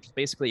 grade, which is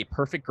basically a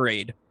perfect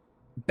grade,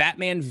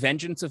 Batman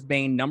Vengeance of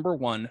Bane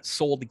 #1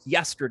 sold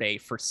yesterday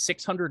for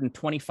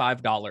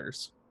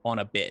 $625 on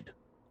a bid.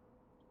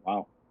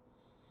 Wow.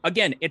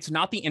 Again, it's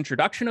not the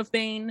introduction of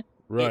Bane.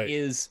 Right.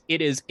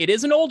 It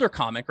is an older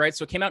comic, right?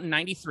 So it came out in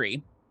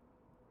 93.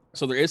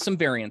 So there is some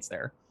variance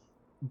there.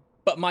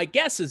 But my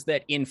guess is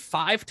that in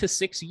 5 to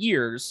 6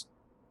 years,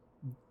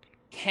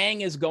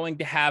 Kang is going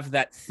to have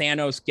that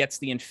Thanos gets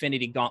the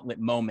Infinity Gauntlet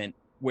moment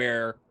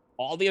where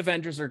all the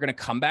Avengers are going to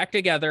come back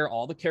together.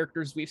 All the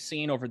characters we've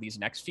seen over these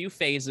next few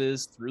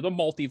phases through the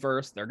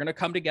multiverse, they're going to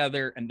come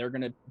together and they're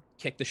going to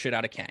kick the shit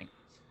out of Kang.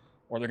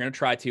 Or they're going to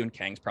try to, and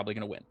Kang's probably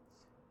going to win.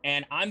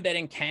 And I'm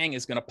betting Kang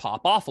is going to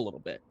pop off a little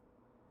bit.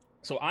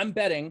 So I'm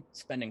betting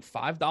spending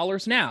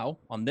 $5 now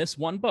on this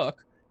one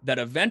book that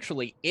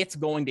eventually it's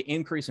going to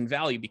increase in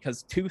value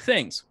because 2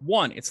 things.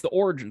 1, it's the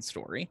origin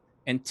story.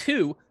 And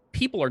 2,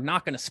 people are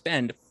not going to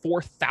spend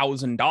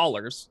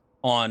 $4,000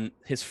 on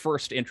his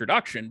first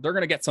introduction. They're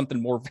going to get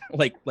something more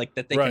like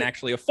that they can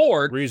actually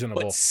afford.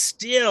 Reasonable. But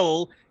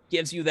still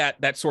gives you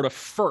that sort of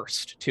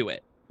first to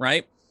it,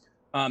 right?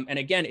 And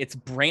again, it's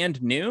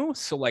brand new.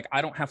 So like,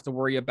 I don't have to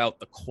worry about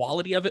the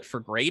quality of it for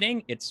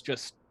grading. It's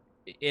just,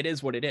 it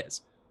is what it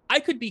is. I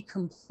could be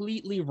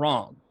completely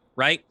wrong,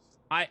 right?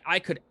 I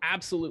could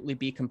absolutely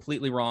be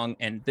completely wrong,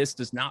 and this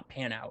does not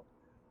pan out.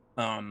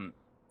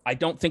 I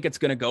don't think it's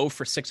going to go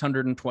for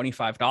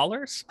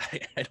 $625.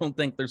 I don't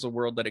think there's a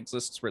world that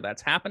exists where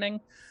that's happening.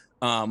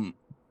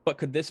 But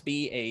could this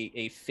be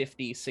a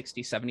 $50, $60,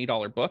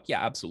 $70 book?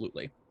 Yeah,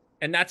 absolutely.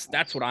 And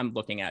that's what I'm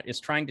looking at,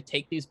 is trying to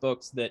take these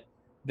books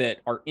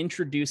that are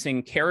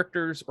introducing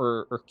characters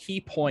or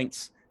key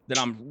points that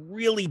I'm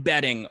really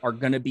betting are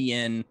going to be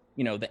in,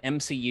 you know, the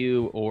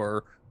MCU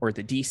or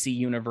the DC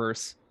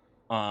universe.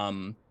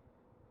 And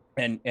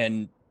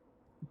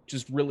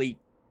just really,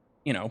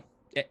 you know,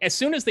 as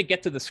soon as they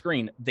get to the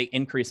screen, they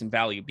increase in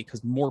value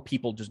because more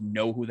people just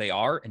know who they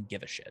are and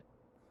give a shit.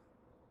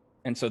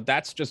 And so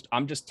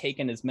I'm just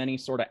taking as many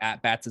sort of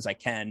at-bats as I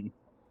can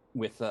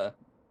with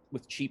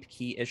cheap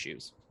key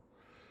issues.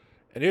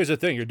 And here's the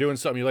thing, you're doing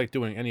something you like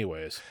doing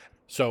anyways.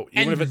 So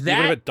even if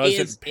it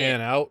doesn't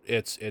pan out,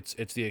 it's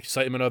the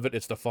excitement of it.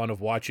 It's the fun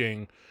of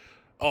watching,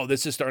 oh,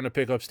 this is starting to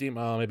pick up steam.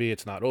 Oh, maybe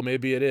it's not. Oh,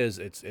 maybe it is.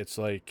 It's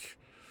like...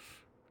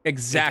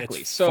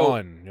 Exactly. It's so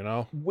fun, you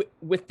know,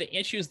 with the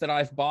issues that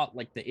I've bought,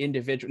 like the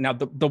individual, now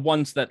the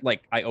ones that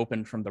like I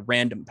opened from the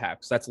random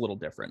packs, that's a little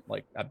different.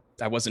 Like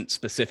I wasn't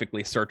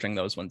specifically searching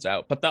those ones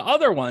out, but the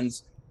other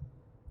ones,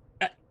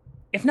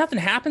 if nothing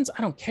happens,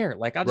 I don't care.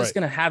 Like I'm just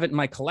going to have it in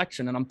my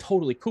collection and I'm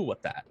totally cool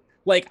with that.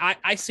 Like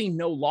I see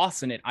no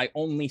loss in it. I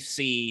only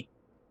see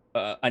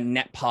a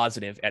net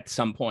positive at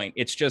some point.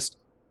 It's just,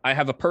 I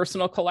have a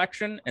personal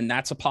collection and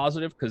that's a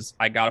positive because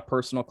I got a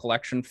personal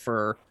collection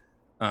for,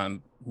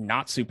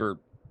 not super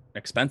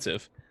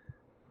expensive,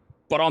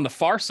 but on the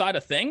far side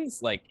of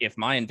things, like if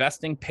my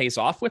investing pays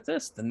off with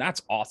this, then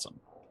that's awesome.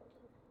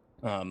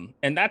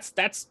 And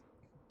that's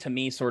to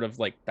me sort of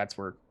like that's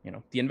where, you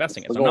know, the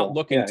investing That's is. the I'm not goal.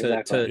 looking Yeah, to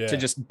exactly. to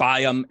just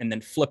buy them and then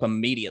flip them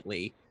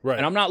immediately. Right.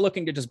 And I'm not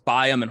looking to just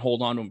buy them and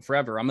hold on to them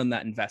forever. I'm in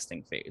that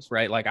investing phase,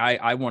 right? Like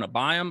I want to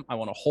buy them. I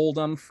want to hold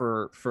them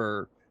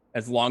for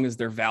as long as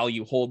their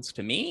value holds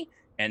to me.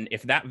 And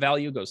if that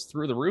value goes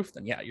through the roof,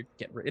 then yeah, you're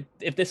getting rid.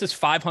 If this is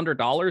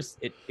 $500,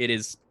 it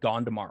is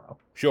gone tomorrow.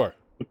 Sure.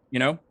 You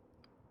know,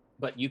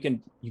 but you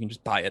can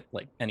just buy it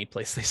like any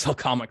place they sell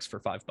comics for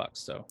 $5.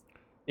 So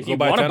if you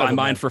want to buy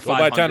mine for $500,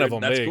 buy 10 of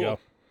them. that's there you cool.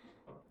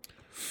 go.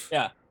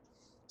 Yeah.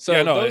 So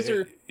yeah, no, those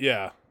are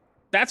yeah.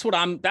 That's what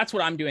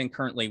I'm doing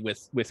currently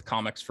with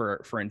comics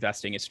for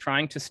investing, is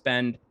trying to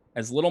spend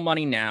as little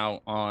money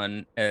now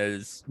on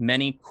as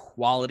many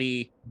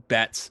quality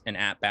bets and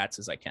at bats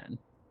as I can.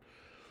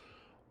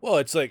 Well,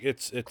 it's like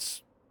it's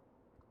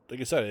like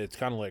I said, it's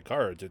kind of like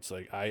cards. It's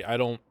like I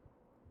don't.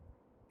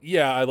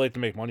 Yeah, I like to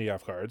make money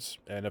off cards,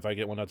 and if I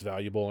get one that's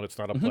valuable and it's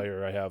not a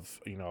player I have,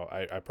 you know,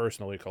 I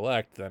personally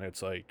collect, then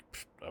it's like,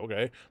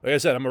 okay. Like I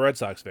said, I'm a Red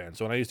Sox fan,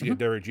 so when I used to get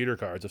Derek Jeter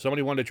cards, if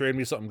somebody wanted to trade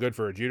me something good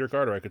for a Jeter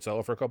card, or I could sell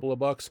it for a couple of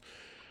bucks,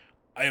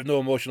 I have no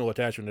emotional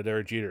attachment to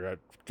Derek Jeter. I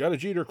got a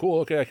Jeter, cool,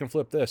 okay, I can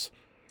flip this.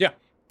 Yeah.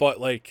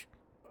 But like,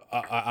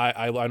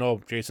 I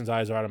know Jason's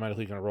eyes are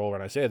automatically going to roll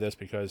when I say this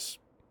because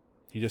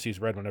he just sees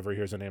red whenever he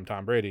hears the name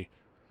Tom Brady.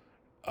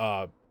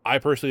 I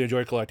personally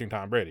enjoy collecting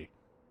Tom Brady.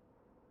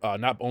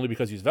 Not only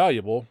because he's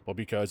valuable, but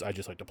because I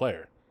just like the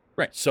player.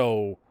 Right.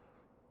 So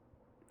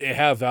they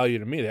have value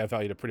to me. They have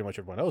value to pretty much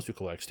everyone else who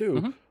collects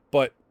too.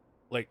 But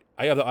like,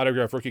 I have the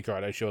autographed rookie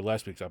card I showed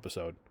last week's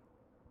episode.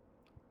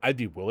 I'd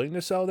be willing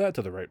to sell that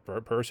to the right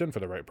person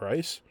for the right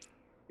price.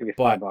 Give you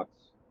 $5.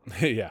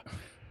 Yeah.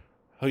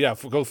 Oh yeah.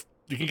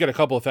 You can get a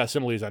couple of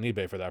facsimiles on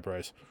eBay for that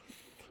price.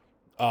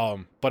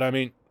 But I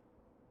mean,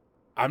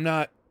 I'm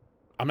not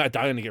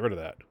dying to get rid of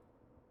that.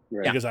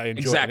 Right. Because I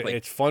enjoy exactly. it.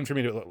 It's fun for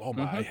me to, oh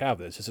my, I have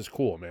this. This is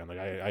cool, man. Like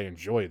I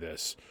enjoy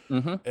this.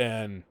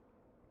 And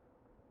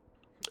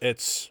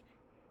it's.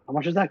 How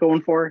much is that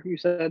going for, you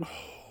said?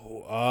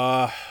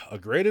 A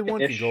graded one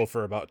can go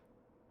for about,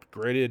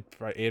 graded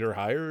by 8 or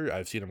higher.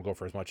 I've seen them go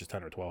for as much as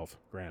 10 or 12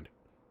 grand.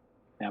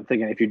 Yeah, I'm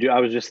thinking I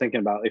was just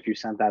thinking about if you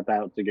sent that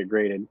out to get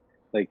graded,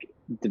 like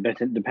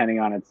depending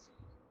on its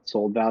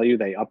sold value,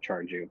 they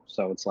upcharge you.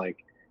 So it's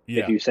like,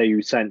 if you say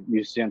you sent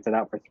it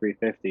out for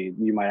 $350,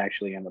 you might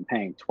actually end up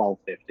paying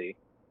 $12.50 to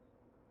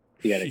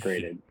get it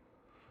graded.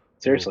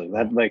 Seriously,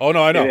 that like. Oh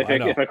no, I know.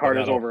 If a card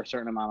is over a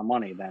certain amount of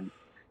money, then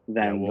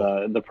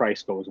the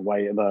price goes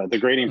way the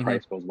grading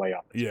price goes way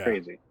up. It's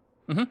crazy.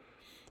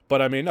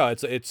 But I mean, no,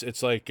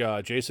 it's like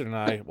Jason and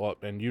I. Well,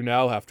 and you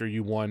now after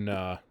you won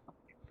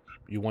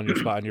your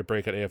spot in your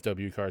break at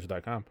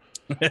AFWcards.com.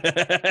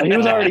 He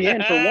was already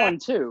in for one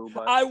too.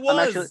 But I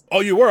was.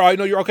 Oh, you were. I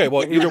know you're okay.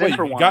 Well, either way,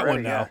 you got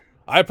one now. Yeah.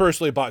 I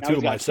personally bought two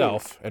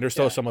myself, and there's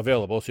still some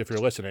available. So if you're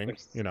listening,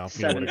 you know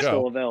where to go.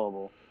 Still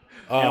available.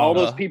 And all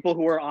those people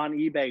who are on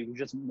eBay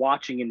just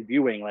watching and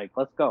viewing, like,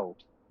 let's go.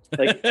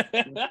 Like,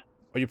 well,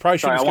 you probably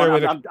shouldn't scare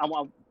away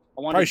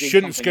probably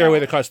shouldn't scare away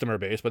the customer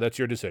base, but that's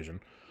your decision.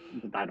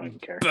 I don't even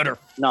care. Better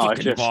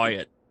buy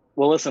it.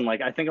 Well, listen,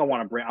 like, I think I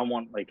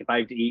want, like, if I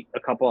have to eat a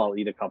couple, I'll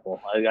eat a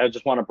couple. I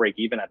just want to break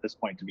even at this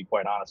point, to be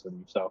quite honest with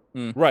you. So,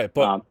 right.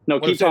 But no,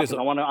 keep talking.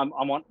 I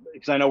want,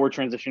 because I know we're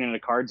transitioning into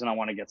cards and I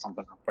want to get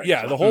something. Right,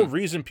 yeah. So. The whole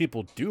reason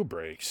people do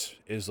breaks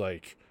is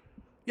like,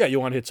 yeah,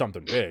 you want to hit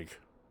something big,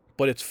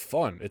 but it's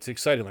fun. It's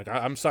exciting. Like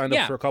I'm signed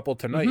up for a couple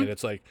tonight and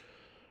it's like,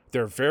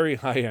 they're very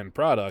high end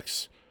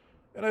products.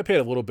 And I paid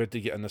a little bit to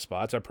get in the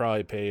spots. I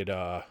probably paid,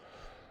 I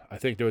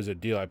think there was a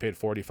deal. I paid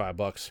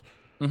 $45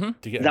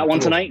 to get that one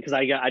tonight, because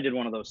I did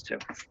one of those too.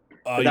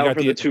 That one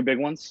for the two big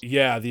ones.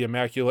 Yeah, the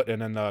Immaculate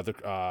and then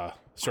the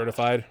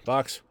certified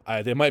box.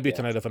 They might be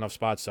tonight if enough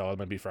spots sell. It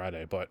might be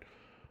Friday, but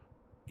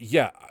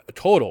yeah,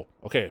 total.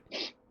 Okay,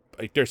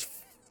 like there's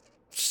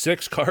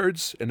 6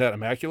 cards in that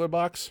Immaculate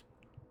box.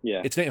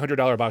 Yeah, it's an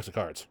 $800 box of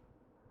cards.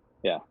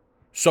 Yeah,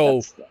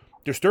 so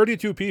there's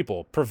 32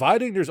 people.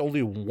 Providing there's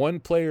only one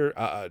player,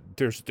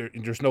 there's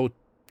no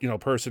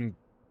person.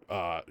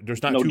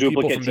 There's not 2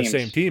 people from the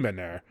same team in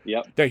there.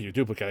 Yep. Thank you,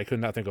 duplicate. I could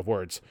not think of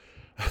words.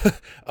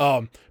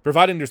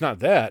 Providing there's not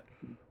that,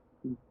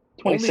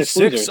 only 6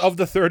 losers of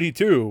the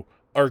 32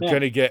 are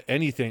going to get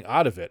anything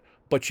out of it.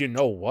 But you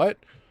know what?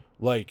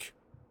 Like,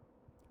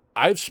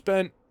 I've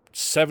spent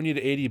 $70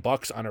 to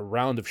 $80 on a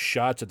round of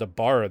shots at the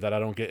bar that I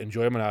don't get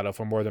enjoyment out of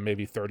for more than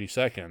maybe 30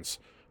 seconds.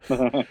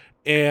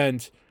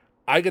 And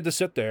I get to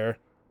sit there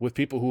with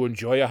people who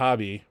enjoy a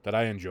hobby that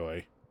I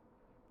enjoy,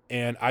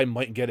 and I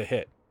might get a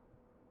hit.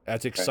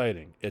 That's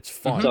exciting. It's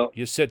fun. So,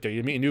 you sit there,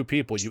 you meet new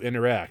people, you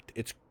interact.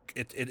 It's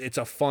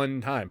a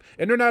fun time,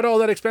 and they're not all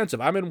that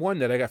expensive. I'm in one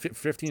that I got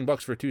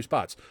 $15 for 2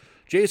 spots.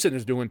 Jason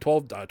is doing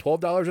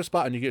 $12 a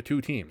spot, and you get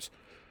 2 teams.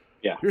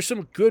 Yeah, here's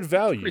some good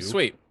value. Pretty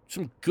sweet.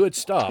 Some good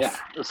stuff. Yeah.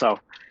 So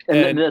go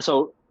ahead.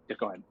 Some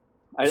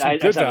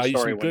good value,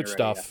 some good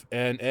stuff,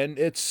 and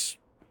it's.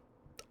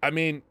 I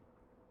mean,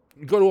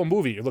 you go to a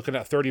movie, you're looking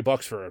at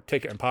 $30 for a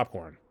ticket and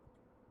popcorn.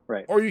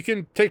 Right. Or you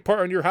can take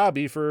part in your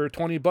hobby for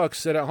 $20,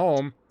 sit at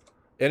home,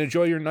 and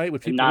enjoy your night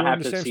with people who are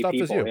the same stuff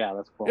as you. Yeah,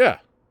 that's cool. Yeah.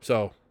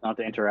 So not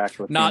to interact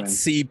with not humans.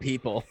 see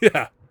people.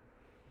 Yeah.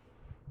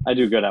 I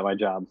do good at my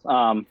jobs.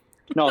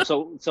 No,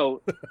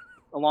 so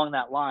along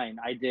that line,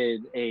 I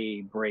did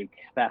a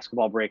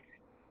basketball break,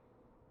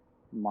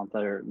 month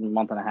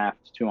and a half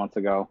to 2 months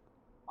ago.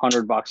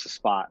 $100 a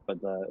spot,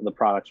 but the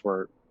products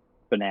were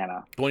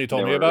banana. The one you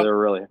told me about? They were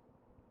really,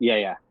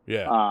 yeah.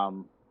 Yeah.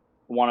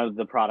 One of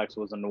the products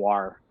was a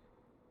Noir,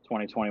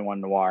 2021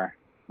 Noir.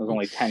 There was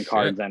only 10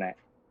 cards in it.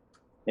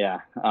 Yeah.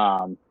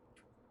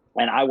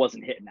 And I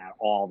wasn't hitting at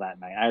all that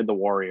night. I had the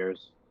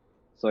Warriors.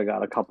 So I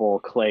got a couple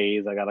of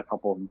Clays. I got a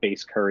couple of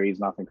base Currys,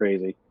 nothing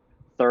crazy.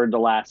 Third to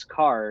last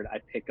card, I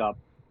pick up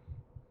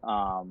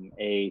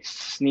a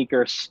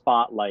sneaker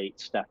spotlight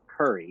Steph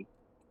Curry.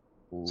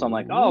 So I'm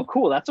like, oh,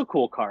 cool. That's a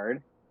cool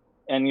card.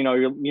 And, I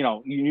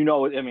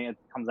mean, it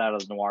comes out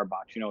of the Noir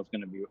box. It's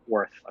going to be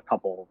worth a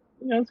couple,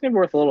 it's going to be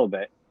worth a little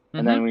bit. Mm-hmm.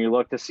 And then when you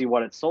look to see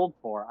what it sold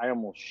for, I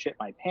almost shit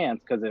my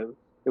pants because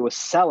it was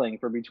selling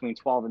for between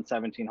 $1,200 and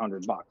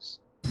 $1,700.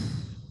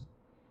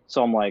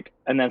 So I'm like,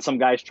 and then some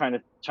guy's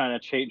trying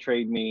to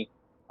trade me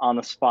on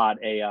the spot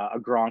a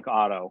Gronk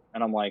auto.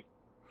 And I'm like,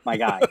 my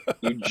guy,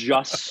 you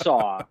just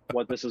saw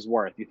what this is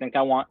worth. You think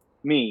I want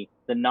me,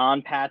 the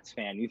non-Pats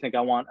fan, you think I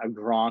want a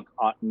Gronk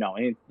auto? No.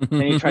 And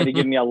then he tried to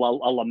give me a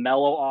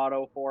LaMelo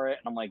auto for it.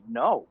 And I'm like,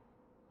 no,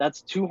 that's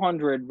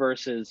 200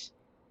 versus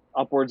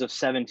upwards of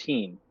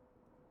 17.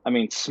 I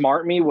mean,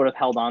 smart me would have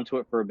held on to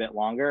it for a bit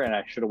longer, and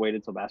I should have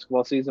waited till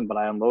basketball season, but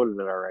I unloaded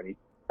it already.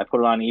 I put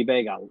it on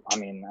eBay,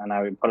 and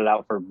I put it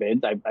out for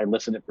bids. I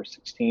listed it for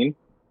 16.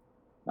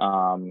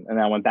 And then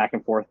I went back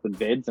and forth with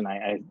bids, and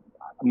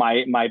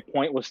my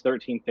point was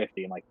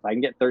 $1,350. I'm like, if I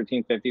can get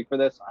 $1,350 for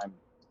this,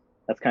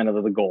 that's kind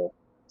of the goal.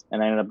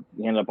 And I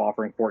ended up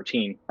offering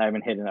 14. I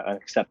haven't hit an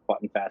accept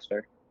button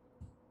faster.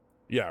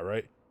 Yeah,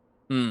 right.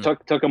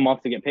 Took a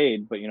month to get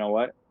paid, but you know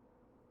what?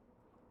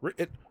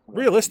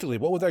 Realistically,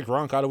 what would that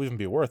Gronk auto even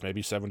be worth?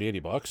 Maybe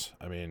 $70-$80.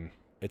 I mean,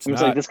 it's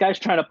not like, this guy's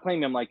trying to play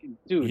me. I'm like,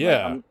 dude,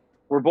 yeah.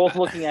 We're both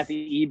looking at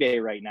the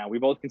eBay right now. We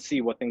both can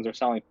see what things are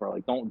selling for.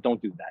 Like, don't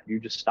do that. You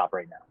just stop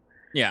right now.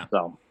 Yeah.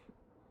 So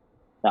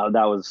that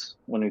was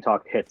when we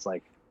talked hits.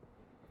 Like,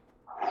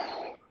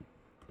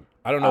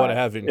 I don't know what I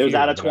have in. It was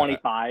out of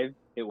 25.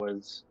 It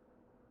was.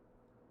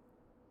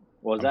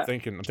 What was that? I'm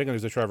thinking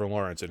there's a Trevor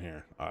Lawrence in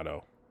here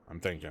auto. I'm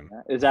thinking.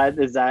 Is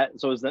that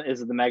so? Is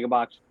it the mega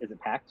box? Is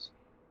it packs?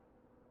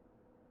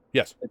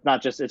 Yes. It's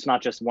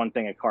not just one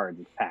thing of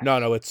cards. It's packs.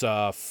 No, it's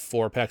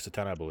 4 packs of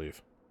 10, I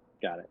believe.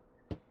 Got it.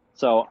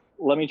 So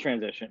let me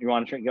transition. You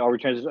want to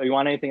transition? You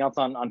want anything else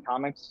on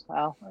comics,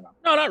 Al? Or no?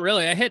 No, not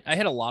really. I hit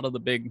a lot of the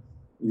big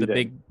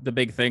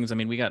things. I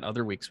mean, we got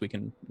other weeks we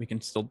can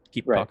still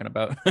keep talking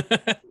about.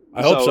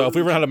 I hope so. If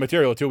we run out of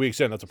material 2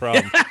 weeks in, that's a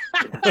problem.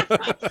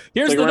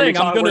 Here's the thing. We're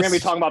gonna be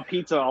talking about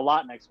pizza a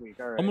lot next week.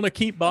 All right. I'm gonna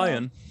keep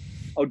buying.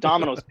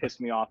 Domino's pissed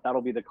me off.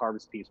 That'll be the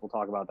carbs piece. We'll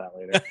talk about that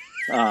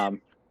later.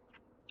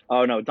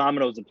 Oh no,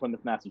 Domino's in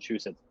Plymouth,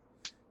 Massachusetts.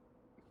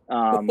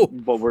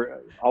 But we're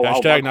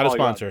hashtag not a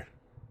sponsor.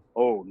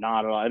 Oh,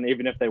 not at all. And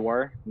even if they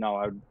were,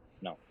 no.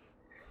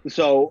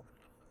 So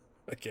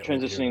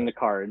transitioning the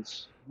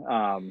cards.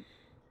 I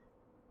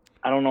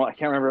don't know. I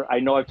can't remember.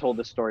 I know I've told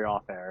this story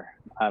off air.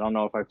 I don't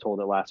know if I've told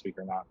it last week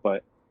or not,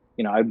 but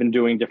I've been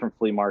doing different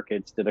flea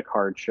markets, did a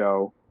card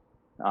show.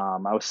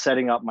 I was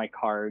setting up my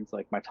cards,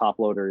 like my top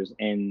loaders,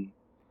 in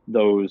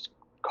those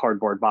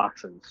cardboard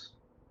boxes.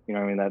 You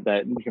know what I mean?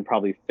 That you can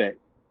probably fit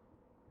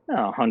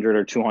 100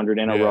 or 200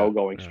 in a row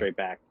going straight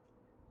back.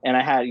 And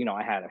I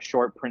had a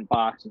short print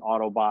box, an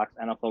auto box,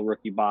 NFL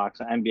rookie box,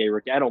 an NBA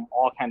rookie. I had them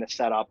all kind of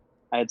set up.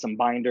 I had some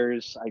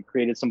binders. I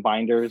created some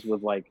binders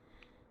with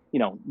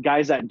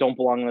guys that don't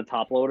belong in the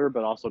top loader,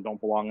 but also don't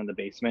belong in the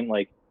basement.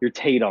 Like your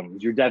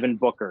Tatums, your Devin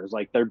Bookers,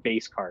 like they're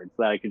base cards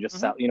that I could just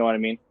sell, you know what I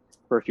mean?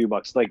 For a few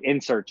bucks, like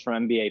inserts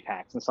from NBA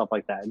packs and stuff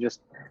like that. And just,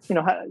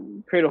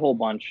 create a whole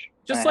bunch.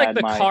 Just like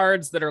the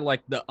cards that are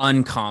like the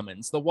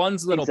uncommons, the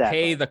ones that'll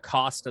pay the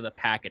cost of the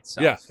pack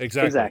itself. Yeah,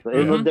 exactly.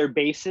 Mm-hmm. They're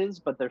bases,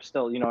 but they're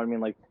still, you know what I mean?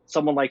 Like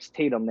someone likes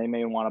Tatum, they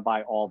may want to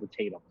buy all the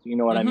Tatums. You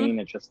know what I mean?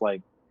 It's just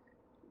like,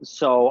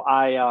 so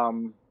I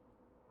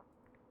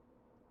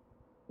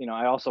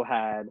also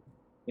had,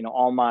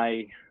 all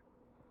my,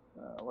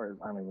 I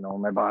don't even know where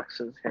my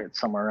box is. Here, it's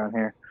somewhere around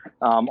here.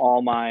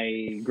 All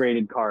my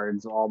graded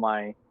cards, all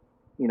my,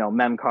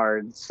 mem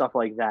cards, stuff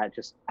like that,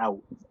 just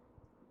out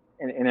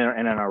in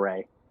an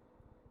array.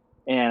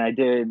 And I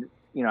did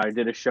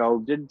a show,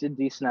 did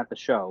decent at the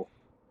show.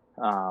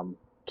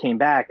 Came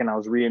back and I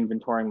was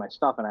re-inventorying my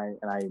stuff, and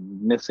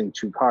I'm missing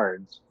 2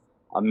 cards.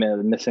 I'm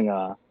missing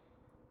a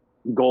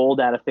gold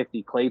out of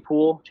 50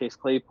 Chase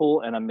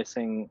Claypool, and I'm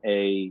missing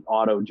a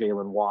auto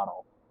Jalen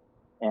Waddle.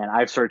 And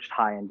I've searched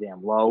high and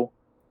damn low.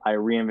 I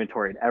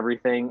re-inventoried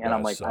everything, and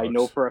I'm like, sucks. I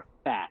know for a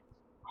fact,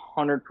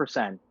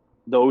 100%,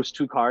 those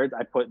 2 cards,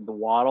 I put the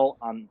Waddle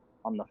on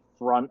the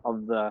front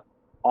of the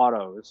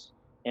autos,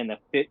 and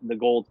the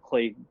gold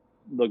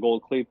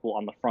Claypool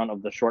on the front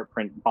of the short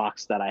print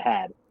box that I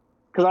had.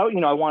 Because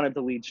I wanted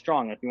to lead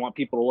strong. If you want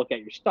people to look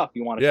at your stuff,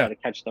 you want to try to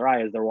catch their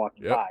eye as they're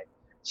walking by.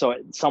 So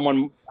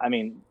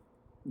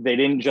they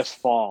didn't just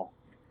fall.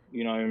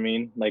 You know what I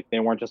mean? Like they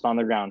weren't just on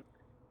the ground.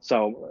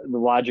 So the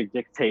logic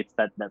dictates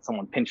that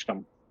someone pinched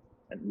them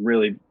and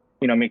really,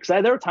 you know, because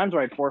there were times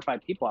where I had 4 or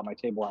 5 people at my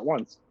table at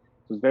once.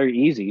 It was very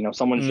easy. You know,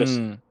 someone's just,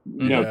 you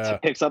know,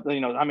 picks up, you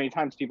know, how many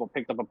times people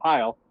picked up a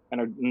pile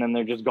and then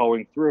they're just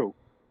going through.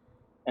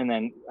 And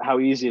then how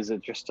easy is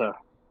it just to,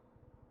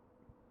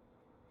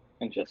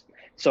 and just,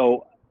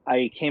 so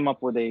I came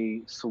up with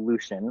a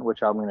solution,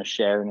 which I'm going to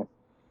share. And if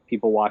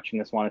people watching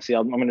this want to see,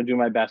 I'm going to do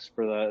my best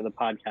for the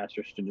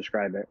podcasters to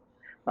describe it.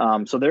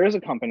 So there is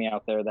a company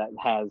out there that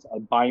has a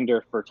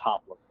binder for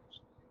top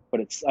loaders, but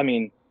it's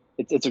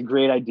a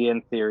great idea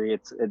in theory.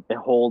 It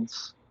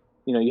holds,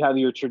 you know, you have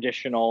your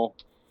traditional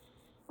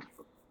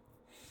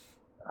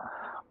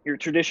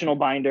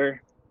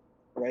binder,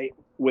 right?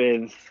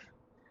 With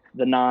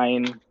the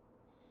 9,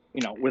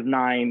 you know, with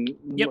 9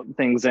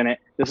 things in it.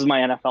 This is my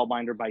NFL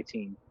binder by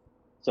team.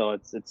 So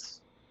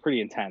it's pretty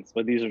intense,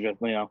 but these are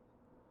just, you know,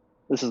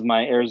 this is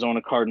my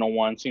Arizona Cardinal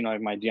one. So, you know, I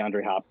have my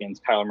DeAndre Hopkins,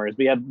 Kyler Murray.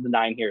 We have the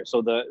 9 here.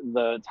 So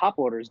the top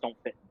loaders don't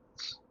fit.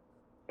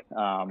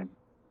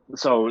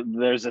 So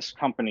there's this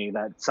company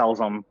that sells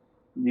them.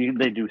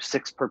 They do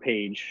 6 per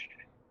page.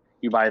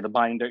 You buy the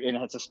binder, and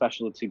it's a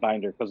specialty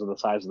binder because of the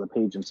size of the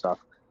page and stuff.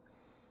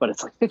 But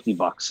it's like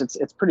 $50.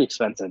 It's pretty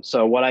expensive.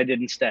 So what I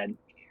did instead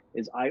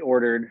is I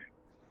ordered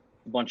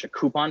a bunch of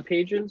coupon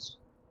pages.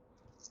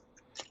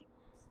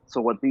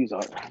 So what these are?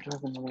 Do I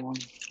have another one?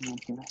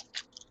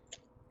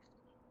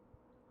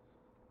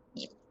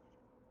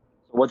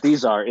 What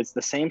these are, it's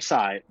the same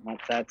size.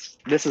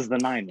 This is the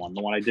 9 one,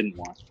 the one I didn't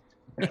want.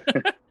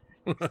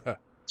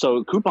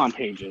 So coupon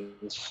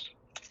pages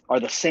are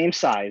the same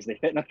size. They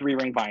fit in a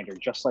 3-ring binder,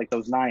 just like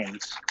those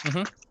 9s,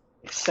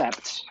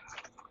 except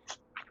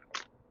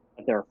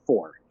that there are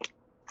 4.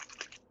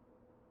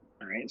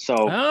 All right.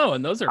 So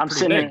and those are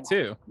pretty big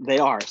too. They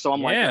are. So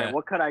I'm like, all right,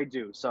 what could I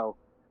do? So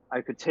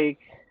I could take.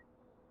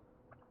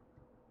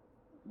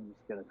 Let me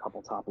get a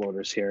couple top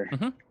loaders here.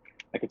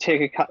 I could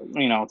take a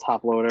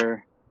top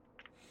loader.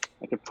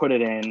 I could put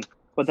it in,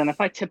 but then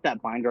if I tip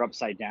that binder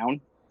upside down,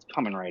 it's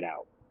coming right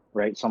out,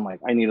 right? So I'm like,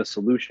 I need a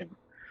solution.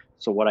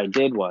 So what I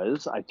did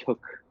was I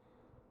took,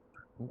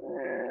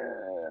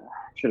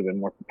 should have been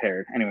more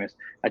prepared. Anyways,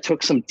 I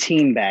took some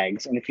team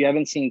bags, and if you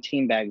haven't seen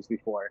team bags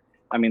before,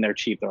 I mean, they're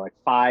cheap. They're like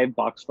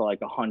 $5 for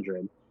like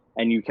 100,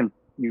 and you can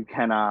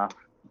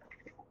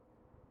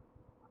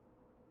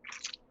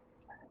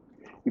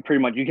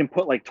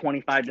put like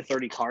 25 to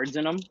 30 cards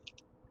in them,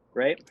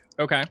 right?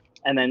 Okay.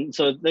 And then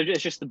so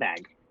it's just the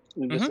bag.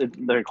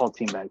 They're called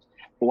team bags.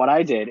 But what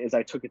I did is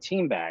I took a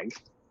team bag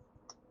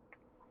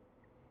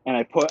and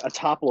I put a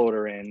top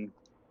loader in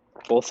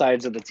both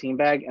sides of the team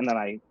bag, and then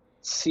I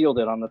sealed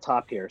it on the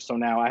top here. So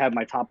now I have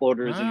my top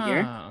loaders in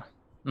here.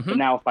 But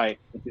now this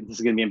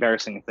is going to be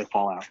embarrassing if they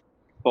fall out.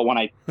 But when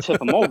I tip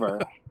them over,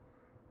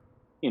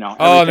 you know,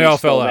 they all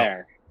fell out.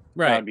 There.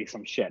 Right. That would be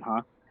some shit,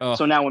 huh? Oh.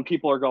 So now when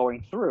people are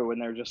going through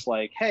and they're just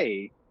like,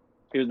 hey,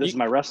 this is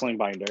my wrestling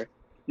binder.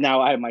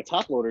 Now I have my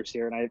top loaders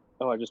here, and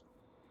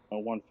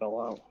one fell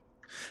out.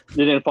 It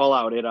didn't fall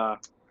out. It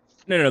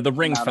No, the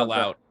ring fell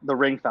out. The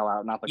ring fell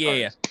out, not the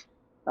cards.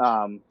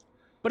 Yeah.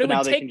 But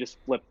now they can just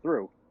flip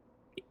through.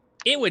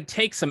 It would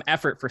take some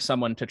effort for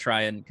someone to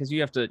try because you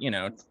have to, you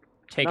know,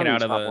 take it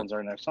out of the. Top ones are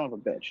in there. Son of a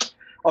bitch.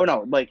 Oh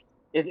no! Like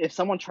if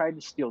someone tried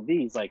to steal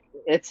these, like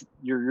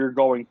you're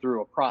going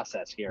through a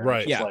process here.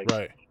 Right. Yeah.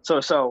 Right.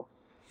 So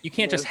you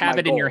can't just have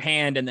it in your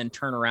hand and then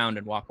turn around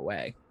and walk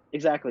away.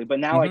 Exactly. But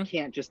now I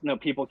can't just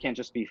people can't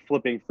just be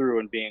flipping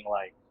through and being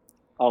like,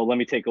 oh, let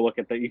me take a look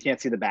at you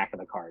can't see the back of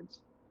the cards.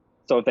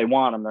 So if they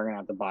want them, they're going to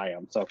have to buy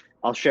them. So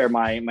I'll share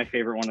my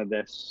favorite one of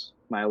this,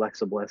 my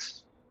Alexa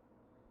Bliss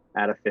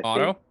out of 50.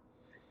 Auto?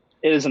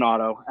 It is an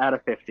auto out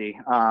of 50.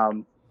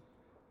 I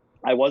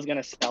was going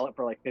to sell it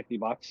for like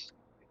 $50,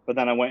 but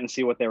then I went and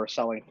see what they were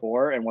selling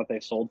for and what they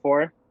sold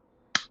for.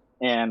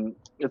 And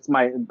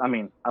I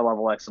love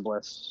Alexa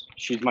Bliss.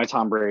 She's my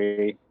Tom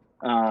Brady.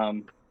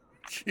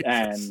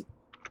 And,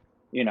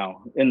 you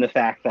know, in the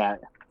fact that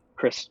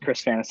Chris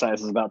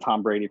fantasizes about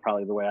Tom Brady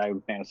probably the way I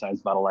would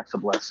fantasize about Alexa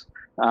Bliss.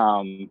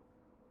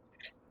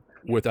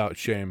 Without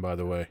shame, by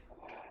the way.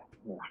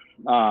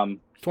 Yeah.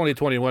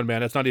 2021,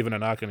 man. That's not even a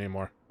knock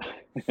anymore.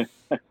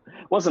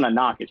 Wasn't a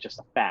knock. It's just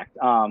a fact.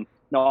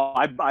 No,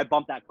 I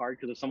bumped that card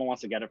because if someone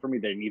wants to get it for me,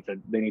 they need to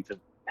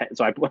pay.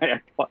 So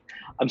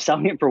I'm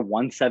selling it for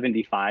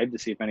 $175 to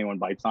see if anyone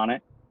bites on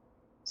it.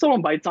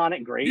 Someone bites on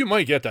it, great. You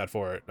might get that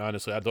for it,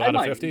 honestly. Out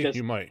of 50,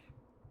 you might.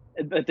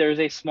 But there's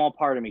a small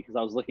part of me, because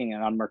I was looking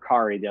on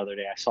Mercari the other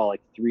day, I saw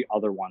like 3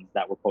 other ones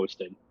that were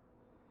posted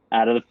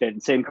out of the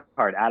same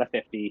card, out of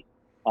 50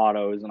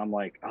 autos, and I'm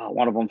like, oh,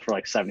 one of them for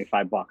like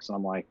 $75, and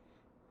I'm like,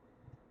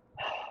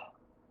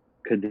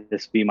 could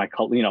this be my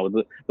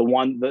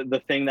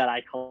the thing that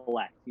I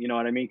collect? You know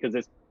what I mean?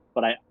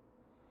 But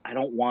I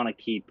don't want to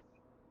keep.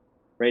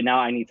 Right now,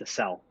 I need to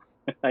sell.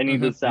 I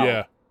need to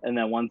sell, and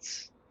then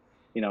once,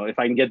 you know, if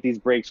I can get these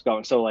breaks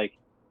going, so like.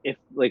 If,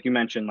 like you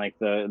mentioned, like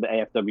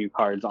the AFW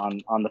cards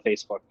on the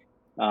Facebook,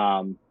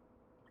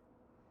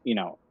 you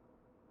know,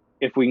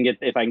 if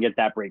I can get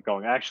that break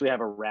going. I actually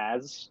have a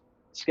Raz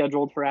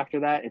scheduled for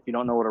after that. If you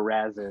don't know what a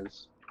Raz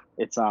is,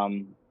 it's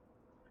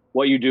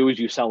what you do is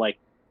you sell like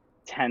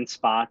 10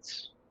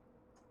 spots,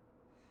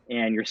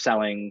 and you're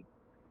selling.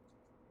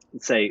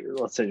 Let's say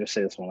just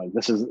say this one, like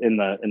this is in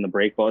the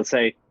break, but let's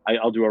say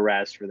I'll do a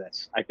Raz for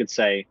this. I could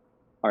say,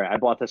 all right, I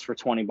bought this for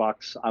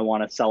 $20. I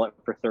want to sell it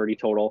for 30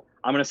 total.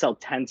 I'm going to sell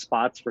 10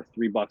 spots for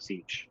 $3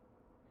 each.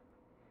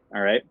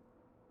 All right.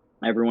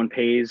 Everyone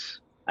pays,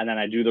 and then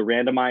I do the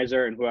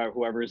randomizer, and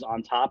whoever's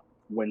on top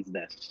wins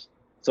this.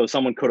 So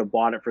someone could have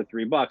bought it for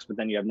 $3, but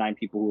then you have 9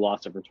 people who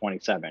lost it for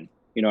 27.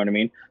 You know what I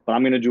mean? But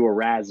I'm going to do a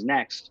Raz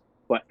next,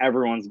 but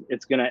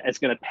it's going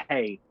to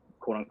pay,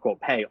 quote unquote,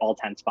 pay all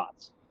 10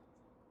 spots.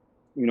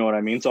 You know what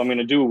I mean? So I'm going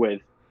to do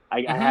with,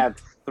 I have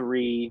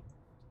 3.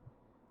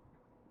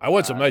 I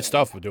want some nice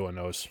stuff with doing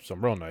those.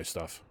 Some real nice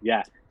stuff.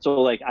 Yeah.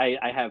 So like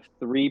I have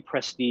 3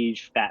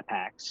 prestige fat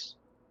packs.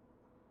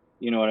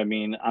 You know what I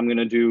mean? I'm going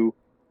to do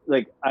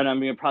and I'm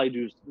going to probably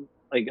do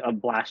like a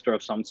blaster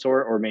of some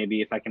sort, or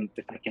maybe if I can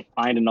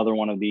find another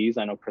one of these.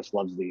 I know Chris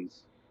loves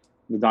these,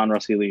 the Don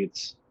Russ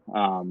Elites.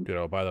 Dude,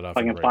 I'll buy that off. If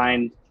I can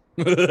find.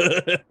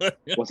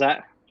 What's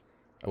that?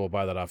 I will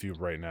buy that off you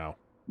right now.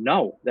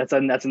 No, that's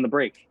in the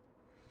break.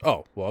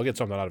 Oh, well, I'll get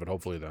something out of it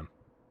hopefully then.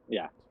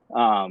 Yeah.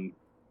 Something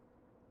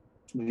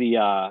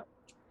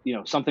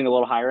a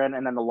little higher end,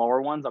 and then the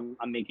lower ones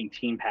I'm making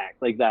team pack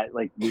like that,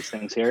 like these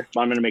things here.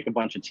 But I'm going to make a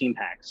bunch of team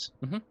packs.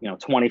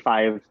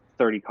 25,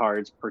 30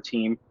 cards per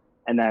team,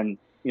 and then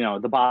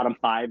the bottom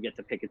 5 get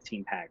to pick a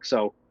team pack.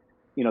 So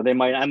I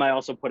might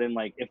also put in,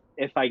 like,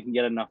 if I can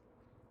get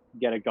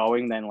it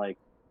going, then like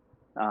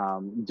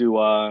do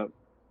a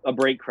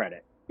break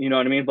credit. You know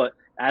what I mean? But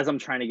as I'm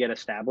trying to get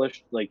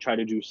established, like try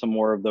to do some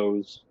more of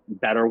those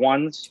better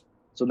ones,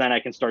 so then I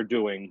can start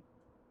doing,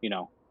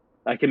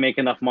 I can make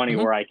enough money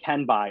where I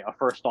can buy a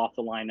first off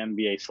the line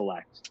NBA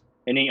Select,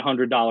 an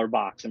 $800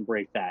 box, and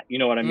break that. You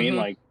know what I mean?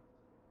 Like,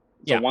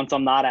 so once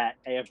I'm not at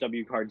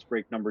AFW Cards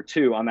break number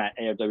 2, I'm at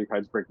AFW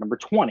Cards break number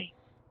 20.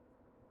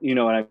 You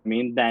know what I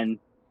mean? Then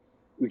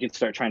we can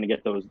start trying to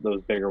get those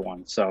bigger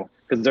ones. So,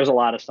 because there's a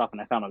lot of stuff,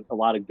 and I found a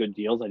lot of good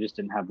deals. I just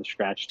didn't have the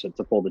scratch to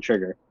pull the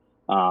trigger.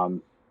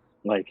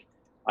 Like,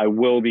 I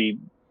will be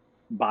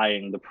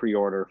buying the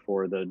pre-order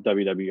for the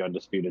WWE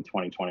Undisputed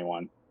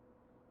 2021.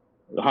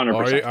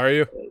 100%. Are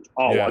you?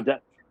 Oh, yeah.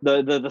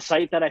 The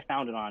site that I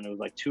found it on, it was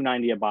like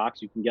 $290 a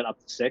box. You can get up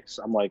to 6.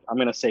 I'm like, I'm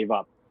gonna save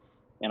up,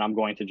 and I'm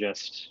going to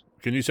just.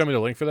 Can you send me the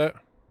link for that?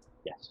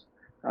 Yes.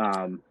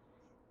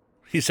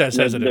 He says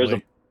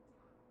hesitantly.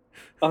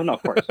 Oh no,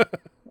 of course,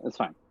 it's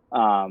fine.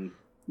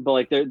 But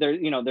like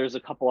there's a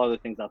couple other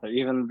things out there.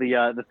 Even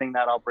the thing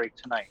that I'll break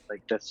tonight,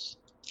 like this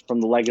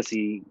from the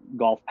Legacy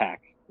Golf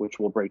Pack, which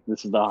will break.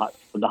 This is the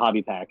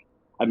hobby pack.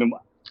 I've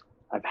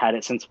had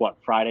it since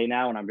Friday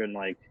now, and I've been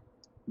like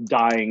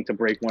dying to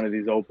break one of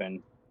these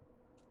open.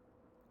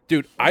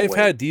 Dude, I've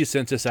had these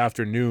since this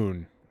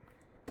afternoon.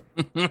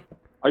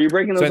 Are you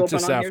breaking those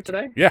open on here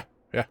today? Yeah.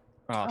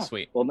 Oh,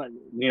 sweet. Well,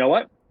 you know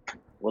what?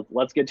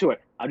 Let's get to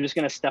it. I'm just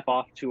gonna step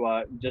off to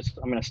I'm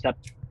gonna step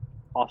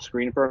off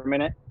screen for a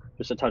minute,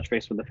 just to touch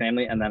base with the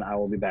family, and then I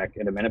will be back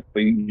in a minute.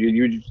 But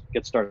you just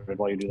get started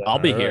while you do that. I'll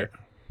be here.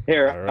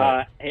 Here,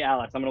 right. Hey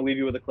Alex, I'm gonna leave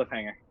you with a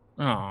cliffhanger.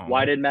 Oh.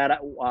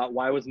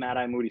 Why was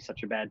Mad-Eye Moody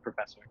such a bad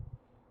professor?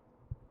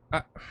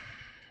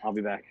 I'll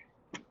be back.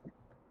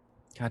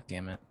 God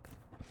damn it.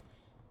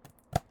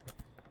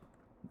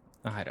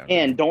 I don't know.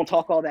 And don't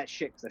talk all that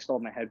shit, because I still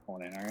have my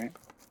headphone in, all right?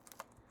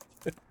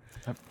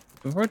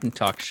 We wouldn't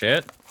talk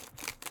shit.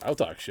 I'll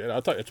talk shit.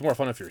 It's more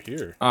fun if you're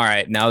here. All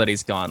right, now that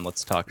he's gone,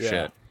 let's talk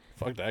shit.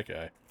 Fuck that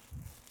guy.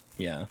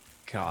 Yeah.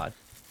 God.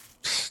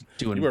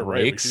 Doing You were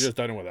right. We breaks. should have just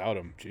done it without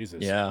him.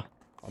 Jesus. Yeah.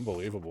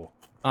 Unbelievable.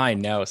 I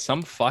know.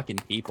 Some fucking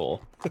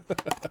people.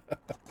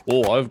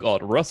 Oh, I've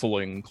got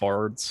wrestling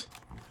cards.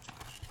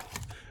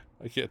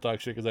 I can't talk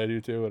shit because I do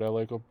too, and I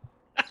like them.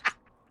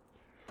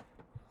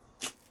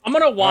 I'm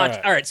gonna watch.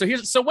 All right. So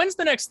when's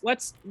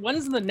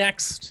the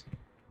next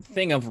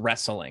thing of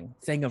wrestling?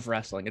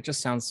 It just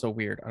sounds so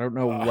weird. I don't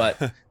know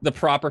what the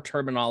proper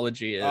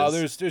terminology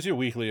is. There's your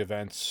weekly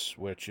events,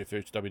 which if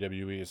it's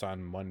WWE, it's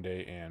on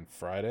Monday and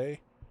Friday,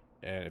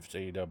 and if it's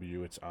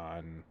AEW, it's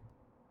on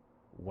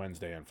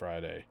Wednesday and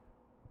Friday.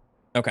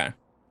 Okay.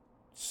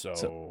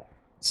 So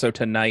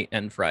tonight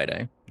and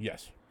Friday.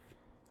 Yes.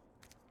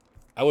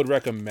 I would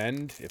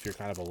recommend, if you're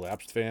kind of a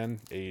lapsed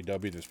fan,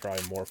 AEW. There's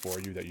probably more for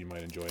you that you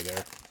might enjoy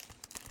there.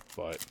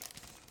 But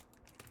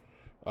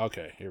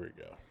okay, here we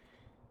go.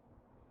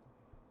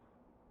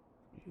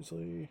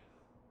 Easily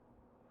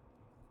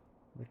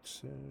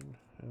mix in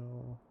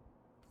hell.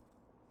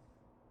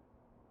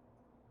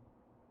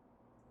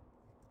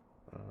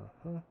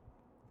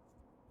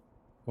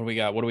 What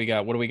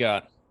do we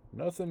got?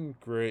 Nothing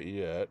great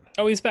yet.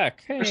 Oh, he's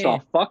back. Hey. First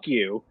off, fuck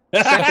you.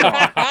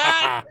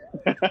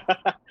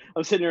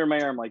 I'm sitting here in my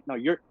ear. I'm like, no,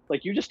 you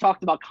just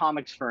talked about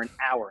comics for an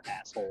hour,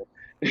 asshole.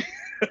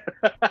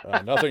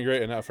 Nothing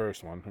great in that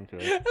first one.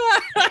 Okay.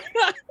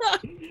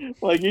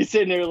 Like, he's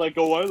sitting there like,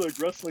 oh, I like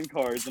wrestling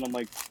cards. And I'm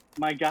like,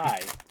 my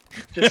guy,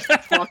 just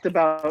talked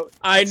about.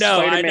 I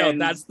know. Spider-Man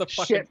That's the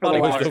fucking shit for the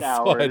funny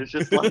last part. hour. It's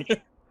just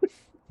like,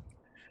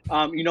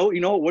 you know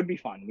what would be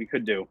fun? We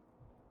could do.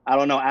 I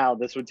don't know, Al.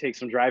 This would take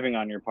some driving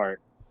on your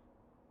part.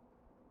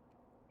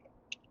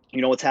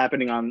 You know what's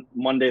happening on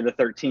Monday the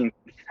 13th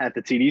at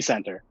the TD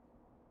Center,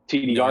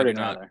 TD Garden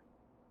rather.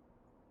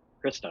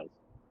 Chris does.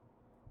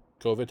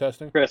 COVID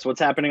testing. Chris, what's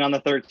happening on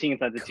the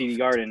 13th at the TD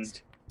Garden?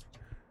 Is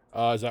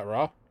that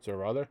Raw? Is there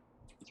Raw there?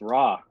 It's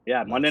Raw.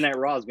 Yeah, Monday Night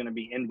Raw is going to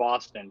be in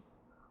Boston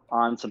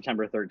on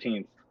September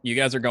 13th. You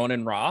guys are going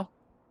in Raw?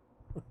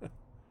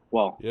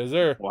 Well, yes,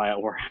 sir.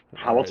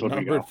 How else would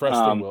we go?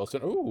 Preston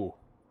Wilson. Ooh,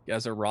 you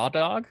guys are Raw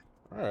dog.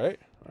 All right.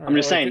 I'm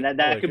just saying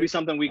that could be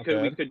something we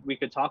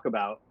could talk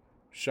about.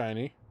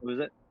 Shiny. Who is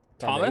it?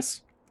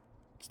 Thomas.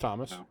 It's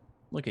Thomas. No.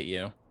 Look at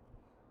you.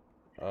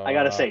 I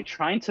gotta say,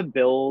 trying to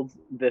build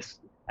this.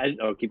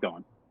 Keep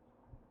going.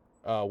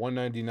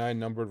 199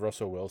 numbered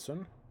Russell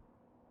Wilson.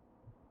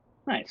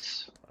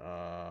 Nice.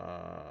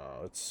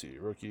 Let's see,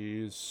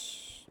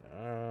 rookies.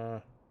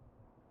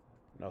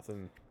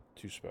 Nothing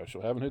too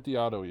special. Haven't hit the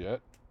auto yet.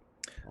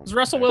 Does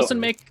Russell Wilson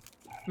make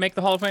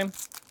the Hall of Fame?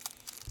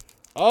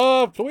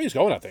 The way he's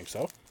going, I think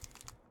so.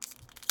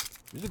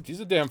 He's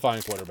a damn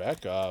fine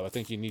quarterback. I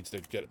think he needs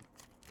to get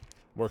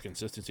more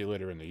consistency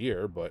later in the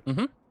year, but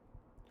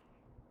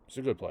he's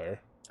a good player.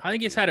 I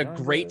think he's had a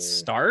great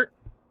start.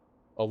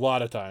 A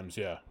lot of times,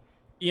 yeah.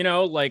 You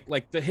know,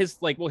 his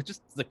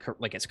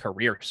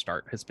career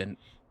start has been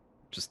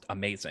just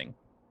amazing.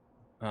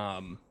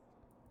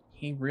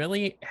 He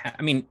really,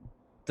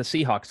 the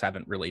Seahawks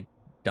haven't really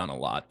done a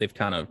lot. They've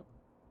kind of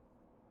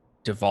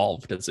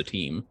devolved as a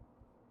team,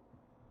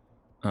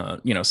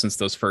 since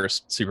those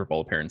first Super Bowl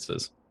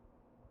appearances.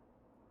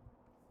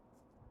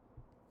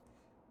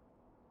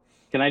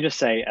 Can I just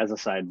say, as a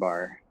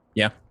sidebar,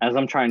 yeah, as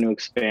I'm trying to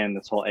expand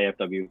this whole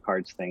AFW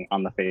cards thing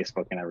on the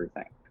Facebook and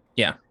everything,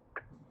 yeah,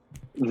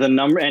 the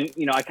number, and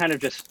I kind of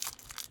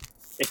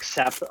just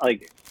accept,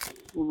 like,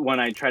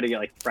 when I try to get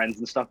like friends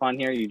and stuff on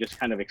here, you just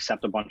kind of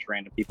accept a bunch of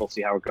random people,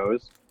 see how it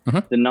goes.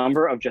 The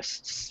number of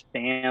just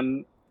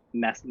spam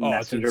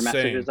messenger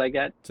messages I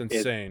get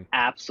is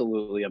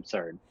absolutely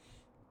absurd.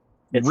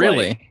 It's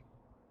really? Like,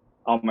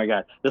 oh my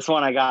god, this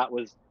one I got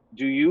was,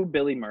 "Do you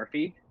Billy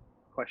Murphy?" ?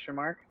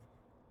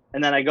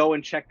 And then I go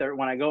and check their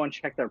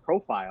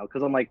profile,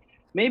 because I'm like,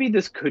 maybe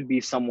this could be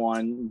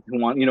someone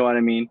who you know what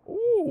I mean?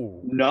 Ooh.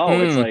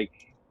 No, it's like,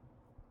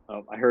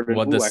 I heard it.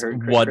 What this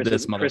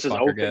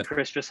motherfucker get?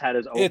 Chris just had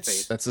his O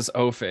face. That's his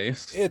O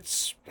face.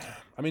 It's,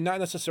 not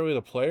necessarily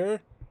the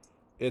player.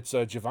 It's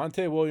a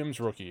Javonte Williams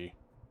rookie,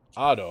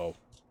 auto,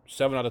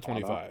 7 out of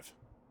 25.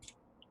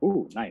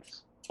 Ooh,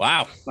 nice.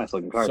 Wow, nice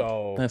looking card.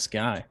 So this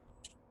guy.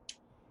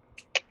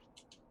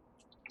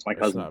 It's my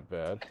cousin. Not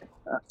bad.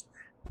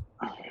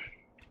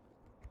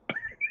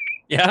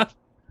 Yeah,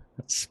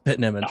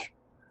 spitting image. No.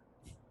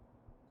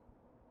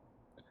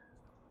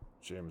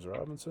 James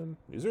Robinson.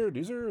 These are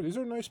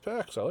nice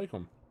packs. I like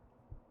them.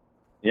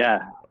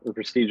 Yeah, the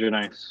prestige are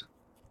nice.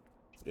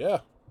 Yeah,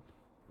 that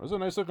was a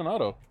nice looking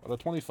auto out of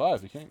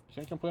 25. You can't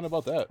complain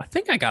about that. I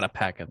think I got a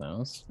pack of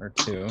those or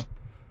two,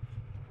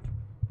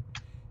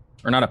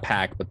 or not a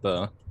pack, but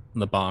the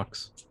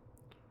box.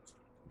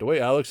 The way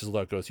Alex's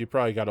luck goes, he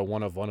probably got a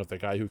 1 of 1 of the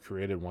guy who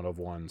created 1 of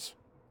 1s.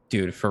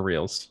 Dude, for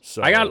reals.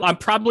 So I'm gonna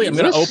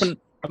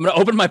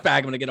open my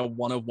bag. I'm gonna get a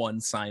 1 of 1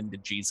 signed to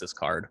Jesus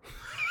card.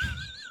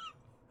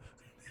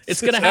 It's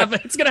gonna have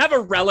a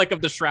relic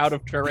of the Shroud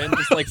of Turin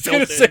just like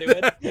built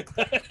into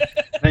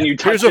it.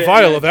 And here's a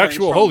vial of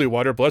actual holy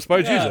water blessed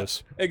by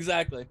Jesus.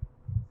 Exactly.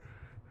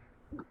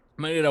 I'm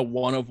gonna get a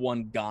 1 of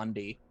 1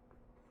 Gandhi.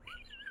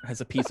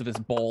 Has a piece of his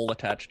bowl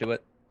attached to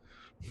it.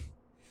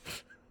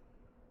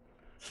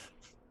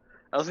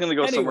 I was gonna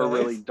go somewhere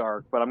really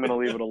dark, but I'm gonna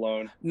leave it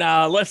alone.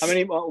 Nah, let's.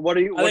 What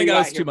are you? I think that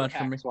was too much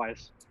for me.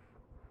 Wise?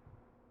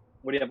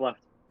 What do you have left?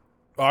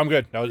 Oh, I'm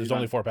good. There's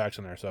only 4 packs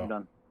in there, so I'm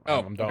done.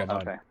 I'm done.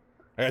 Okay.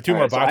 I got 2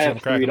 more boxes I'm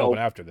cracking open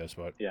after this,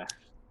 but yeah,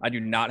 I do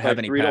not have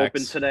any 3 packs. to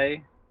open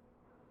today.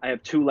 I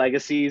have 2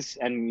 legacies,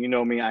 and you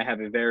know me, I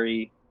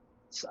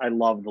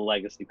love the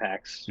legacy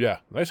packs. Yeah,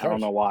 nice cards. I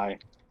don't know why.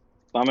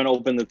 So I'm gonna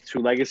open the 2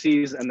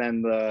 legacies, and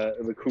then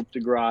the Coup de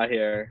Grace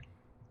here,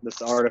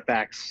 this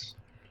artifacts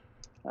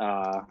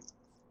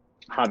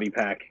hobby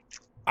pack.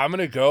 I'm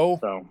gonna go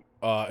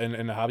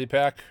in the hobby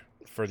pack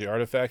for the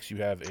artifacts. You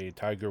have a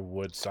Tiger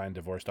Woods signed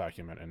divorce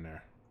document in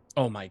there.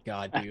 Oh my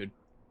god, dude!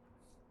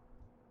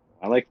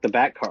 I like the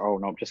back card. Oh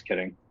no, just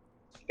kidding.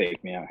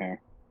 Fake me out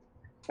here.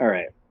 All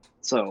right,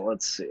 so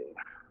let's see.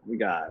 We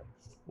got.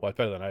 Well,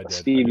 better than I did.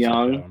 Steve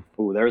Young.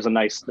 Ooh, there's a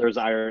nice little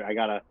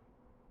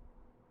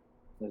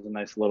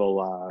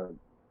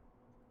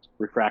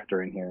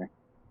refractor in here.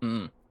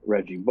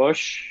 Reggie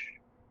Bush.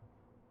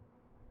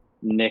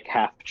 Nick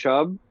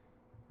Half-Chubb.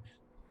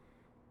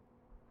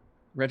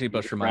 Reggie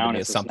Bush reminded me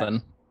of something.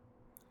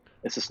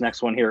 It's this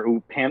next one here.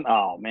 Ooh,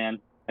 oh man,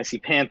 I see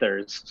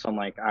Panthers, so I'm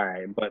like, all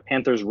right, but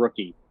Panthers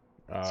rookie.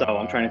 So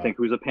I'm trying to think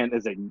who's a Panther.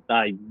 Is it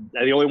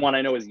the only one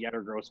I know is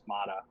Yetter Gross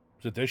Mata.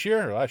 Is it this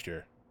year or last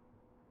year?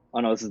 Oh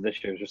no, this is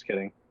this year. Just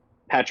kidding.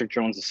 Patrick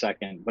Jones the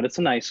second, but it's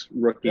a nice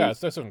rookie. Yeah,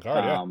 it's a decent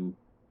card. Yeah,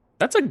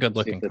 that's a good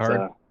looking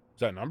card. Is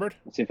that numbered?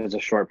 Let's see if it's a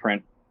short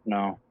print.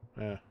 No.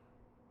 Yeah.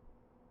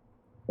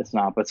 It's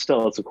not, but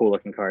still, it's a cool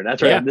looking card.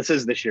 That's right. Yeah. This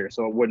is this year,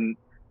 so it wouldn't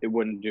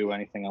do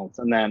anything else.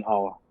 And then,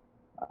 I'll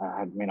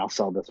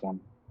sell this one.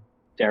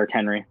 Derrick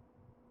Henry.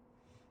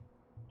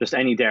 Just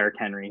any Derrick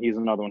Henry. He's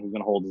another one who's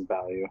going to hold his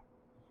value.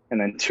 And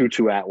then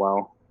Tutu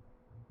Atwell.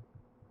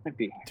 Might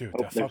be. Dude,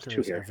 that fucker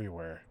is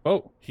everywhere.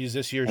 Oh, he's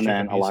this year's. And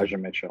then Elijah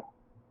Mitchell.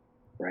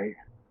 Right.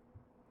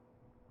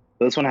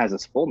 So this one has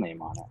his full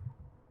name on it.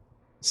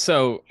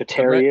 So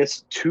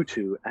Jatarius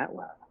Tutu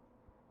Atwell.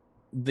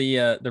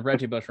 The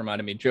Reggie Bush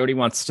reminded me. Jody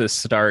wants to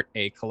start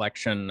a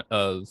collection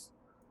of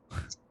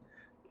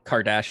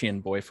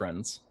Kardashian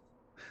boyfriends.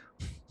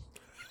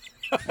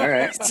 All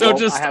right. So well,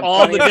 just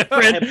all the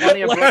different. I have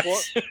plenty of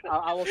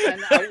I will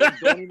send.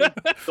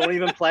 Don't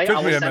even play.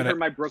 I will send her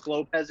my Brooke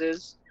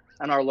Lopez's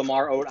and our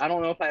Lamar Odom. I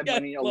don't know if I have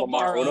any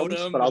Lamar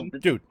Odoms, but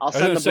I'll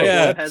send the Brooke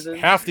Lopez's.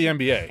 Half the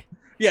NBA.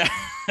 Yeah.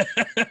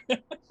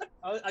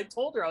 I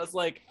told her, I was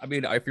like, I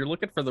mean, if you're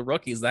looking for the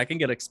rookies, that can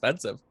get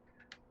expensive.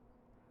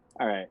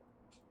 All right.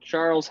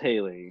 Charles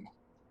Haley,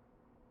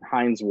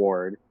 Hines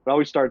Ward. It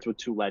always starts with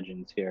two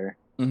legends here.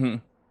 Mm-hmm.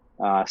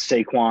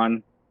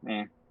 Saquon,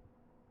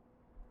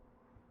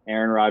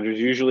 Aaron Rodgers.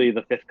 Usually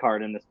the fifth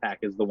card in this pack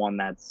is the one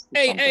that's.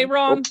 Hey,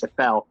 Ron. Oops, it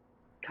fell.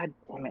 God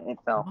damn it, it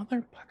fell.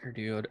 Motherfucker,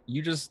 dude.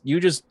 You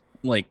just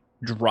like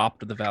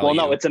dropped the value. Well,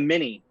 no, it's a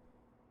mini.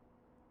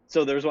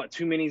 So there's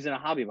two minis in a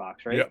hobby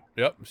box, right?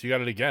 Yep. So you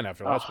got it again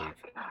after last week.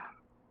 God.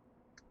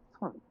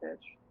 Son of a bitch.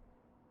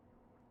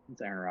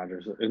 It's Aaron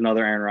Rodgers.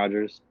 Another Aaron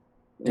Rodgers.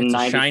 It's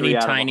a shiny,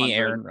 tiny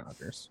Aaron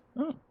Rodgers.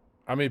 Oh.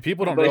 I mean,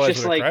 people don't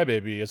realize what a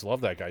crybaby is.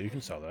 Love that guy. You can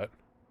sell that.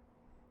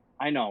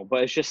 I know,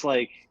 but it's just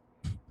like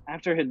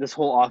after this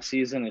whole off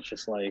season, it's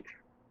just like.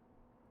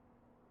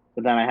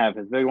 But then I have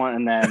his big one,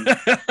 and then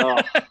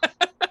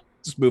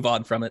just move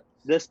on from it.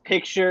 This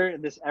picture,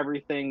 this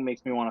everything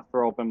makes me want to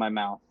throw open my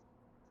mouth.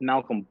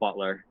 Malcolm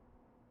Butler.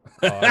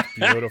 Oh, that's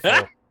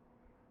beautiful.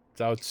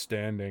 It's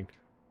outstanding.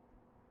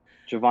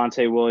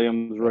 Javonte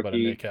Williams, rookie. About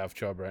a Nick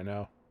Half-Chubb right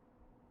now.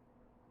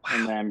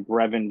 And then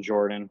Brevin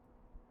Jordan.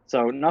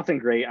 So nothing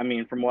great. I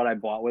mean, from what I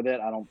bought with it,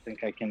 I don't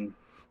think I can.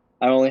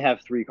 I only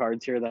have 3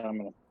 cards here that I'm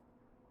going to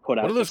put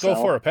out. What do those go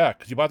for a pack?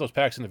 Because you bought those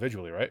packs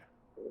individually, right?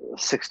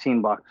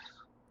 $16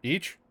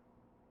 each.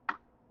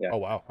 Yeah. Oh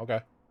wow.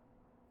 Okay.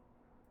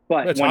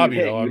 But it's when hobby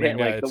you hit, though. I mean,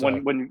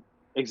 like when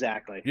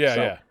exactly. Yeah,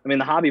 so, yeah. I mean,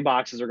 the hobby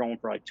boxes are going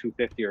for like $250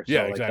 or so.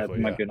 Yeah, like exactly.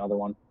 That might be another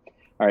one.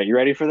 All right, you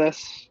ready for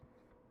this?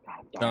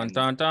 Dun.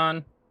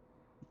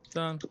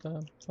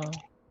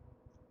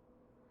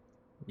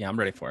 Yeah, I'm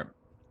ready for it.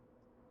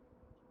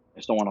 I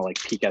just don't want to like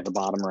peek at the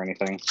bottom or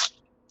anything.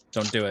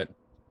 Don't do it.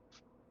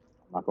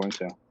 I'm not going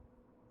to.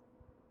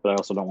 But I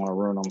also don't want to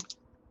ruin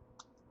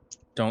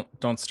them.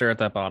 Don't stare at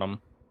that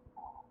bottom.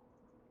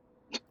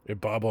 You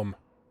bob them.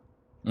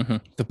 Mm-hmm.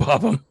 The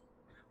bottom.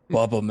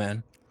 Bubble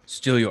man.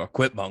 Steal your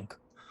quit monk.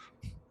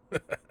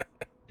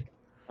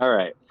 All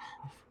right.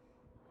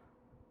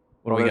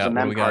 What do we got? There's a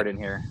mem card in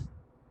here.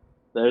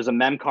 There's a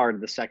mem card,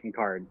 the second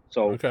card.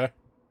 So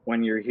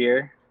when you're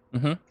here,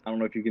 I don't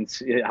know if you can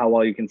see it, how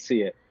well you can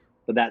see it,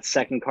 but that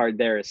second card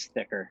there is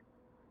thicker.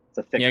 It's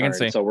a thick card. I can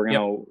see. So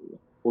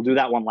we'll do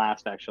that one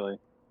last actually.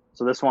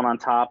 So this one on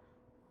top,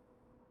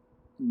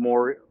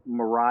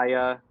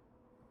 Mariah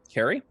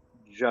Carey?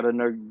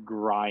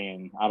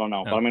 Judanagrayan. I don't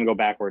know, but I'm going to go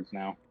backwards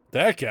now.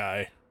 That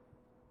guy.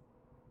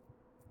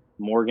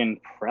 Morgan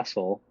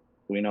Pressel.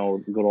 We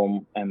know good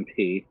old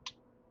MP.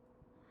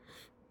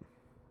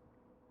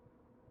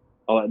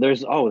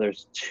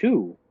 There's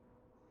 2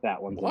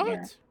 fat ones in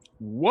here.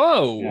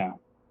 Whoa. Yeah.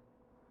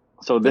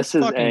 So this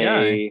is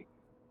a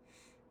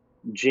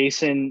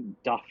Jason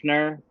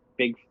Duffner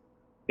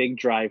big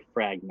drive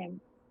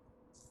fragment.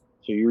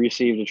 So you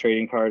received a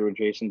trading card with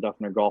Jason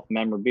Duffner golf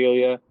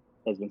memorabilia,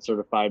 has been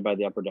certified by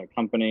the Upper Deck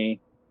Company,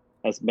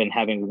 has been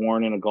having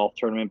worn in a golf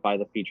tournament by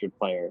the featured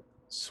player.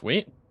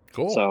 Sweet.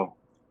 Cool. So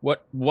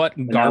what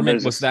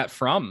garment was that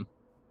from?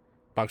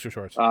 Boxer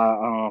shorts.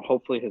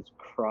 Hopefully his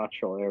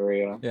crotchal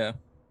area. Yeah.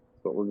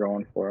 That's what we're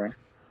going for.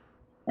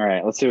 All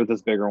right, let's see what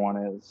this bigger one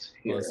is.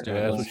 Here. Let's do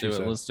it.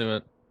 Let's do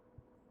it.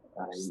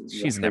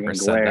 She's never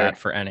said that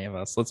for any of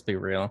us. Let's be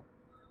real.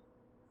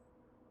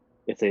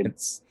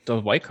 It's the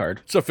white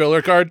card. It's a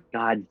filler card.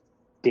 God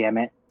damn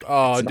it.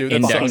 Oh, it's dude.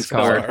 Index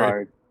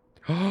card.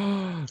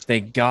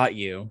 They got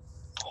you.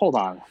 Hold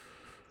on.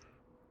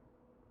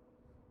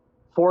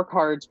 4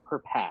 cards per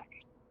pack.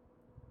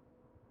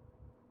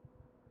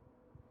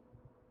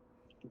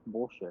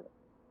 Bullshit.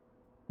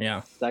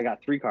 Yeah. So I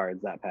got 3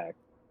 cards that pack.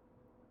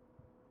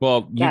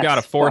 Well, you got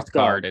a 4th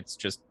card. It's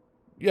just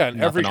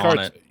and every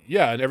card.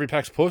 Yeah, and every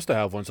pack's supposed to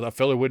have one, so that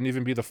filler wouldn't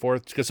even be the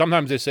 4th. Because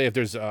sometimes they say if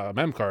there's a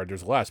mem card,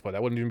 there's less, but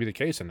that wouldn't even be the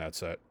case in that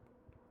set.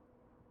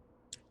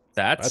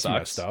 That's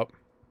messed up.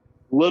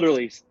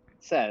 Literally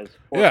says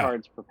 4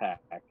 cards per pack.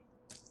 And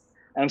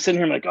I'm sitting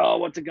here, I'm like, oh,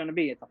 what's it gonna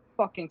be? It's a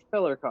fucking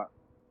filler card.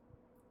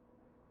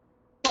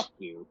 Fuck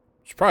you.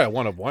 It's probably a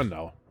 1 of 1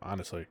 though,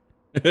 honestly.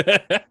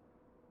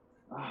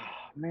 Oh,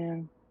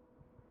 man.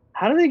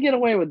 How do they get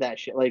away with that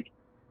shit? Like,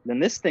 then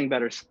this thing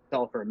better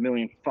sell for $1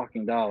 million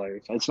fucking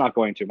dollars. It's not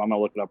going to, but I'm going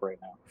to look it up right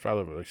now.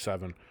 Probably like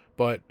 7.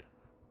 But,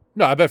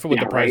 no, I bet for what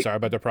the price are, I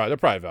bet they're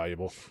probably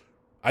valuable.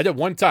 I did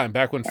one time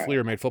back when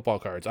Fleer made football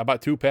cards. I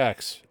bought 2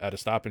 packs at a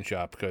Stop and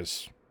Shop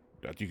because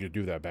you could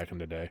do that back in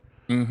the day.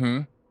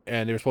 Mm-hmm.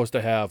 And they were supposed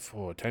to have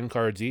 10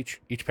 cards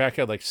each. Each pack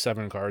had like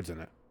 7 cards in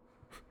it.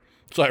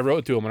 So I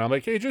wrote to them and I'm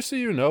like, hey, just so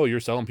you know,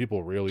 you're selling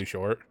people really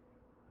short.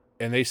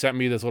 And they sent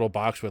me this little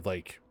box with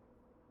like,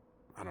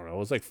 I don't know, it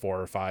was like 4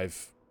 or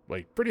 5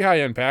 like pretty high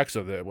end packs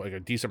of it, like a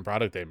decent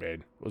product they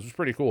made. It was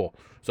pretty cool.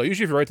 So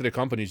usually if you write to the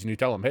companies and you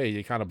tell them, hey,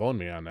 you kind of boned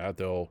me on that,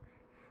 they'll,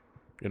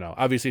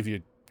 obviously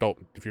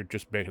if you're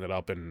just making it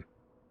up and,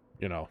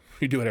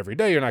 you do it every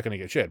day, you're not going to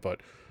get shit.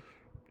 But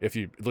if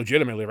you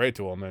legitimately write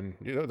to them, then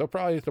they'll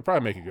probably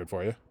make it good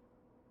for you.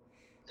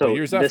 So what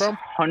year is that this from?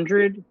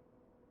 100.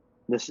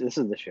 This is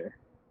this year.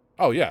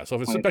 Oh yeah, so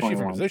if it's especially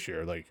from this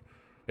year, like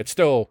it's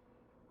still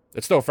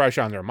fresh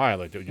on their mind.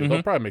 Like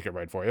they'll probably make it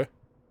right for you.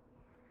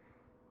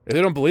 If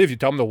they don't believe you,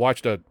 tell them to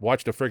watch the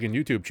friggin'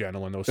 YouTube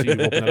channel and they'll see you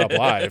open it up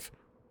live.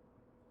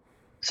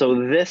 So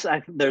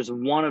there's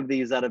one of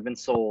these that have been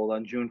sold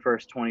on June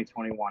 1st,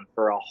 2021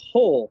 for a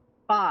whole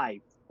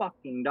 $5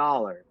 fucking.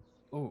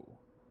 Ooh.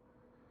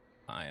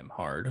 I am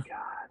hard.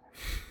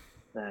 God.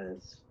 That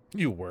is.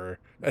 You were.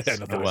 That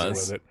had nothing to do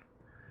with it.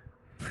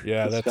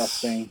 Yeah,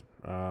 disgusting.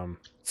 That's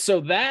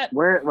so that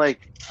where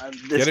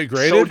get it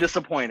graded? So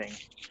disappointing.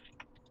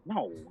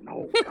 No,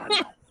 God,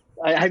 no.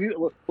 Have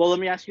you? Well, let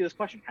me ask you this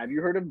question: have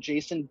you heard of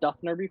Jason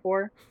Duffner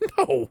before?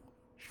 No, you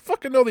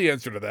fucking know the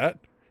answer to that.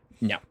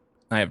 No,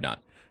 I have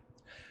not.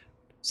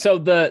 So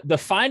the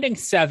finding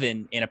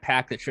 7 in a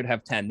pack that should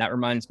have 10. That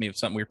reminds me of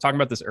something we were talking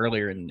about this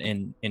earlier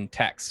in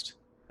text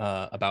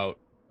about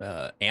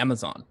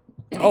Amazon.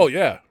 Oh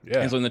yeah.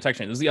 And so in the text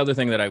chain, this is the other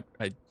thing that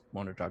I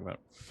wanted to talk about.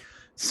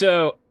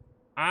 So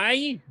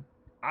I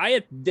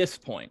at this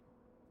point,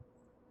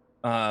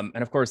 and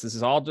of course this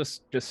is all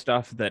just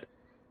stuff that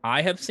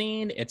I have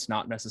seen. It's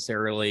not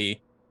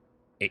necessarily,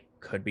 it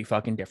could be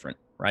fucking different,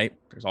 right?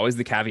 There's always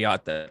the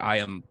caveat that I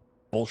am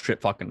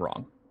bullshit fucking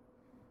wrong.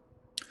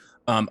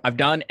 I've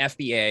done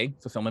FBA,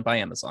 fulfillment by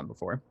Amazon,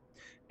 before.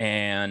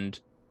 And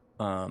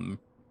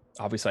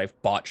obviously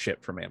I've bought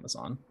shit from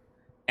Amazon.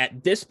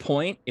 At this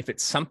point, if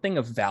it's something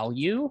of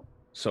value,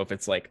 so if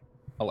it's like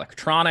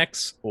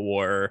electronics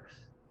or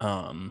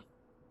like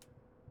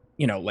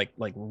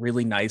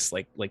really nice,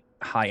 like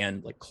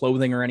high-end like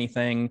clothing or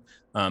anything,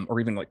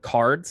 or even like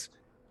cards,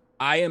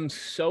 I am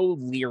so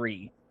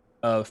leery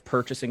of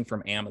purchasing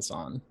from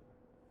Amazon.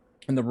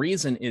 And the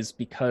reason is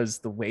because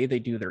the way they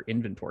do their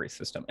inventory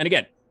system, and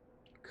again,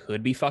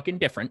 could be fucking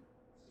different.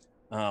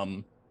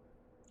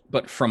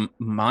 But from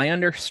my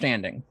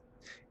understanding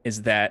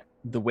is that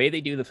the way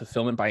they do the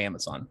fulfillment by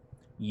Amazon,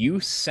 you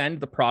send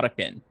the product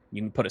in,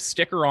 you can put a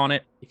sticker on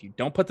it. If you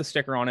don't put the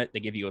sticker on it, they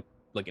give you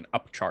an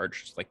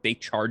upcharge. Like they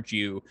charge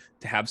you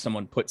to have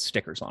someone put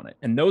stickers on it.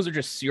 And those are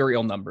just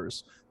serial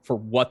numbers for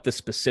what the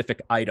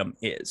specific item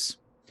is.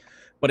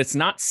 But it's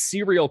not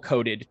serial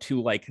coded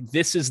to like,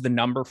 this is the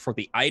number for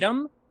the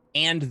item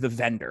and the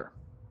vendor.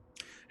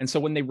 And so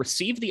when they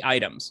receive the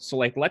items, so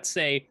like, let's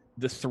say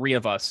the 3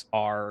 of us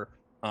are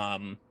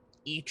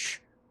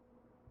each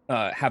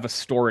have a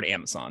store at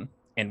Amazon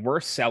and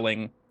we're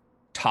selling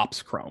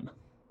Topps Chrome,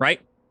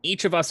 right?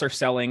 Each of us are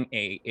selling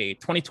a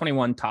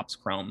 2021 Topps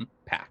Chrome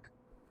pack.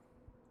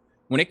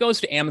 When it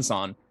goes to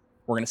Amazon,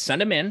 we're going to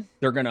send them in.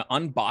 They're going to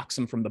unbox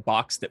them from the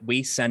box that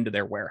we send to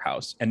their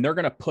warehouse, and they're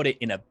going to put it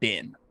in a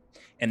bin.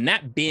 And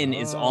that bin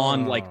is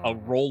on like a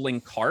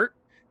rolling cart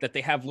that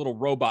they have little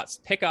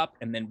robots pick up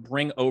and then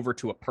bring over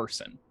to a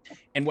person.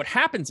 And what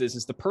happens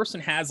is the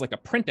person has like a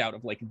printout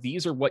of like,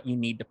 these are what you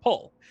need to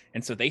pull.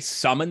 And so they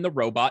summon the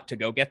robot to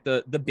go get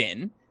the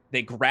bin.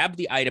 They grab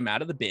the item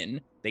out of the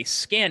bin, they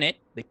scan it,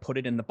 they put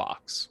it in the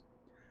box.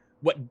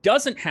 What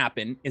doesn't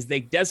happen is they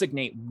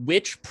designate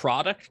which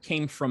product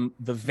came from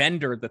the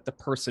vendor that the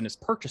person is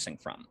purchasing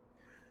from.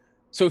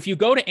 So if you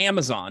go to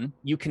Amazon,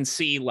 you can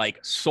see like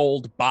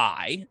sold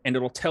by, and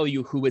it'll tell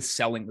you who is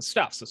selling the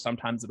stuff. So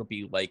sometimes it'll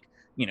be like,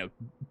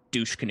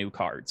 douche canoe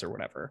cards or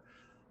whatever.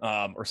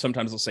 Or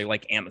sometimes they'll say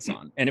like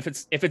Amazon. And if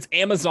it's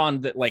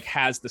Amazon that like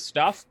has the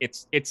stuff,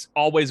 it's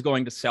always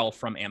going to sell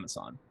from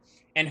Amazon.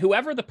 And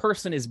whoever the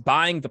person is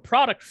buying the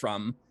product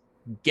from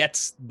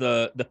gets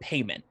the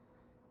payment,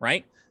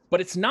 right?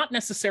 But it's not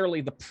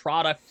necessarily the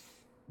product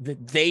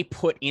that they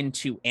put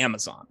into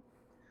Amazon.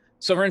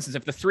 So for instance,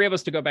 if the 3 of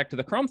us, to go back to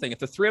the Chrome thing, if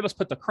the 3 of us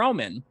put the Chrome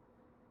in,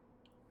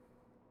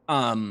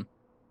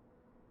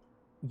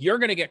 you're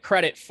going to get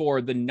credit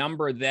for the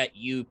number that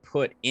you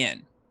put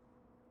in,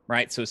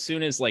 right? So as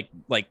soon as like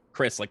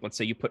Chris, like let's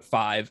say you put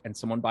 5 and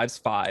someone buys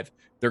 5,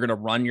 they're going to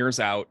run yours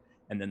out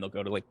and then they'll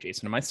go to like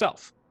Jason and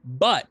myself.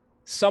 But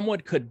someone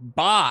could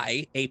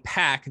buy a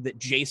pack that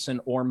Jason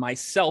or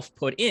myself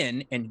put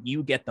in and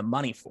you get the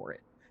money for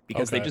it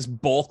because they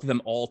just bulk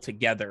them all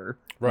together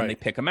when they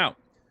pick them out.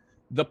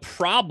 The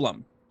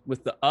problem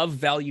with the of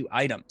value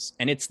items.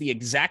 And it's the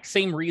exact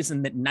same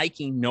reason that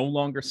Nike no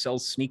longer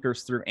sells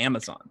sneakers through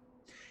Amazon,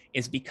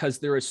 is because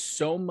there is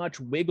so much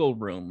wiggle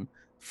room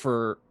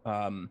for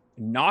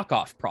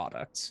knockoff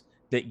products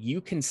that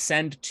you can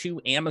send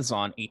to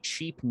Amazon a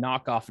cheap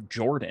knockoff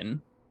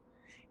Jordan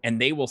and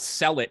they will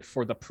sell it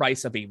for the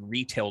price of a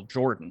retail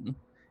Jordan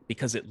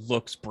because it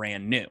looks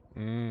brand new,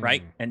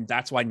 right? And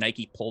that's why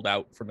Nike pulled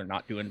out for they're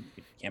not doing,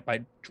 you can't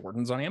buy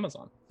Jordans on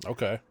Amazon.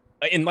 Okay.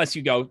 Unless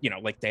you go,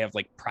 like they have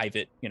like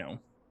private,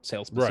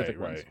 sales specific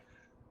ones. Right.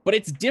 But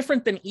it's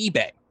different than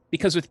eBay,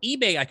 because with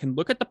eBay, I can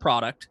look at the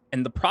product,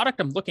 and the product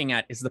I'm looking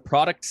at is the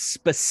product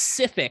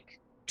specific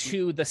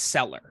to the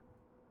seller,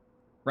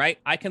 right?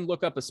 I can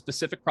look up a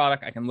specific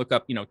product. I can look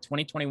up,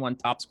 2021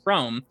 Topps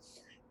Chrome,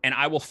 and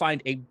I will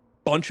find a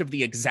bunch of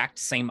the exact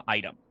same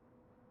item,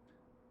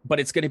 but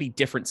it's going to be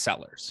different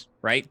sellers,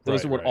 right?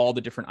 Those are what all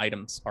the different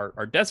items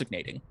are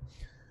designating.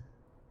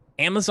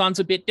 Amazon's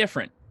a bit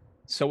different.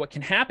 So what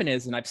can happen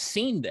is, and I've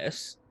seen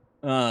this,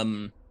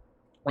 or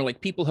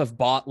like people have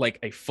bought like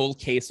a full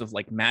case of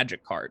like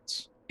Magic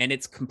cards, and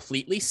it's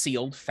completely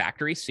sealed,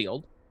 factory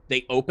sealed.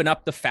 They open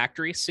up the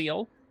factory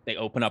seal, they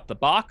open up the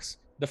box.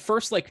 The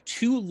first like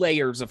 2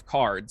 layers of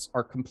cards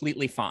are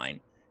completely fine.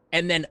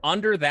 And then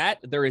under that,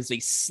 there is a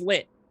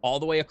slit all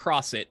the way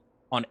across it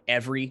on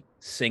every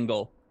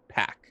single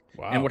pack.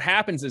 Wow. And what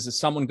happens is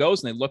someone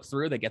goes and they look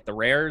through, they get the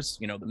rares,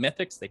 the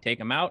mythics, they take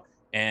them out,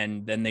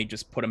 and then they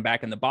just put them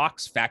back in the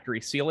box,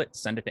 factory seal it,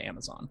 send it to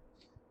Amazon.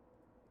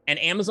 And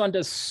Amazon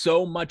does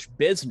so much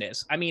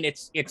business. I mean,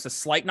 it's a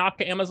slight knock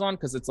to Amazon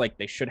because it's like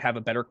they should have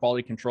a better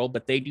quality control,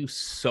 but they do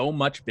so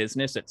much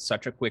business at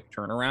such a quick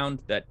turnaround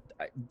that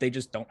they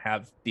just don't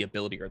have the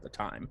ability or the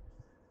time.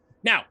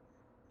 Now,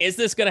 is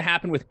this going to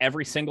happen with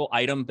every single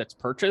item that's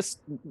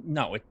purchased?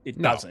 No,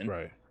 it doesn't.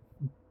 Right.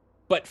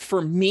 But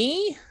for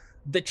me,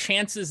 the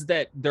chances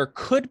that there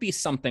could be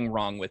something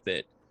wrong with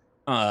it,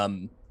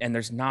 and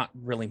there's not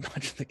really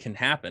much that can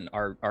happen,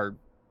 are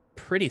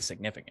pretty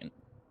significant.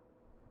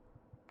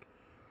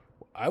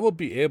 I will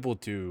be able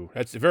to.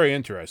 That's very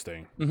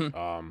interesting.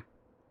 Mm-hmm.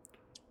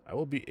 I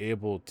will be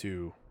able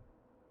to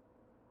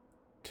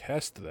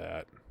test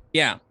that.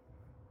 Yeah.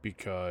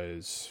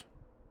 Because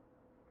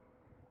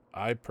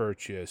I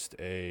purchased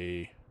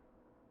a.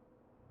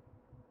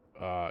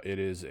 It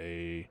is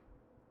a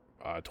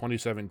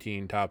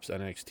 2017 Topps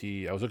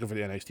NXT. I was looking for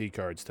the NXT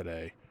cards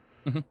today,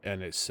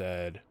 and it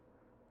said,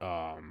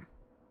 it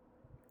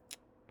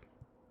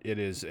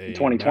is a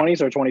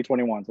 2020s or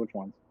 2021s. Which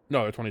ones?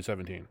 No,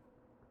 2017.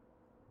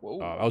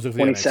 I was looking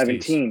for the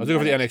 2017. NXTs. I was looking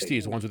for the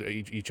NXTs, the ones with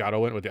each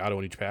auto in, with the auto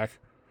in each pack.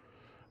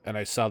 And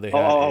I saw they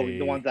had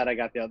the ones that I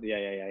got the other.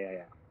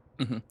 Yeah.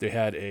 Mm-hmm. They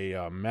had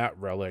a Matt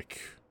Relic,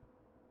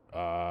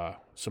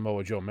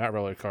 Samoa Joe Matt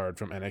Relic card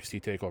from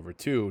NXT TakeOver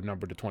 2,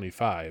 numbered to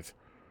 25.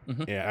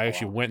 Mm-hmm. And I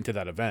actually went to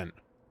that event.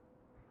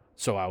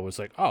 So I was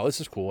like, oh, this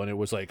is cool. And it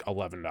was like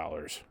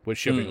 $11, with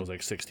shipping was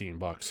like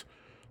 $16.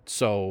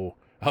 So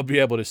I'll be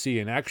able to see,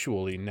 and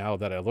actually, now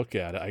that I look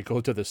at it, I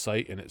go to the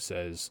site and it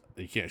says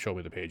they can't show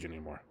me the page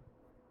anymore.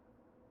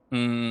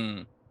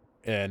 And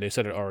they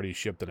said it already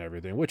shipped and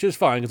everything, which is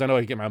fine because I know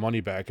I can get my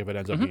money back if it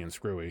ends up being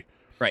screwy.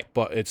 Right.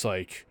 But it's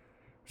like,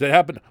 that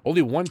happened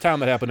only one time.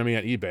 That happened to me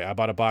on eBay. I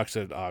bought a box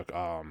of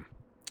a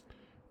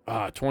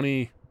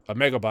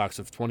mega box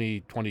of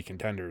 2020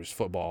 Contenders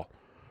football,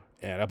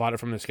 and I bought it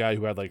from this guy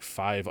who had like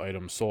 5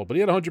 items sold, but he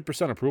had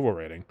 100% approval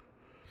rating.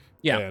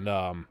 Yeah.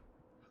 And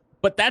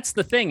but that's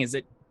the thing, is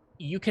that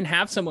you can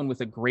have someone with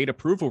a great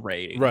approval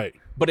rating. Right.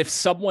 But if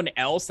someone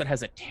else that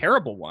has a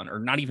terrible one, or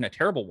not even a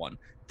terrible one,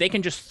 they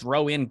can just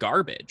throw in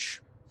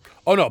garbage.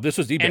 Oh no, this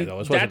was eBay though.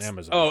 This wasn't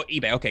Amazon. Oh,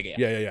 eBay. Okay,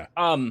 yeah.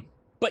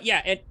 But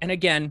yeah, and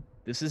again,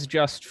 this is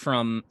just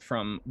from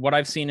what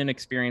I've seen and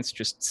experienced,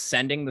 just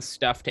sending the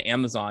stuff to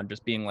Amazon,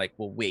 just being like,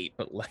 well, wait,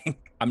 but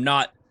like I'm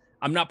not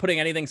putting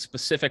anything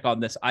specific on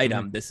this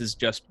item. Mm-hmm. This is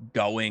just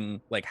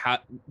going like how,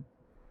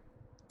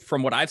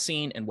 from what I've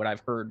seen and what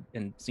I've heard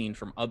and seen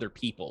from other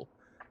people,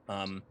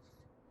 I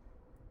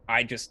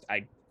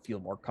feel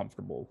more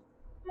comfortable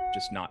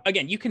just not.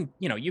 Again, you can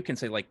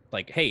say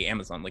like, hey,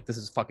 Amazon, like this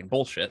is fucking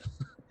bullshit,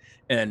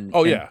 and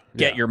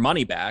get your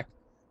money back.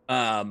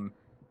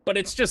 But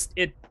it's just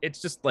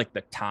like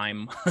the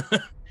time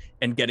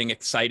and getting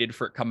excited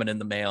for it coming in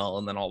the mail,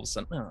 and then all of a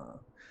sudden,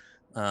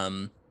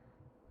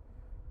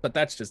 but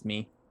that's just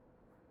me.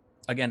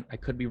 Again, I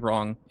could be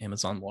wrong.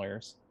 Amazon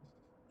lawyers.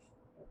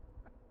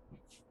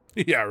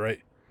 Yeah, right.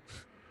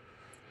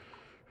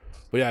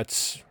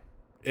 But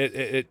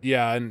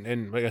yeah,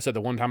 and like I said,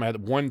 the one time I had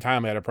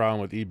a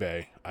problem with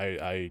eBay.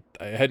 I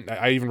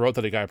even wrote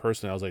to the guy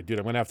personally. I was like, dude,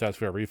 I'm gonna have to ask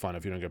for a refund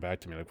if you don't get back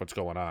to me. Like, what's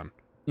going on?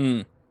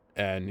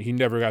 And he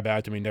never got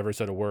back to me, never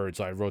said a word.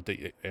 So I wrote to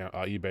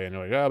eBay, and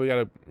they're like, oh, we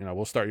gotta,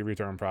 we'll start your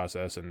return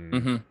process,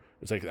 and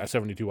it's like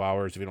 72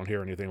 hours. If you don't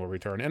hear anything, we'll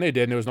return. And they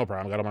did, and there was no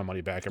problem. I got all my money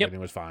back. Everything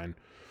was fine.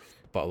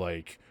 But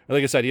like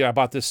I said, I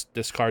bought this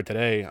card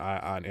today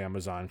on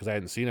Amazon because I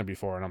hadn't seen it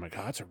before, and I'm like,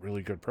 oh, that's a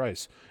really good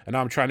price. And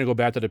now I'm trying to go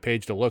back to the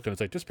page to look, and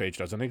it's like, this page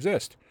doesn't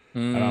exist.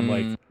 And I'm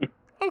like,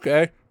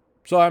 okay.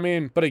 So, I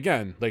mean, but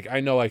again, like,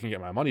 I know I can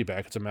get my money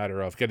back. It's a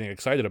matter of getting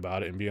excited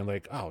about it and being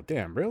like, oh,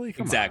 damn, really?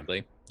 Come exactly.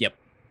 on. Yep.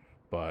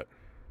 But,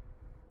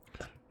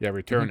 yeah,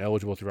 return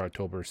eligible through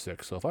October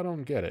 6th. So if I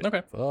don't get it,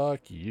 fuck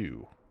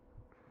you.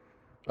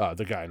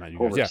 The guy, not you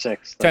guys. Yeah,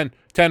 6th.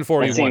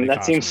 10/41.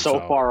 That seems so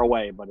far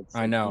away, but it's.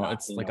 I know, not,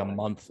 it's like a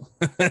month.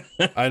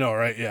 I know,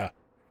 right? Yeah.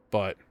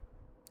 But,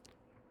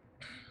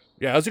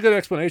 yeah, that's a good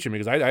explanation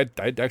because I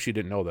actually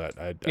didn't know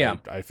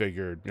that. I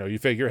figured, you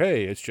figure,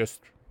 hey, it's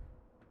just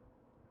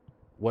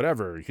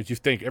whatever, because you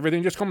think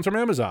everything just comes from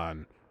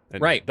Amazon.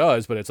 And right. It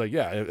does, but it's like,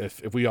 yeah,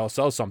 if we all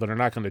sell something, they're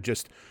not going to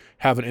just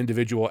have an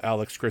individual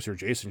Alex, Chris, or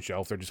Jason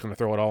shelf. They're just going to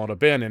throw it all in a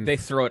bin. And they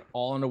throw it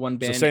all into one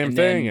bin. It's the same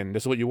thing, and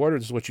this is what you order,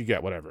 this is what you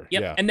get, whatever.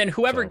 Yep. Yeah. And then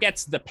whoever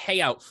gets the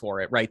payout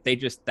for it, right,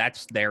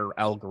 that's their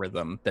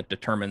algorithm that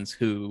determines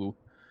who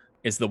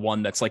is the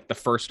one that's like the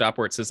first up,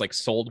 where it says like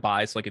sold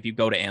by. So like if you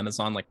go to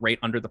Amazon, like right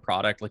under the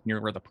product, like near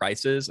where the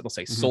price is, it'll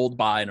say sold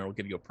by, and it'll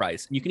give you a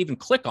price. And you can even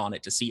click on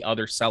it to see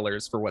other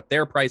sellers for what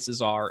their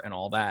prices are and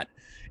all that.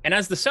 And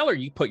as the seller,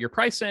 you put your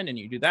price in and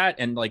you do that.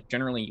 And like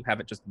generally you have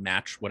it just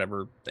match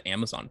whatever the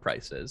Amazon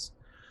price is.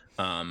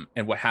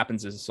 And what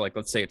happens is, like,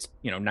 let's say it's,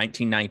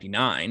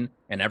 $19.99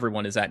 and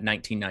everyone is at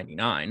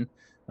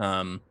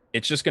 $19.99.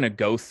 It's just going to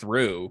go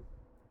through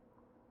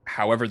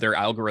however their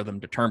algorithm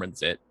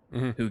determines it.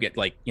 Who get,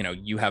 like,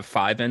 you have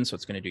 5 in, so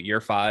it's going to do your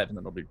 5, and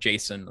then it'll do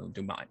Jason, and it'll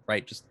do mine,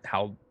 right? Just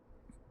how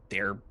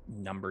their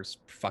numbers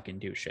fucking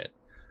do shit.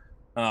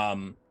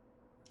 But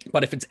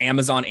if it's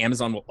Amazon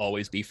will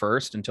always be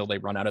first until they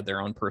run out of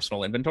their own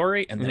personal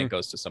inventory, and then it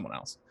goes to someone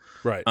else.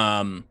 Right.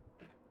 And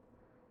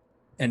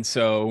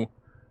so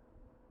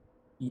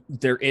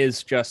there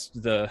is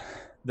just the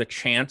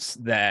chance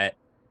that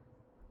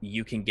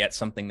you can get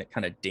something that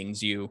kind of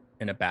dings you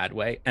in a bad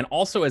way. And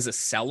also, as a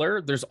seller,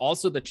 there's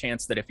also the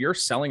chance that if you're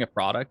selling a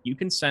product, you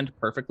can send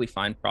perfectly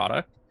fine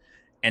product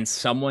and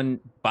someone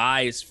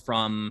buys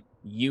from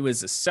you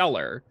as a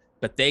seller,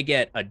 but they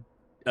get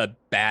a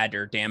bad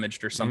or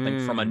damaged or something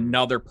from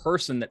another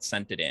person that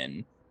sent it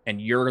in, and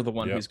you're the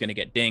one who's going to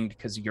get dinged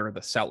because you're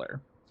the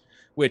seller.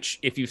 Which,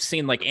 if you've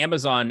seen, like,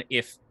 Amazon,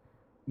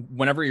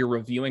 whenever you're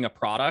reviewing a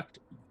product,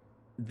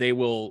 they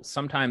will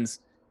sometimes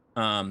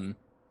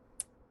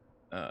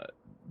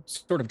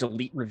sort of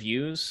delete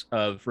reviews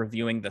of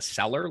reviewing the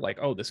seller, like,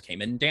 oh, this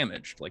came in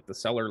damaged, like the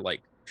seller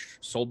like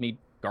sold me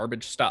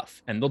garbage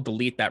stuff, and they'll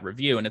delete that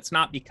review. And it's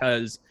not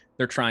because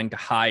they're trying to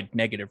hide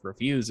negative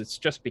reviews, it's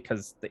just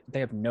because they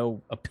have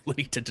no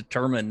ability to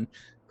determine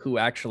who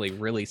actually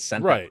really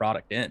sent that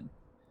product in.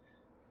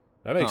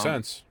 That makes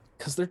sense,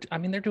 because they're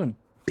doing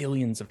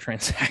billions of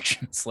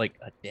transactions like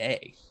a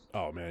day.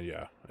 Oh man,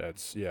 yeah,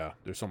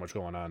 there's so much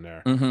going on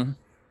there. Now,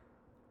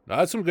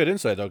 that's some good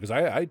insight though, because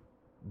I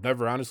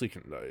never honestly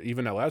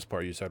even that last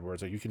part you said, where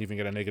it's like you can even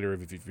get a negative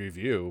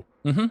review,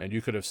 and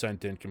you could have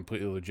sent in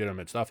completely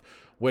legitimate stuff,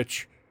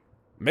 which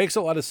makes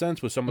a lot of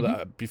sense with some of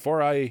the.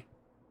 Before I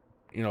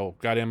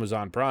got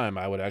Amazon Prime,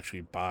 I would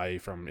actually buy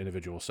from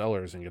individual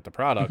sellers and get the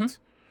product,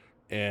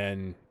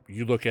 and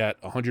you look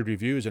at 100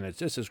 reviews and it's,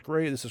 this is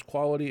great, this is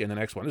quality, and the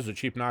next one, this is a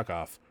cheap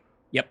knockoff.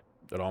 Yep,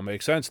 it all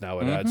makes sense now.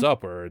 It adds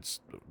up, where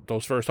it's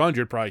those first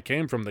 100 probably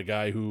came from the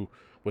guy who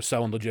was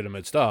selling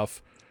legitimate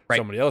stuff. Right.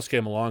 Somebody else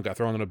came along, got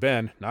thrown in a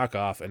bin,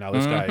 knockoff, and now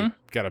this guy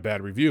got a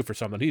bad review for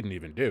something he didn't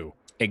even do.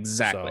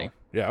 Exactly.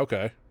 So, yeah,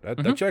 okay.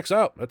 That checks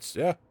out. That's,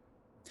 yeah.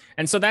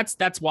 And so that's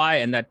why,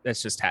 and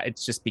that's just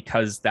it's just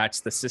because that's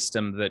the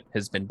system that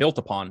has been built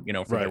upon,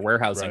 for their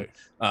warehousing,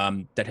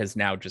 that has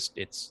now just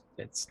it's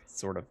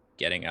sort of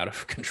getting out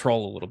of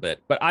control a little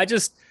bit. But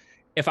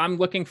if I'm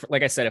looking for,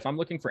 like I said, if I'm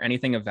looking for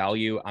anything of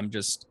value, I'm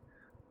just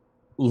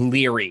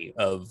leery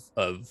of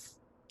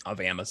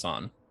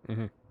Amazon.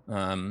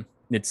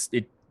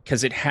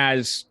 Because it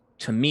has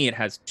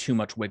too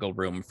much wiggle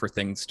room for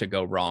things to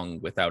go wrong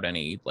without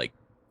any like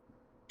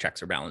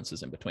checks or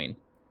balances in between.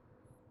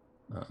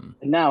 And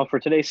now for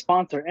today's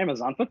sponsor,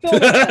 Amazon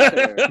Fulfillment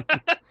Center.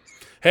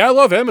 Hey, I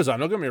love Amazon.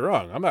 Don't get me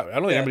wrong. I don't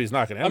think anybody's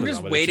knocking Amazon. I'm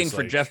just waiting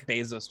for Jeff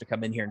Bezos to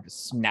come in here and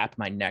just snap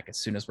my neck as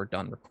soon as we're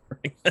done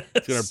recording.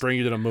 He's gonna bring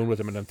you to the moon with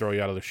him and then throw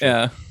you out of the ship.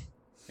 Yeah,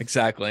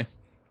 exactly.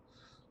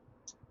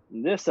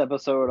 This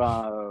episode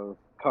of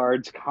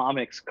Cards,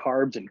 Comics,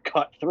 Carbs, and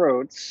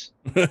Cutthroats,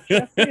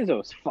 Jeff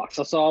Bezos fucks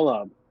us all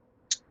up,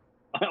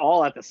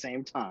 all at the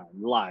same time,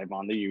 live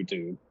on the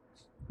YouTube.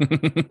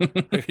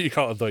 You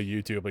call it the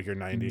YouTube, like you're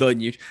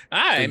 90.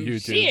 I'm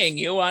seeing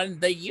you on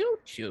the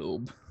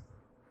YouTube.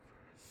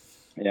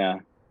 Yeah.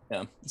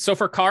 So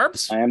for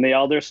carbs, I am the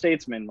elder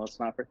statesman. Let's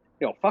not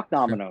fuck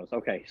Domino's.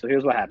 Okay, so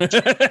here's what happened.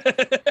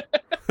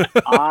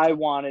 I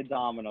wanted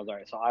Domino's. All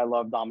right, so I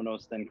love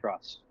Domino's thin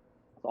crust.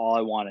 That's all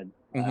I wanted.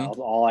 That's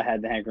all I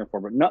had the hankering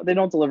for. But no, they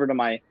don't deliver to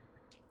my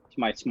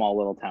small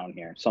little town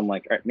here. So I'm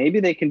like, all right,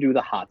 maybe they can do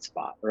the hot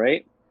spot,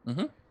 right?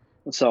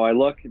 So I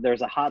look.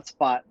 There's a hot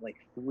spot like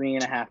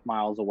 3.5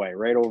 miles away,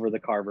 right over the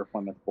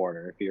Carver-Plymouth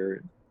border. If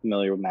you're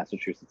familiar with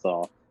Massachusetts at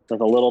all,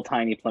 there's a little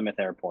tiny Plymouth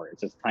airport.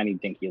 It's this tiny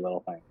dinky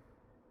little thing.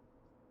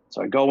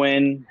 So I go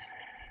in.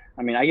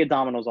 I mean, I get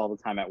Domino's all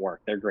the time at work.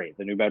 They're great.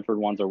 The New Bedford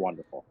ones are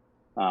wonderful.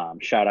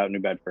 Shout out New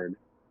Bedford,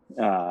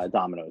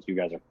 Domino's. You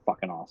guys are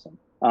fucking awesome.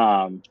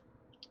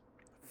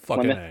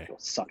 Fucking A.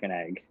 Suck an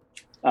egg.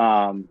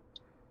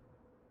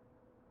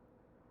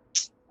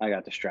 I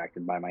got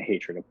distracted by my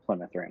hatred of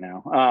Plymouth right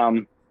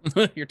now.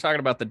 You're talking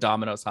about the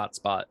Domino's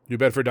hotspot. New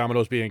Bedford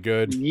Domino's being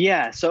good.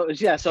 Yeah. So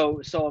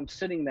I'm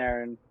sitting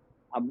there and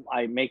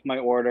I make my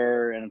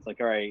order and it's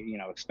like, all right,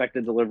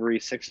 expected delivery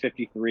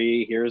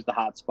 6:53. Here's the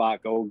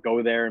hotspot.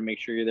 Go there and make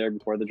sure you're there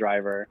before the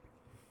driver.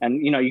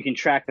 And you can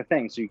track the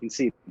thing, so you can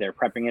see they're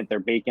prepping it, they're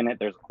baking it.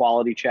 There's a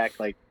quality check.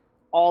 Like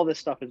all this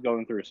stuff is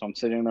going through. So I'm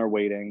sitting there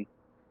waiting.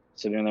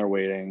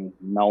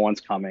 No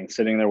one's coming.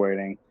 Sitting there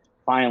waiting.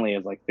 Finally,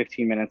 it's like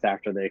 15 minutes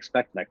after they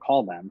expected, I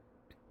call them.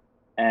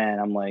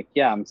 And I'm like,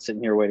 yeah, I'm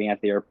sitting here waiting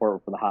at the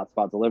airport for the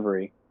hotspot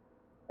delivery.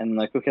 And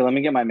like, okay, let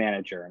me get my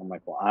manager. And I'm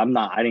like, well, I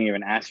didn't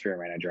even ask for your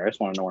manager. I just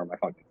want to know where my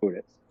fucking food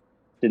is.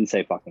 Didn't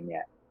say fucking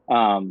yet.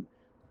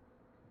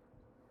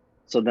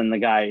 So then the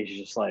guy is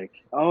just like,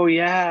 oh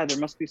yeah, there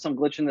must be some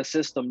glitch in the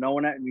system. No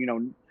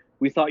one,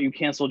 we thought you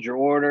canceled your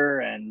order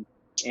and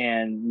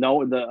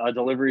no, a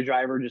delivery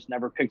driver just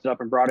never picked it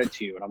up and brought it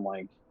to you. And I'm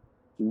like,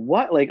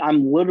 what? Like,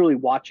 I'm literally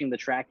watching the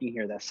tracking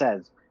here that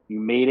says you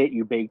made it,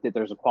 you baked it,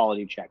 there's a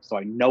quality check. So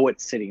I know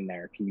it's sitting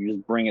there. Can you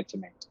just bring it to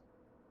me?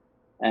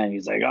 And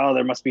he's like, oh,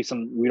 there must be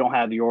we don't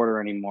have the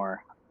order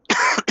anymore,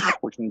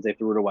 which means they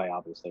threw it away,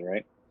 obviously,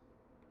 right?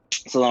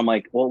 So then I'm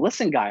like, well,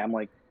 listen, guy, I'm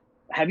like,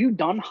 have you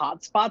done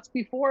hotspots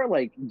before?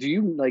 Like,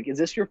 is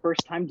this your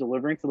first time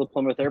delivering to the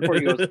Plymouth airport?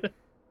 He goes,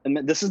 and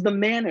this is the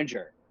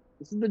manager.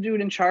 This is the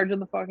dude in charge of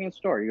the fucking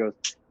store. He goes,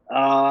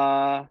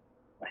 I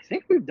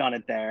think we've done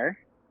it there.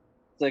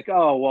 It's like,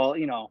 oh, well,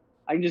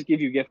 I can just give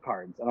you gift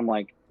cards. And I'm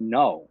like,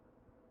 no,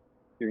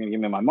 you're going to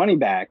give me my money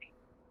back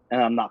and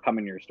I'm not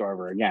coming to your store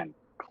ever again.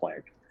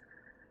 Click.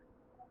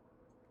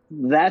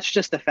 That's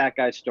just the fat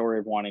guy's story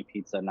of wanting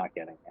pizza and not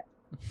getting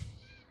it.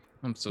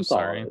 I'm so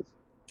sorry.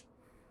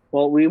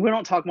 Well, we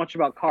don't talk much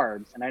about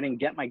carbs, and I didn't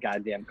get my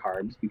goddamn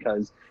carbs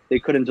because they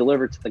couldn't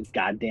deliver to the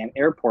goddamn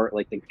airport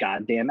like the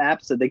goddamn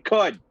app said they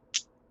could.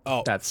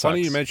 Oh, that's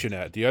funny you mention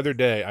that. The other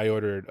day, I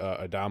ordered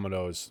a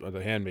Domino's,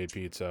 the handmade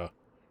pizza,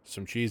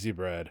 some cheesy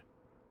bread,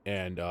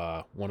 and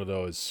one of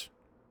those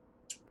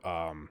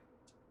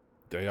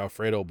the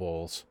Alfredo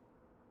bowls,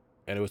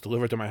 and it was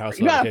delivered to my house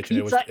without a hitch.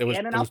 It was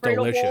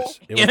delicious.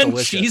 It was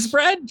delicious. Cheese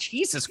bread?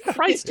 Jesus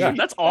Christ, dude!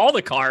 That's all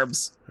the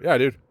carbs. Yeah,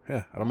 dude.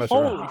 Yeah, I don't mess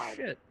around. Holy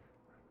shit!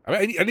 I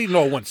mean, I didn't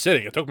know it one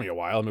sitting. It took me a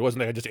while. I mean, it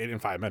wasn't like I just ate it in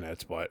 5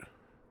 minutes, but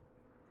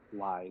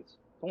lies.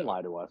 Don't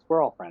lie to us.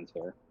 We're all friends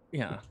here.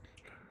 Yeah.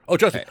 Oh,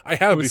 trust me, I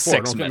have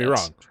before. Don't get me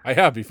wrong. I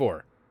have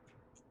before.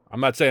 I'm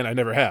not saying I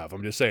never have.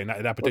 I'm just saying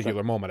at that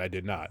particular moment I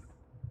did not.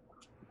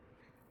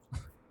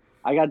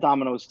 I got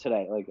Domino's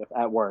today, like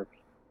at work,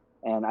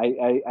 and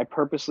I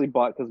purposely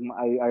bought because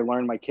I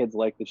learned my kids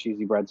like the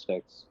cheesy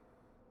breadsticks,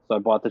 so I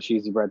bought the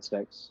cheesy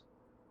breadsticks.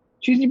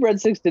 Cheesy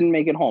breadsticks didn't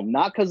make it home,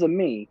 not because of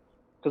me,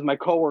 because my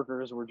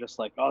coworkers were just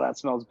like, "Oh, that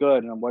smells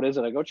good," and what is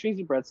it? I go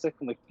cheesy breadstick.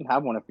 I'm like, you can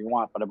have one if you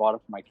want, but I bought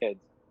it for my kids,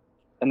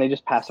 and they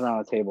just passed it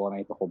around the table and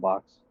ate the whole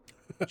box.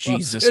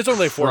 Jesus, it's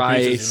only 4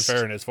 pieces in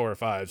fairness, 4 or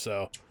 5,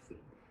 so.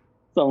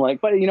 So I'm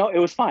like, but it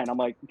was fine. I'm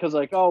like, because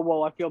like, oh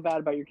well, I feel bad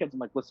about your kids. I'm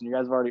like, listen, you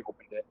guys have already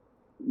opened it.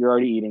 You're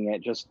already eating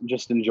it.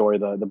 Just enjoy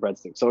the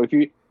breadstick.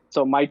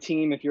 So my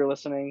team, if you're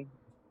listening,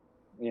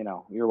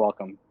 you're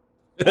welcome.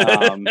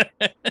 And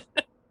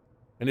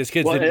his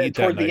kids didn't eat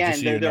that night. The end,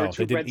 just so there were they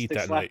 2 didn't eat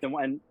that night.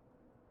 And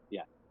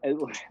yeah,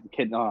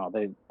 kid. No,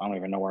 I don't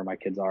even know where my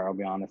kids are. I'll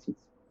be honest. It's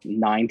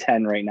 9,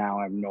 10 right now.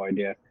 I have no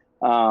idea.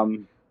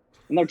 And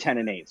they're 10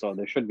 and 8, so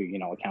they should be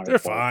accounted they're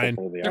for. Fine.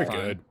 They're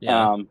good.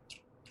 Yeah.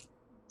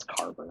 It's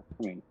Carver.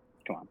 I mean,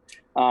 come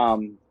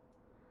on.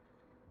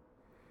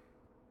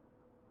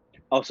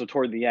 So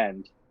toward the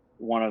end,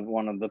 one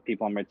of the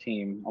people on my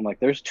team, I'm like,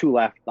 there's 2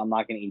 left. I'm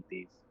not going to eat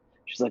these.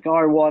 She's like,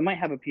 all right, well, I might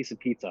have a piece of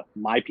pizza,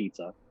 my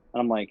pizza.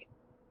 And I'm like,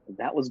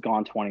 that was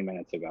gone 20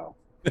 minutes ago.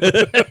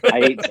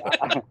 I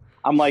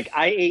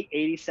ate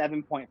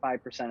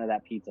 87.5% of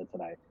that pizza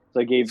today. So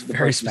I gave the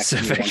person next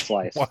to me 1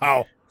 slice.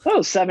 Wow. That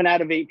was 7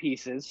 out of 8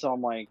 pieces. So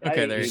I'm like,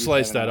 okay, there you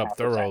sliced that up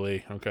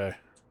thoroughly. Okay.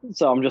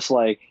 So I'm just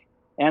like,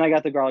 and I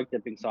got the garlic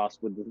dipping sauce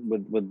with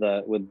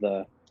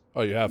the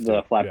oh, you have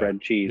the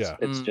flatbread cheese. Yeah.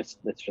 It's just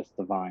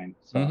divine.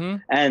 So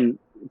and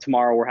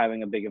tomorrow we're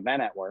having a big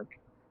event at work,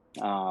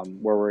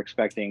 where we're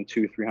expecting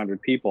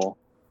 200-300 people,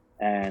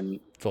 and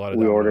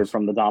we ordered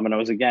from the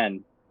Domino's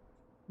again.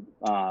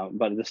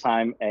 But this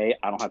time, A,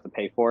 I don't have to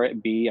pay for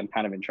it. B, I'm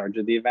kind of in charge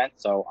of the event,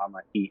 so I'm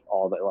gonna eat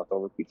all the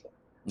leftover pizza.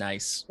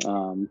 Nice.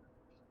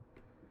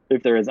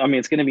 If there is, I mean,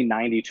 it's gonna be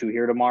 92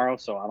 here tomorrow,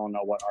 so I don't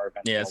know what our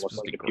event will look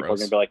like. If people are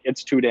gonna be like,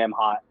 it's too damn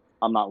hot,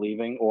 I'm not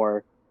leaving,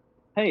 or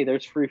hey,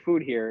 there's free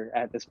food here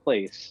at this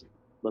place,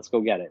 let's go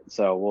get it.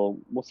 So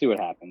we'll see what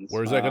happens.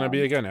 Where's that gonna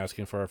be again?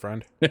 Asking for a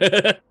friend.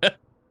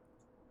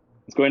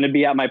 It's going to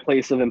be at my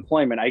place of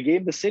employment. I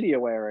gave the city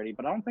away already,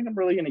 but I don't think I'm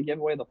really going to give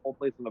away the full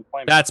place of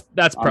employment.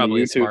 That's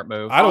probably a smart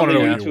move. I don't want to know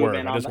where you work.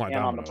 I just want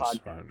Domino's.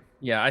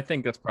 Yeah, I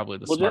think that's probably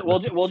the smart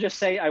move. We'll just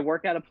say I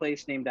work at a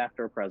place named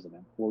after a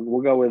president.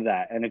 We'll go with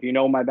that. And if you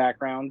know my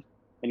background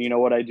and you know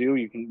what I do,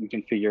 you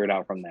can figure it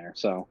out from there.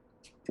 So,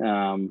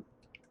 come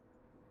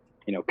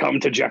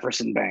to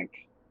Jefferson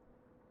Bank.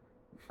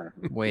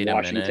 Wait a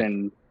Washington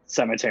minute.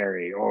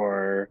 Cemetery,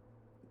 or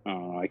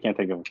I can't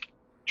think of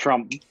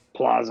Trump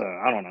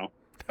Plaza. I don't know.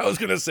 I was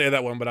gonna say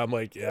that one, but I'm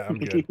like, yeah, I'm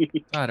good.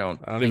 I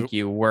don't think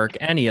you work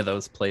any of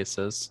those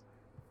places.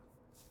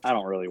 I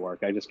don't really work.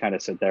 I just kind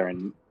of sit there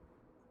and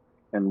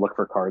look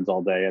for cards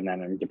all day, and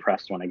then I'm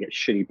depressed when I get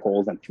shitty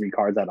pulls and 3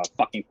 cards out of a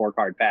fucking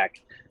 4-card pack.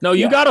 No,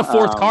 you got a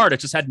 4th card. It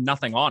just had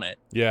nothing on it.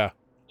 Yeah,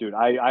 dude,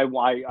 I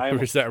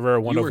was that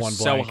rare one of one. You were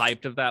so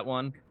hyped of that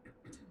one.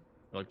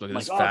 Look at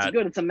this fat. It's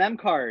good. It's a mem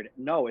card.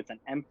 No, it's an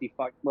empty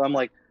fuck. Well, I'm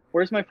like,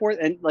 where's my 4th?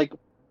 And like,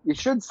 it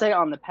should say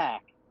on the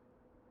pack,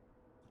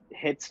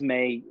 hits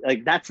may,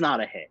 like, that's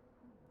not a hit.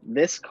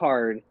 This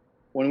card,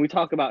 when we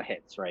talk about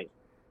hits, right?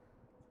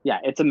 Yeah,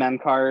 it's a mem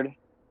card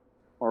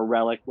or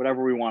relic,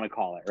 whatever we want to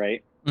call it,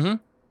 right?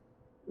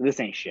 Mm-hmm. This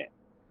ain't shit.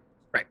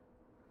 Right.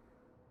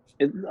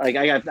 Like,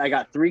 I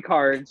got 3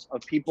 cards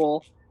of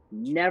people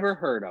never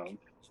heard of,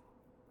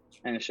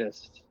 and it's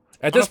just.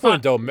 At this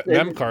point, though,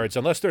 mem cards,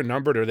 unless they're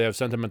numbered or they have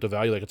sentimental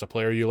value, like it's a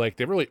player you like,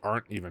 they really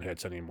aren't even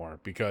hits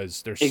anymore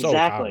because they're so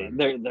common.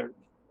 They're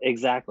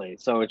exactly.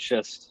 So it's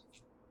just.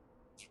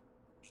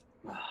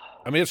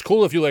 I mean, it's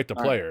cool if you like the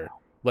player.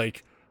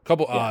 Like a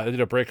couple, I did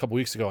a break a couple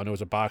weeks ago, and it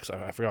was a box.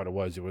 I forgot what it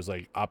was. It was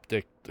like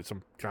optic,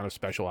 some kind of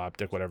special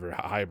optic, whatever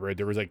hybrid.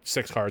 There was like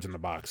 6 cards in the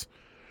box,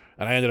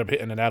 and I ended up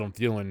hitting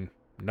an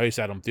nice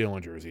Adam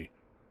Thielen jersey.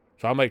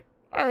 So I'm like,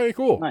 all right,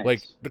 cool. Nice.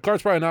 Like the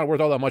card's probably not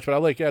worth all that much, but I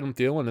like Adam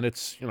Thielen, and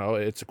it's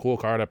it's a cool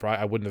card.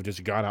 I wouldn't have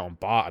just gone out and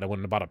bought. I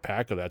wouldn't have bought a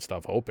pack of that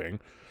stuff hoping.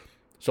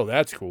 So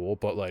that's cool,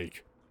 but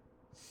like,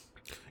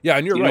 yeah,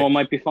 and you're right. It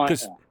might be fun.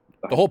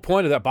 The whole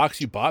point of that box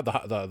you bought,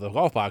 the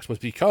golf box, was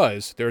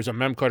because there's a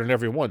mem card in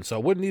every one. So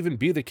it wouldn't even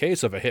be the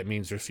case of a hit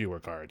means there's fewer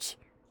cards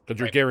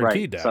because you're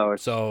guaranteed that.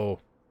 So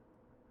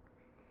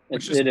it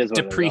just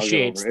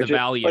depreciates the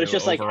value. But it's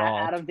just overall.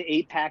 Like out of the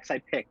 8 packs I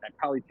picked, I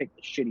probably picked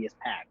the shittiest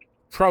pack.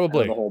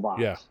 Probably the whole box.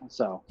 Yeah.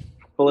 So,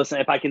 but listen,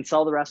 if I can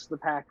sell the rest of the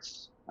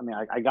packs, I mean,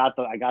 I got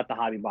the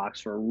hobby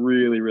box for a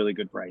really, really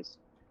good price.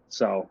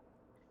 So,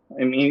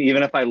 I mean,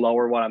 even if I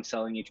lower what I'm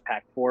selling each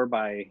pack for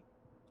by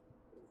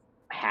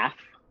half,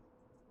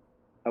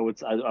 I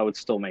would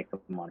still make the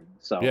money.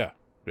 So yeah.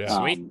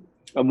 Sweet.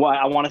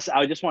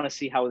 I just want to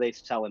see how they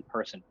sell in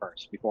person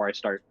first before I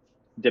start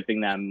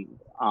dipping them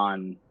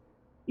on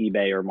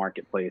eBay or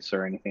Marketplace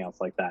or anything else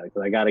like that.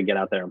 Because I got to get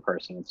out there in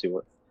person and see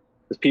what.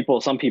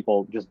 Because some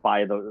people just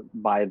buy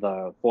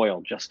the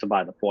foil just to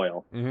buy the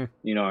foil. Mm-hmm.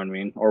 You know what I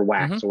mean, or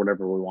wax or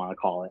whatever we want to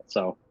call it.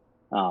 So,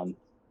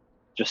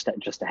 just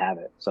to have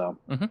it. So.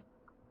 Mm-hmm.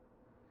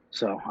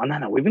 So on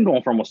that note, we've been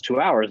going for almost 2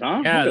 hours,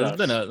 huh? Yeah, this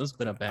has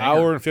been a bang.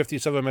 Hour and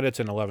 57 minutes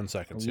and 11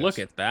 seconds. Look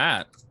at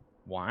that!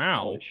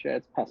 Wow. Holy shit,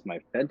 it's past my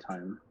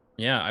bedtime.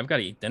 Yeah, I've got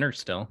to eat dinner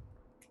still.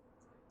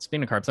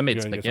 Speaking of carbs, I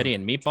made spaghetti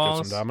and meatballs.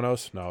 Get some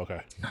Domino's? No,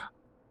 okay.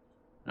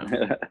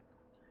 No.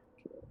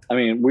 I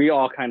mean, we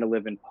all kind of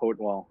live in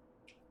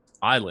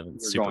I live in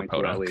Super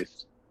Podunk. At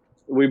least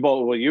we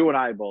both. Well, you and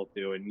I both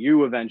do, and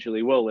you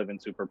eventually will live in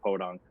Super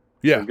Podunk.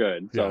 Yeah, for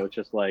good. So it's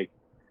just like,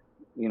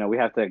 we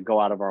have to go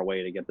out of our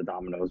way to get the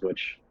Domino's.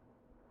 Which,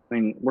 I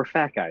mean, we're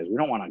fat guys. We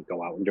don't want to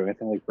go out and do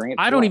anything like bring it.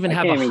 I don't even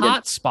have a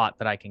hot spot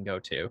that I can go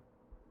to.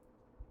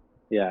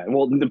 Yeah,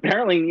 well,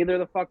 apparently neither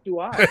the fuck do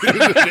I.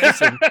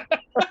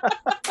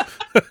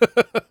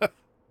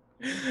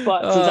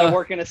 But since I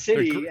work in a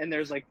city and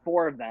there's like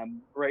 4 of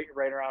them right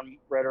around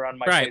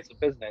my place of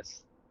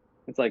business,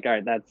 it's like, all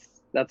right,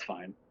 that's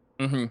fine.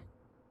 Mm-hmm.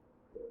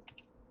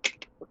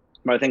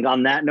 But I think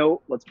on that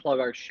note, let's plug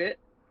our shit.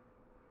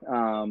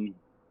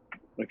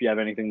 If you have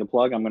anything to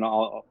plug, I'm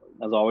gonna,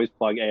 as always,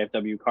 plug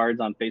AFW Cards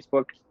on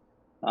Facebook.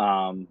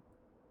 I'm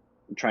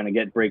trying to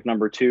get break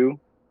number 2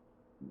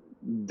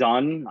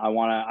 done. I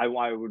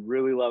would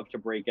really love to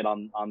break it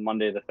on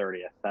Monday the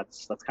 30th.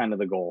 That's kind of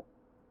the goal.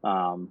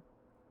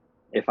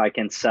 If I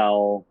can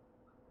sell,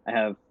 I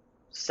have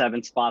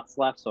 7 spots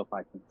left. So if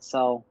I can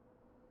sell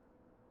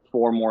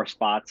 4 more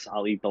spots,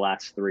 I'll eat the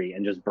last 3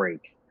 and just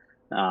break.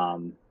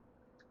 I'm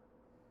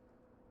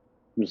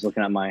just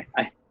looking at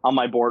on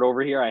my board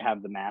over here. I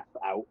have the math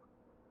out.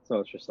 So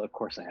it's just, of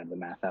course I have the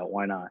math out.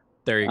 Why not?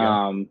 There you go.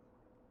 I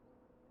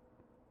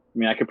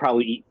mean, I could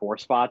probably eat 4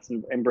 spots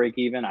and break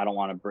even. I don't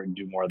want to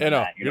do more than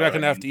that. You're not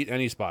going to have to eat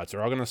any spots.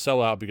 They're all going to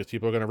sell out because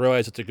people are going to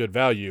realize it's a good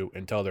value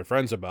and tell their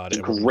friends about it.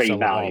 It's great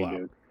value,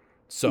 dude.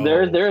 So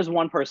there's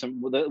one person,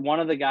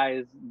 one of the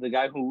guys, the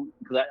guy who,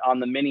 because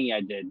on the mini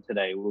I did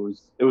today, it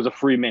was a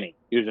free mini.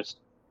 It was just,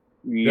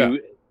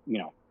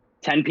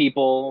 10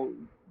 people,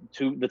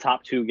 the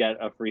top 2 get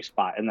a free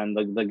spot. And then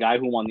the guy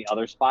who won the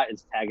other spot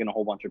is tagging a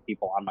whole bunch of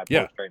people on my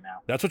post right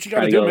now. That's what you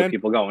got to do, man.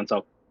 People going.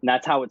 So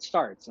that's how it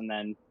starts. And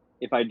then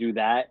if I do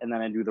that and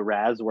then I do the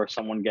Raz where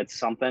someone gets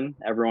something,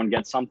 everyone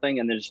gets something,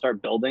 and then just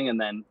start building, and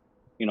then,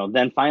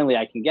 then finally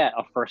I can get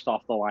a first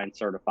off the line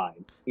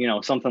certified,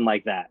 something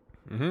like that.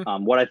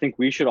 Mm-hmm. What I think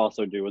we should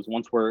also do is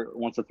once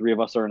the three of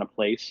us are in a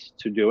place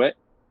to do it,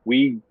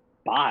 we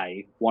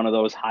buy one of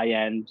those high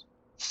end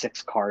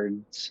 6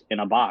 cards in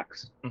a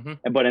box.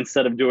 Mm-hmm. But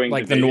instead of doing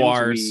like the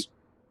noirs,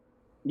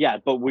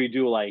 but we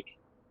do like,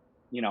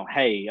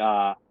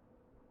 hey,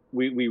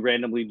 we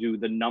randomly do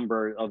the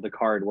number of the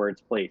card where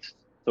it's placed,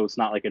 so it's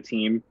not like a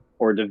team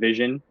or a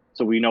division.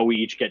 So we know we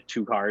each get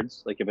 2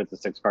 cards, like if it's a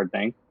 6 card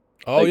thing.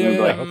 Oh, like, yeah,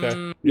 like, okay.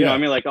 You know what I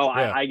mean? Like,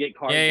 I get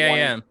cards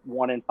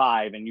 1 and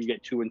 5, and you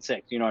get 2 and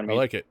 6. You know what I mean?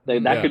 I like it.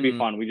 That could be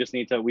fun. We just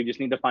need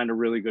to find a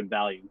really good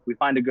value. We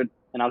find a good,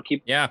 and I'll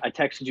keep. Yeah. I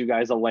texted you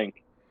guys a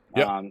link.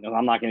 Yep.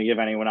 I'm not going to give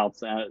anyone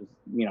else,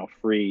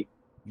 free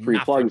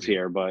plugs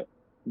here, but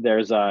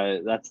there's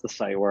that's the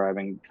site where I've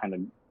been kind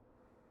of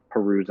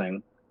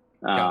perusing,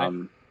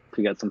 to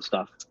get some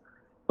stuff,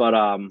 but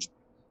and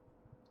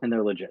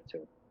they're legit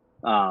too.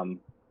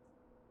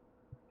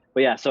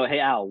 But yeah, so hey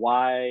Al,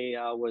 why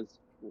was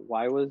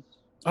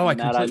Oh, I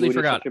completely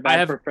forgot.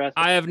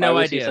 I have no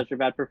idea. He such a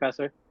bad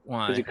professor?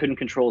 Why? Because he couldn't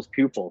control his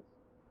pupil.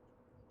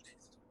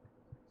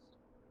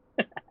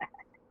 I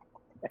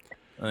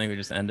think we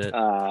just end it.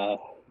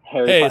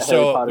 Harry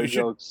Potter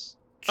jokes.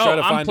 Try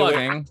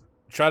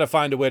to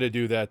find a way to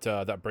do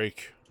that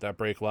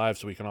break live,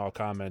 so we can all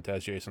comment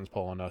as Jason's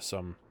pulling us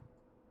some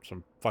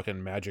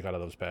fucking magic out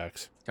of those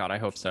packs. God, I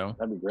hope so.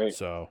 That'd be great.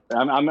 So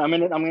I'm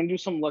gonna do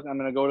some look. I'm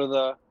gonna go to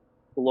the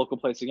local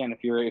place again.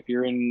 If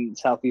you're in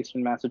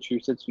southeastern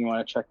Massachusetts and you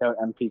want to check out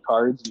MP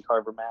Cards in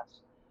Carver,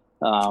 Mass,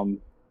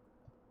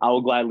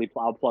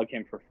 I'll plug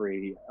him for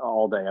free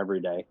all day,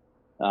 every day.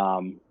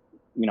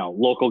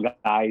 Local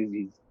guys.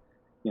 He's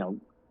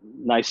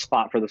nice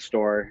spot for the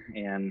store,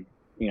 and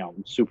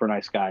super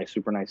nice guy,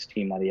 super nice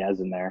team that he has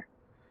in there.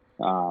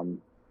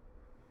 And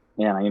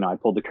I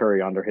pulled the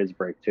Curry under his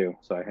break too,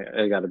 so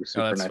I got to be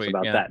super nice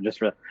about that.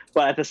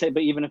 But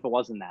even if it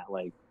wasn't that,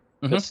 like,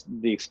 just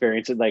the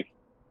experience, like,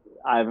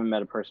 I haven't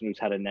met a person who's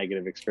had a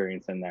negative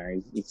experience in there.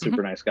 He's a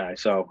super nice guy.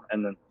 So,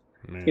 and then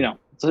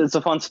it's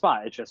a fun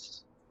spot. It's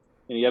just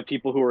you have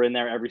people who are in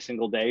there every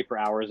single day for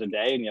hours a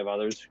day, and you have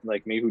others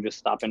like me who just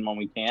stop in when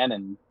we can,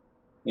 and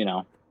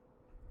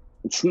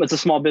it's a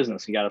small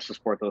business. You got to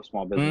support those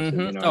small businesses.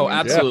 Mm-hmm.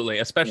 Absolutely,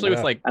 especially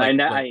with like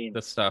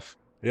this stuff.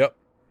 Yep.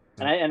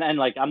 And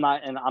like I'm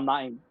not in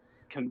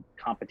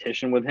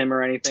competition with him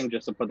or anything.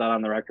 Just to put that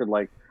on the record,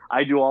 like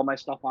I do all my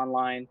stuff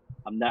online.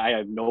 I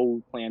have no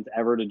plans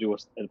ever to do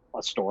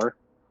a store,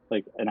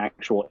 like an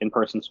actual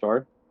in-person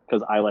store,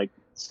 because I like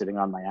sitting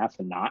on my ass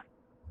and not.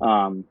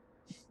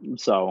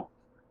 So,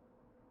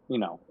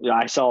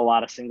 I sell a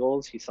lot of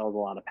singles. He sells a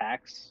lot of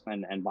packs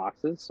and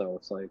boxes. So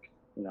it's like,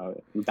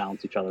 we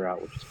balance each other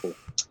out, which is cool.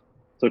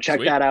 So check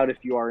that out if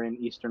you are in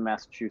Eastern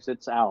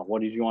Massachusetts. Al,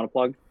 what did you want to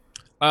plug?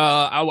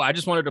 I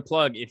just wanted to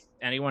plug, if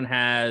anyone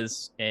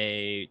has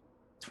a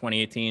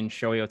 2018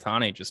 Shohei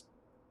Ohtani, just,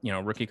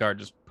 rookie card,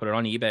 just put it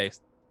on eBay.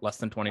 Less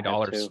than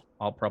 $20.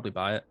 I'll probably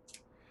buy it.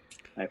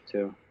 I have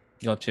 2.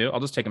 You have 2? I'll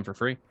just take them for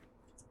free.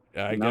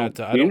 Yeah, you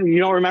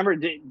don't remember?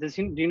 Do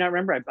you not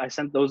remember? I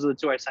sent those are the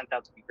 2 I sent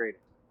out to be graded.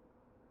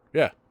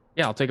 Yeah,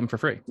 I'll take them for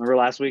free. Remember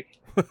last week?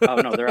 Oh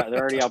no, they're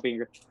already out being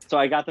graded. So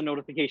I got the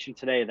notification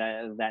today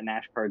that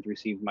Nash Cards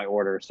received my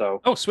order.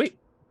 So sweet,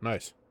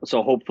 nice.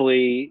 So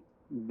hopefully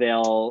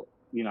they'll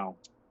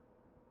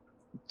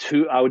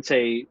I would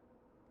say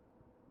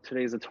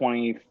today's the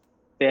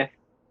 25th.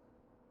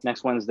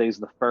 Next Wednesday's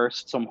the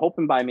 1st. So I'm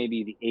hoping by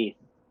maybe the 8th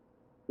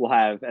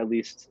they'll at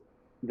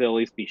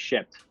least be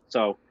shipped.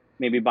 So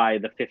maybe by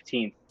the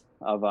 15th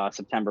of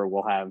September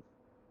we'll have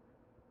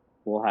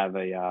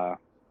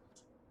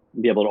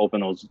be able to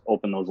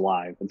open those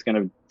live. It's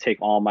gonna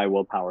take all my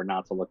willpower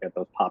not to look at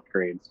those pop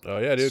grades. Oh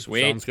yeah, dude.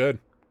 Sweet. Sounds good.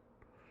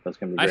 That's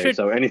gonna be great.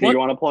 So anything you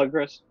want to plug,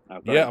 Chris?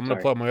 I'm gonna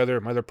plug my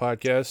other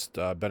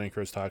podcast, Ben and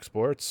Chris Talk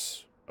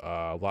Sports.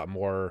 A lot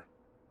more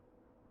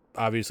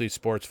obviously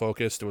sports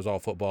focused. It was all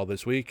football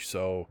this week,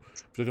 so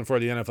if you're looking for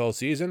the NFL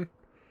season,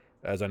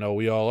 as I know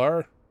we all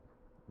are,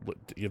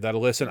 give that a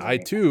listen. I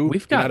too,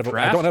 we've got a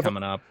draft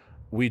coming up.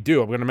 We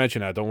do. I'm going to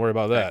mention that. Don't worry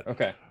about that.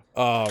 Okay.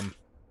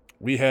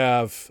 We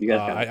have.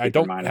 I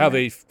don't have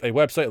a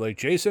website like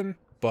Jason,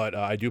 but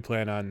I do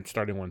plan on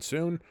starting one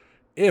soon.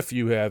 If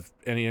you have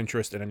any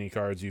interest in any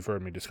cards you've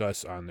heard me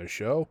discuss on this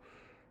show,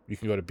 you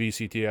can go to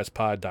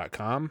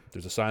bctspod.com.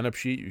 There's a sign-up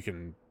sheet. You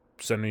can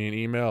send me an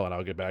email, and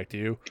I'll get back to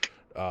you.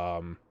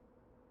 And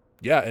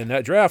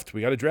that draft,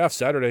 we got a draft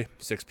Saturday,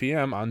 6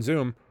 p.m. on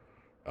Zoom.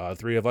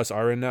 3 of us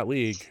are in that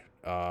league.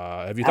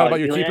 Have you thought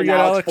about your keeper yet,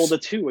 Alex? Pulled a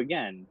 2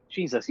 again.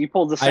 Jesus, you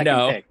pulled the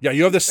second pick. Yeah,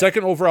 you have the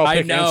second overall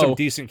pick and some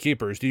decent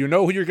keepers. Do you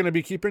know who you're going to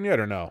be keeping yet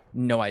or no?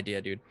 No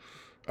idea, dude.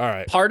 All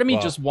right. Part of me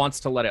just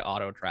wants to let it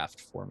auto draft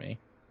for me.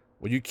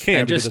 Well, you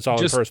can't because it's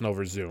all in person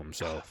over Zoom.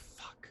 So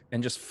fuck.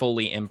 And just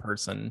fully in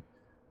person.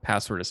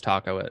 Password is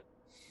taco it.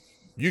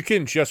 You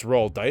can just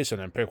roll dice and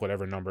then pick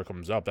whatever number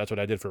comes up. That's what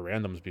I did for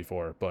randoms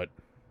before, but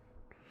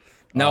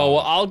no,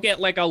 I'll get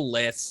like a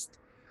list.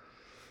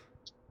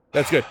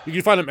 That's good. You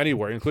can find them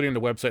anywhere, including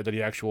the website that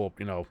the actual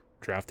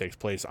draft takes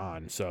place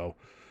on. So,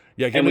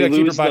 yeah, give me that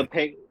keeper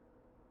by.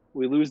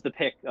 We lose the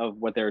pick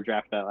of what they were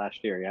drafted at last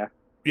year. Yeah.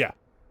 Yeah.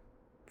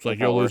 It's like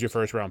you'll lose your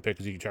first round pick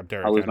because you can draft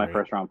Derrick Henry. I'll lose my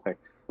first round pick,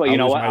 but you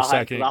know what? I'll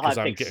have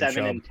pick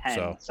 7 and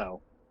 10. So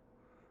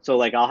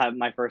like I'll have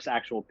my first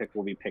actual pick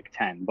will be pick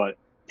 10. But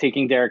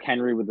taking Derrick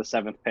Henry with the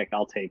 7th pick,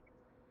 I'll take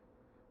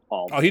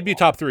all. Oh, he'd be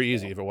top 3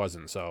 easy if it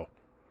wasn't. So,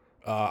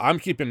 I'm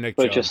keeping Nick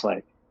Chubb just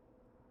like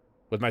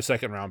with my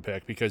 2nd round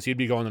pick because he'd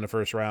be going in the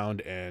 1st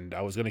round, and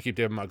I was going to keep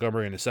David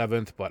Montgomery in the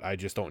 7th, but I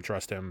just don't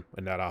trust him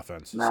in that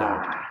offense.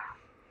 So.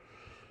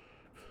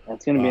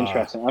 That's going to be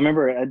interesting. I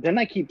remember, didn't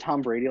I keep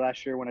Tom Brady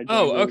last year when I?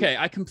 Okay.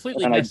 I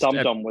completely missed I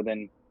dumped him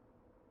within.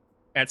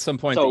 At some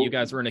point that you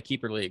guys were in a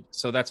keeper league,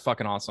 so that's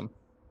fucking awesome.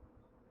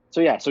 So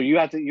yeah, so you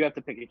have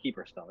to pick a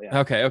keeper still. Yeah.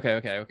 Okay.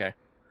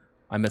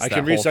 I missed. I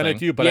can resend it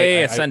to you, but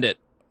I send it.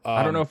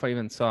 I don't know if I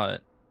even saw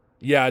it.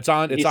 Yeah, it's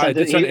on. It's on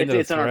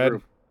the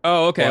thread.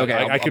 Oh, okay.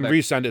 I can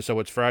resend it so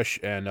it's fresh,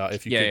 and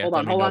if you can, hold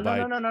on,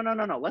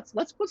 no.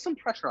 Let's put some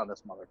pressure on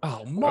this mother.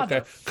 Oh,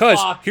 mother.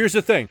 Because here's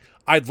the thing,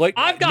 I've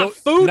got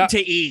food to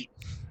eat.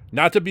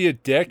 Not to be a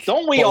dick.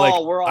 Don't we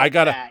all? We're all. I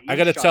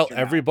gotta tell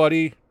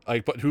everybody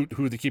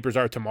who the keepers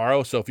are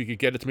tomorrow. So if you could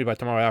get it to me by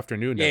tomorrow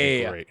afternoon,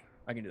 that'd be great.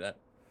 I can do that.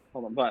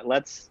 Hold on, but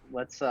let's.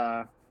 We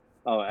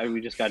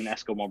just got an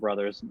Eskimo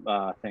Brothers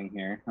thing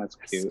here. That's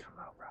cute. Eskimo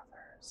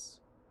Brothers.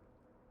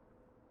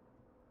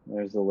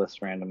 There's the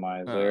list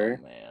randomizer.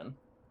 Oh man.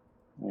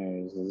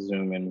 There's a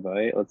Zoom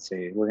invite. Let's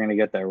see. We're gonna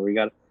get there.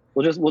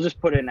 We'll just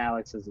put it in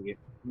Alex's.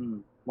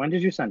 When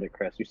did you send it,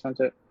 Chris? You sent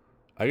it.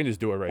 I can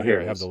just do it right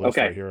here. I have the list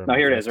right here. Now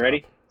here it is.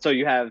 Ready? So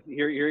you have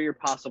here are your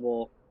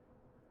possible.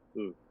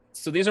 Ooh.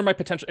 So these are my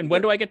potential. And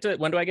when do I get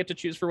to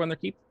choose for when they're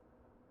keep?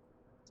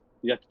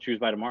 You have to choose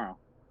by tomorrow.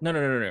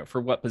 No. For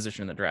what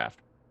position in the draft?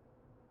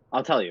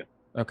 I'll tell you.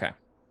 Okay.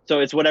 So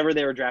it's whatever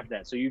they were drafted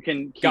at. So you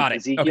can keep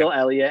Ezekiel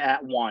Elliott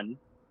at 1.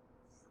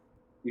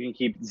 You can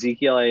keep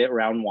Ezekiel Elliott at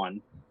round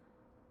 1.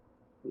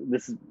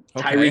 This is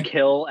Tyreek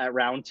Hill at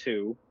round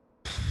 2.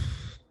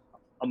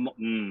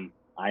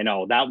 I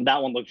know that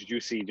one looks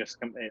juicy just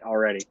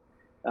already.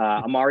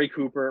 Amari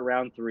Cooper at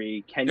round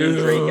 3, Kenyon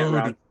Drake at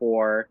round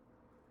 4,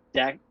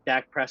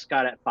 Dak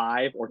Prescott at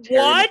 5, or Terry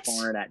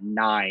McLaurin at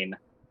 9.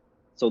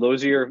 So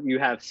those are you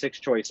have 6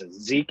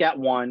 choices. Zeke at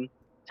 1,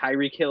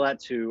 Tyreek Hill at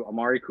 2,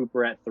 Amari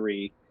Cooper at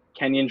 3,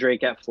 Kenyon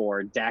Drake at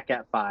 4, Dak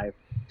at 5,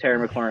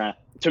 Terry McLaurin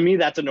at. To me,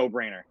 that's a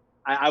no-brainer.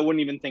 I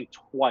wouldn't even think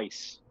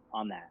twice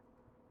on that.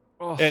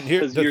 And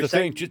here's the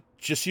thing,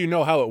 just so you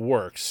know how it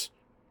works.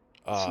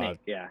 Snake,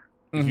 yeah.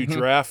 You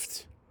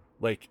draft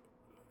when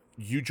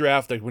you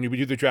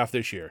do the draft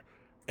this year,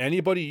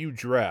 anybody you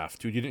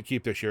draft who you didn't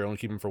keep this year, only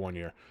keep him for 1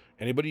 year.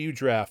 Anybody you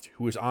draft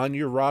who is on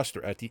your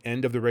roster at the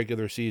end of the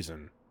regular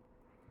season,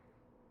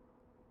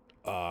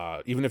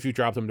 even if you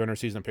drop them during the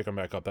season and pick them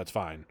back up, that's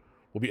fine.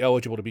 Will be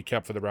eligible to be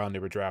kept for the round they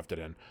were drafted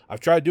in. I've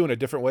tried doing it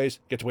different ways.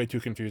 It gets way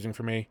too confusing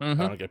for me. I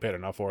don't get paid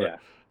enough for it.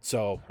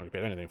 So I don't get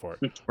paid anything for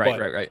it.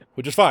 Right.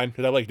 Which is fine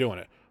because I like doing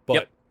it.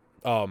 But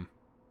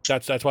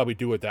that's why we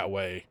do it that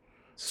way.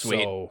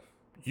 Sweet. So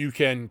you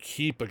can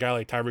keep a guy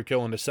like Tyreek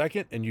Hill in the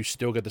 2nd, and you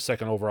still get the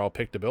 2nd overall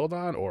pick to build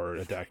on, or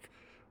a Dak.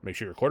 Make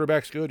sure your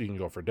quarterback's good. You can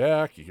go for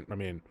Dak.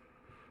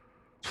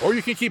 Or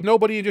you can keep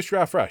nobody and just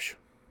draft fresh.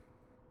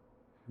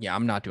 Yeah,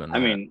 I'm not doing that. I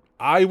mean,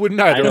 I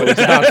wouldn't either. It's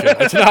an option.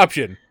 It's an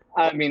option.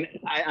 I mean,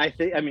 I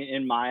think. I mean,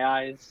 in my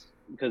eyes,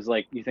 because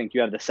you think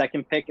you have the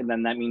 2nd pick, and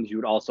then that means you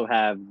would also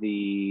have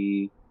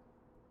the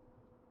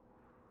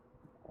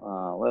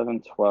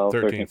 11, 12,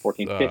 13,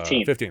 14,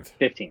 15.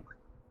 15th.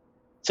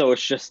 So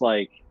it's just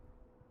I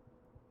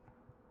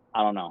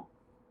don't know.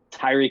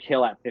 Tyreek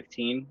Hill at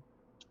 15.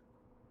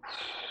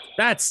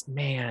 That's,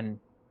 man.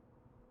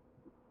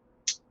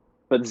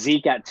 But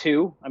Zeke at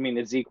 2. I mean,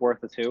 is Zeke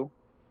worth a 2?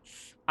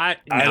 I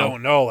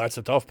don't know. That's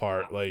the tough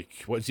part.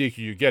 What Zeke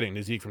are you getting?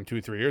 Is Zeke from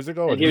 2-3 years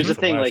ago? And here's the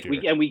thing: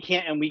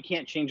 we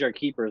can't change our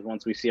keepers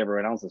once we see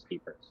everyone else's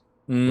keepers,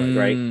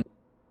 right?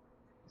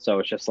 So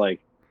it's just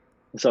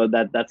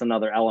that's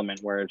another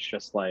element where it's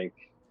just if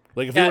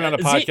we weren't on a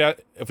podcast,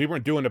 if we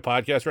weren't doing a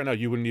podcast right now,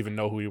 you wouldn't even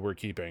know who we were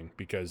keeping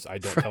because I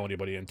don't tell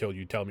anybody until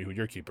you tell me who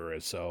your keeper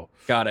is. So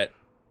got it.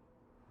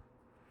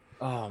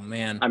 Oh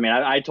man. I mean,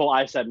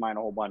 I said mine a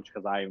whole bunch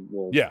because I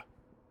will. Yeah.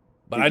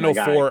 But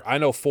I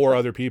know 4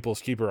 other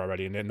people's keeper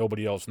already, and then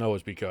nobody else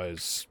knows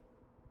because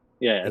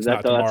it's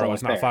not tomorrow.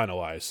 It's not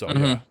finalized. So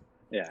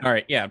yeah. All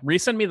right, yeah.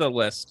 Resend me the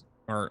list,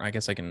 or I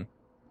guess I can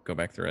go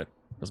back through it.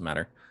 Doesn't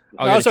matter.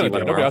 I'll send it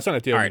to you. I'll send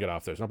it to you when we get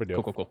off this. No big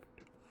deal. Cool.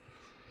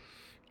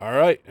 All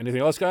right. Anything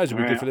else, guys? Are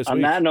we good for this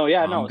week? No.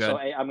 So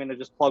I'm going to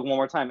just plug one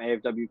more time.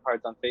 AFW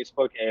Cards on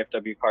Facebook,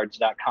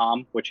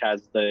 afwcards.com, which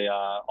has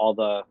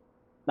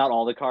not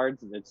all the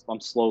cards.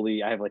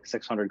 I have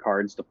 600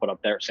 cards to put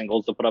up there,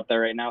 singles to put up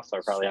there right now. So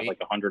I probably have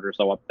 100 or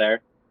so up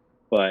there,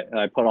 but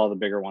I put all the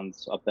bigger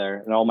ones up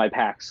there, and all my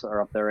packs are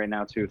up there right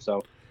now too.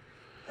 So,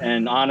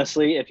 and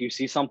honestly, if you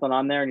see something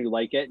on there and you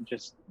like it,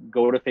 just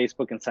go to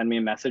Facebook and send me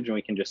a message, and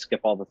we can just skip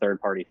all the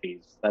third-party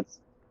fees. That's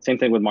same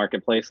thing with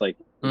Marketplace. If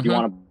you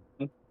want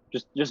to,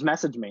 just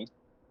message me,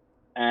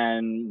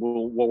 and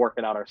we'll work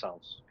it out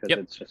ourselves. Because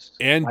it's just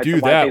and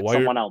do that while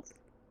someone else.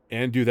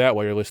 And do that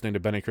while you're listening to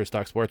Ben and Chris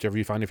Talk Sports, wherever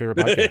you find your favorite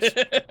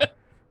podcast.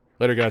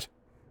 Later, guys.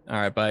 All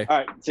right, bye. All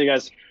right, see you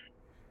guys.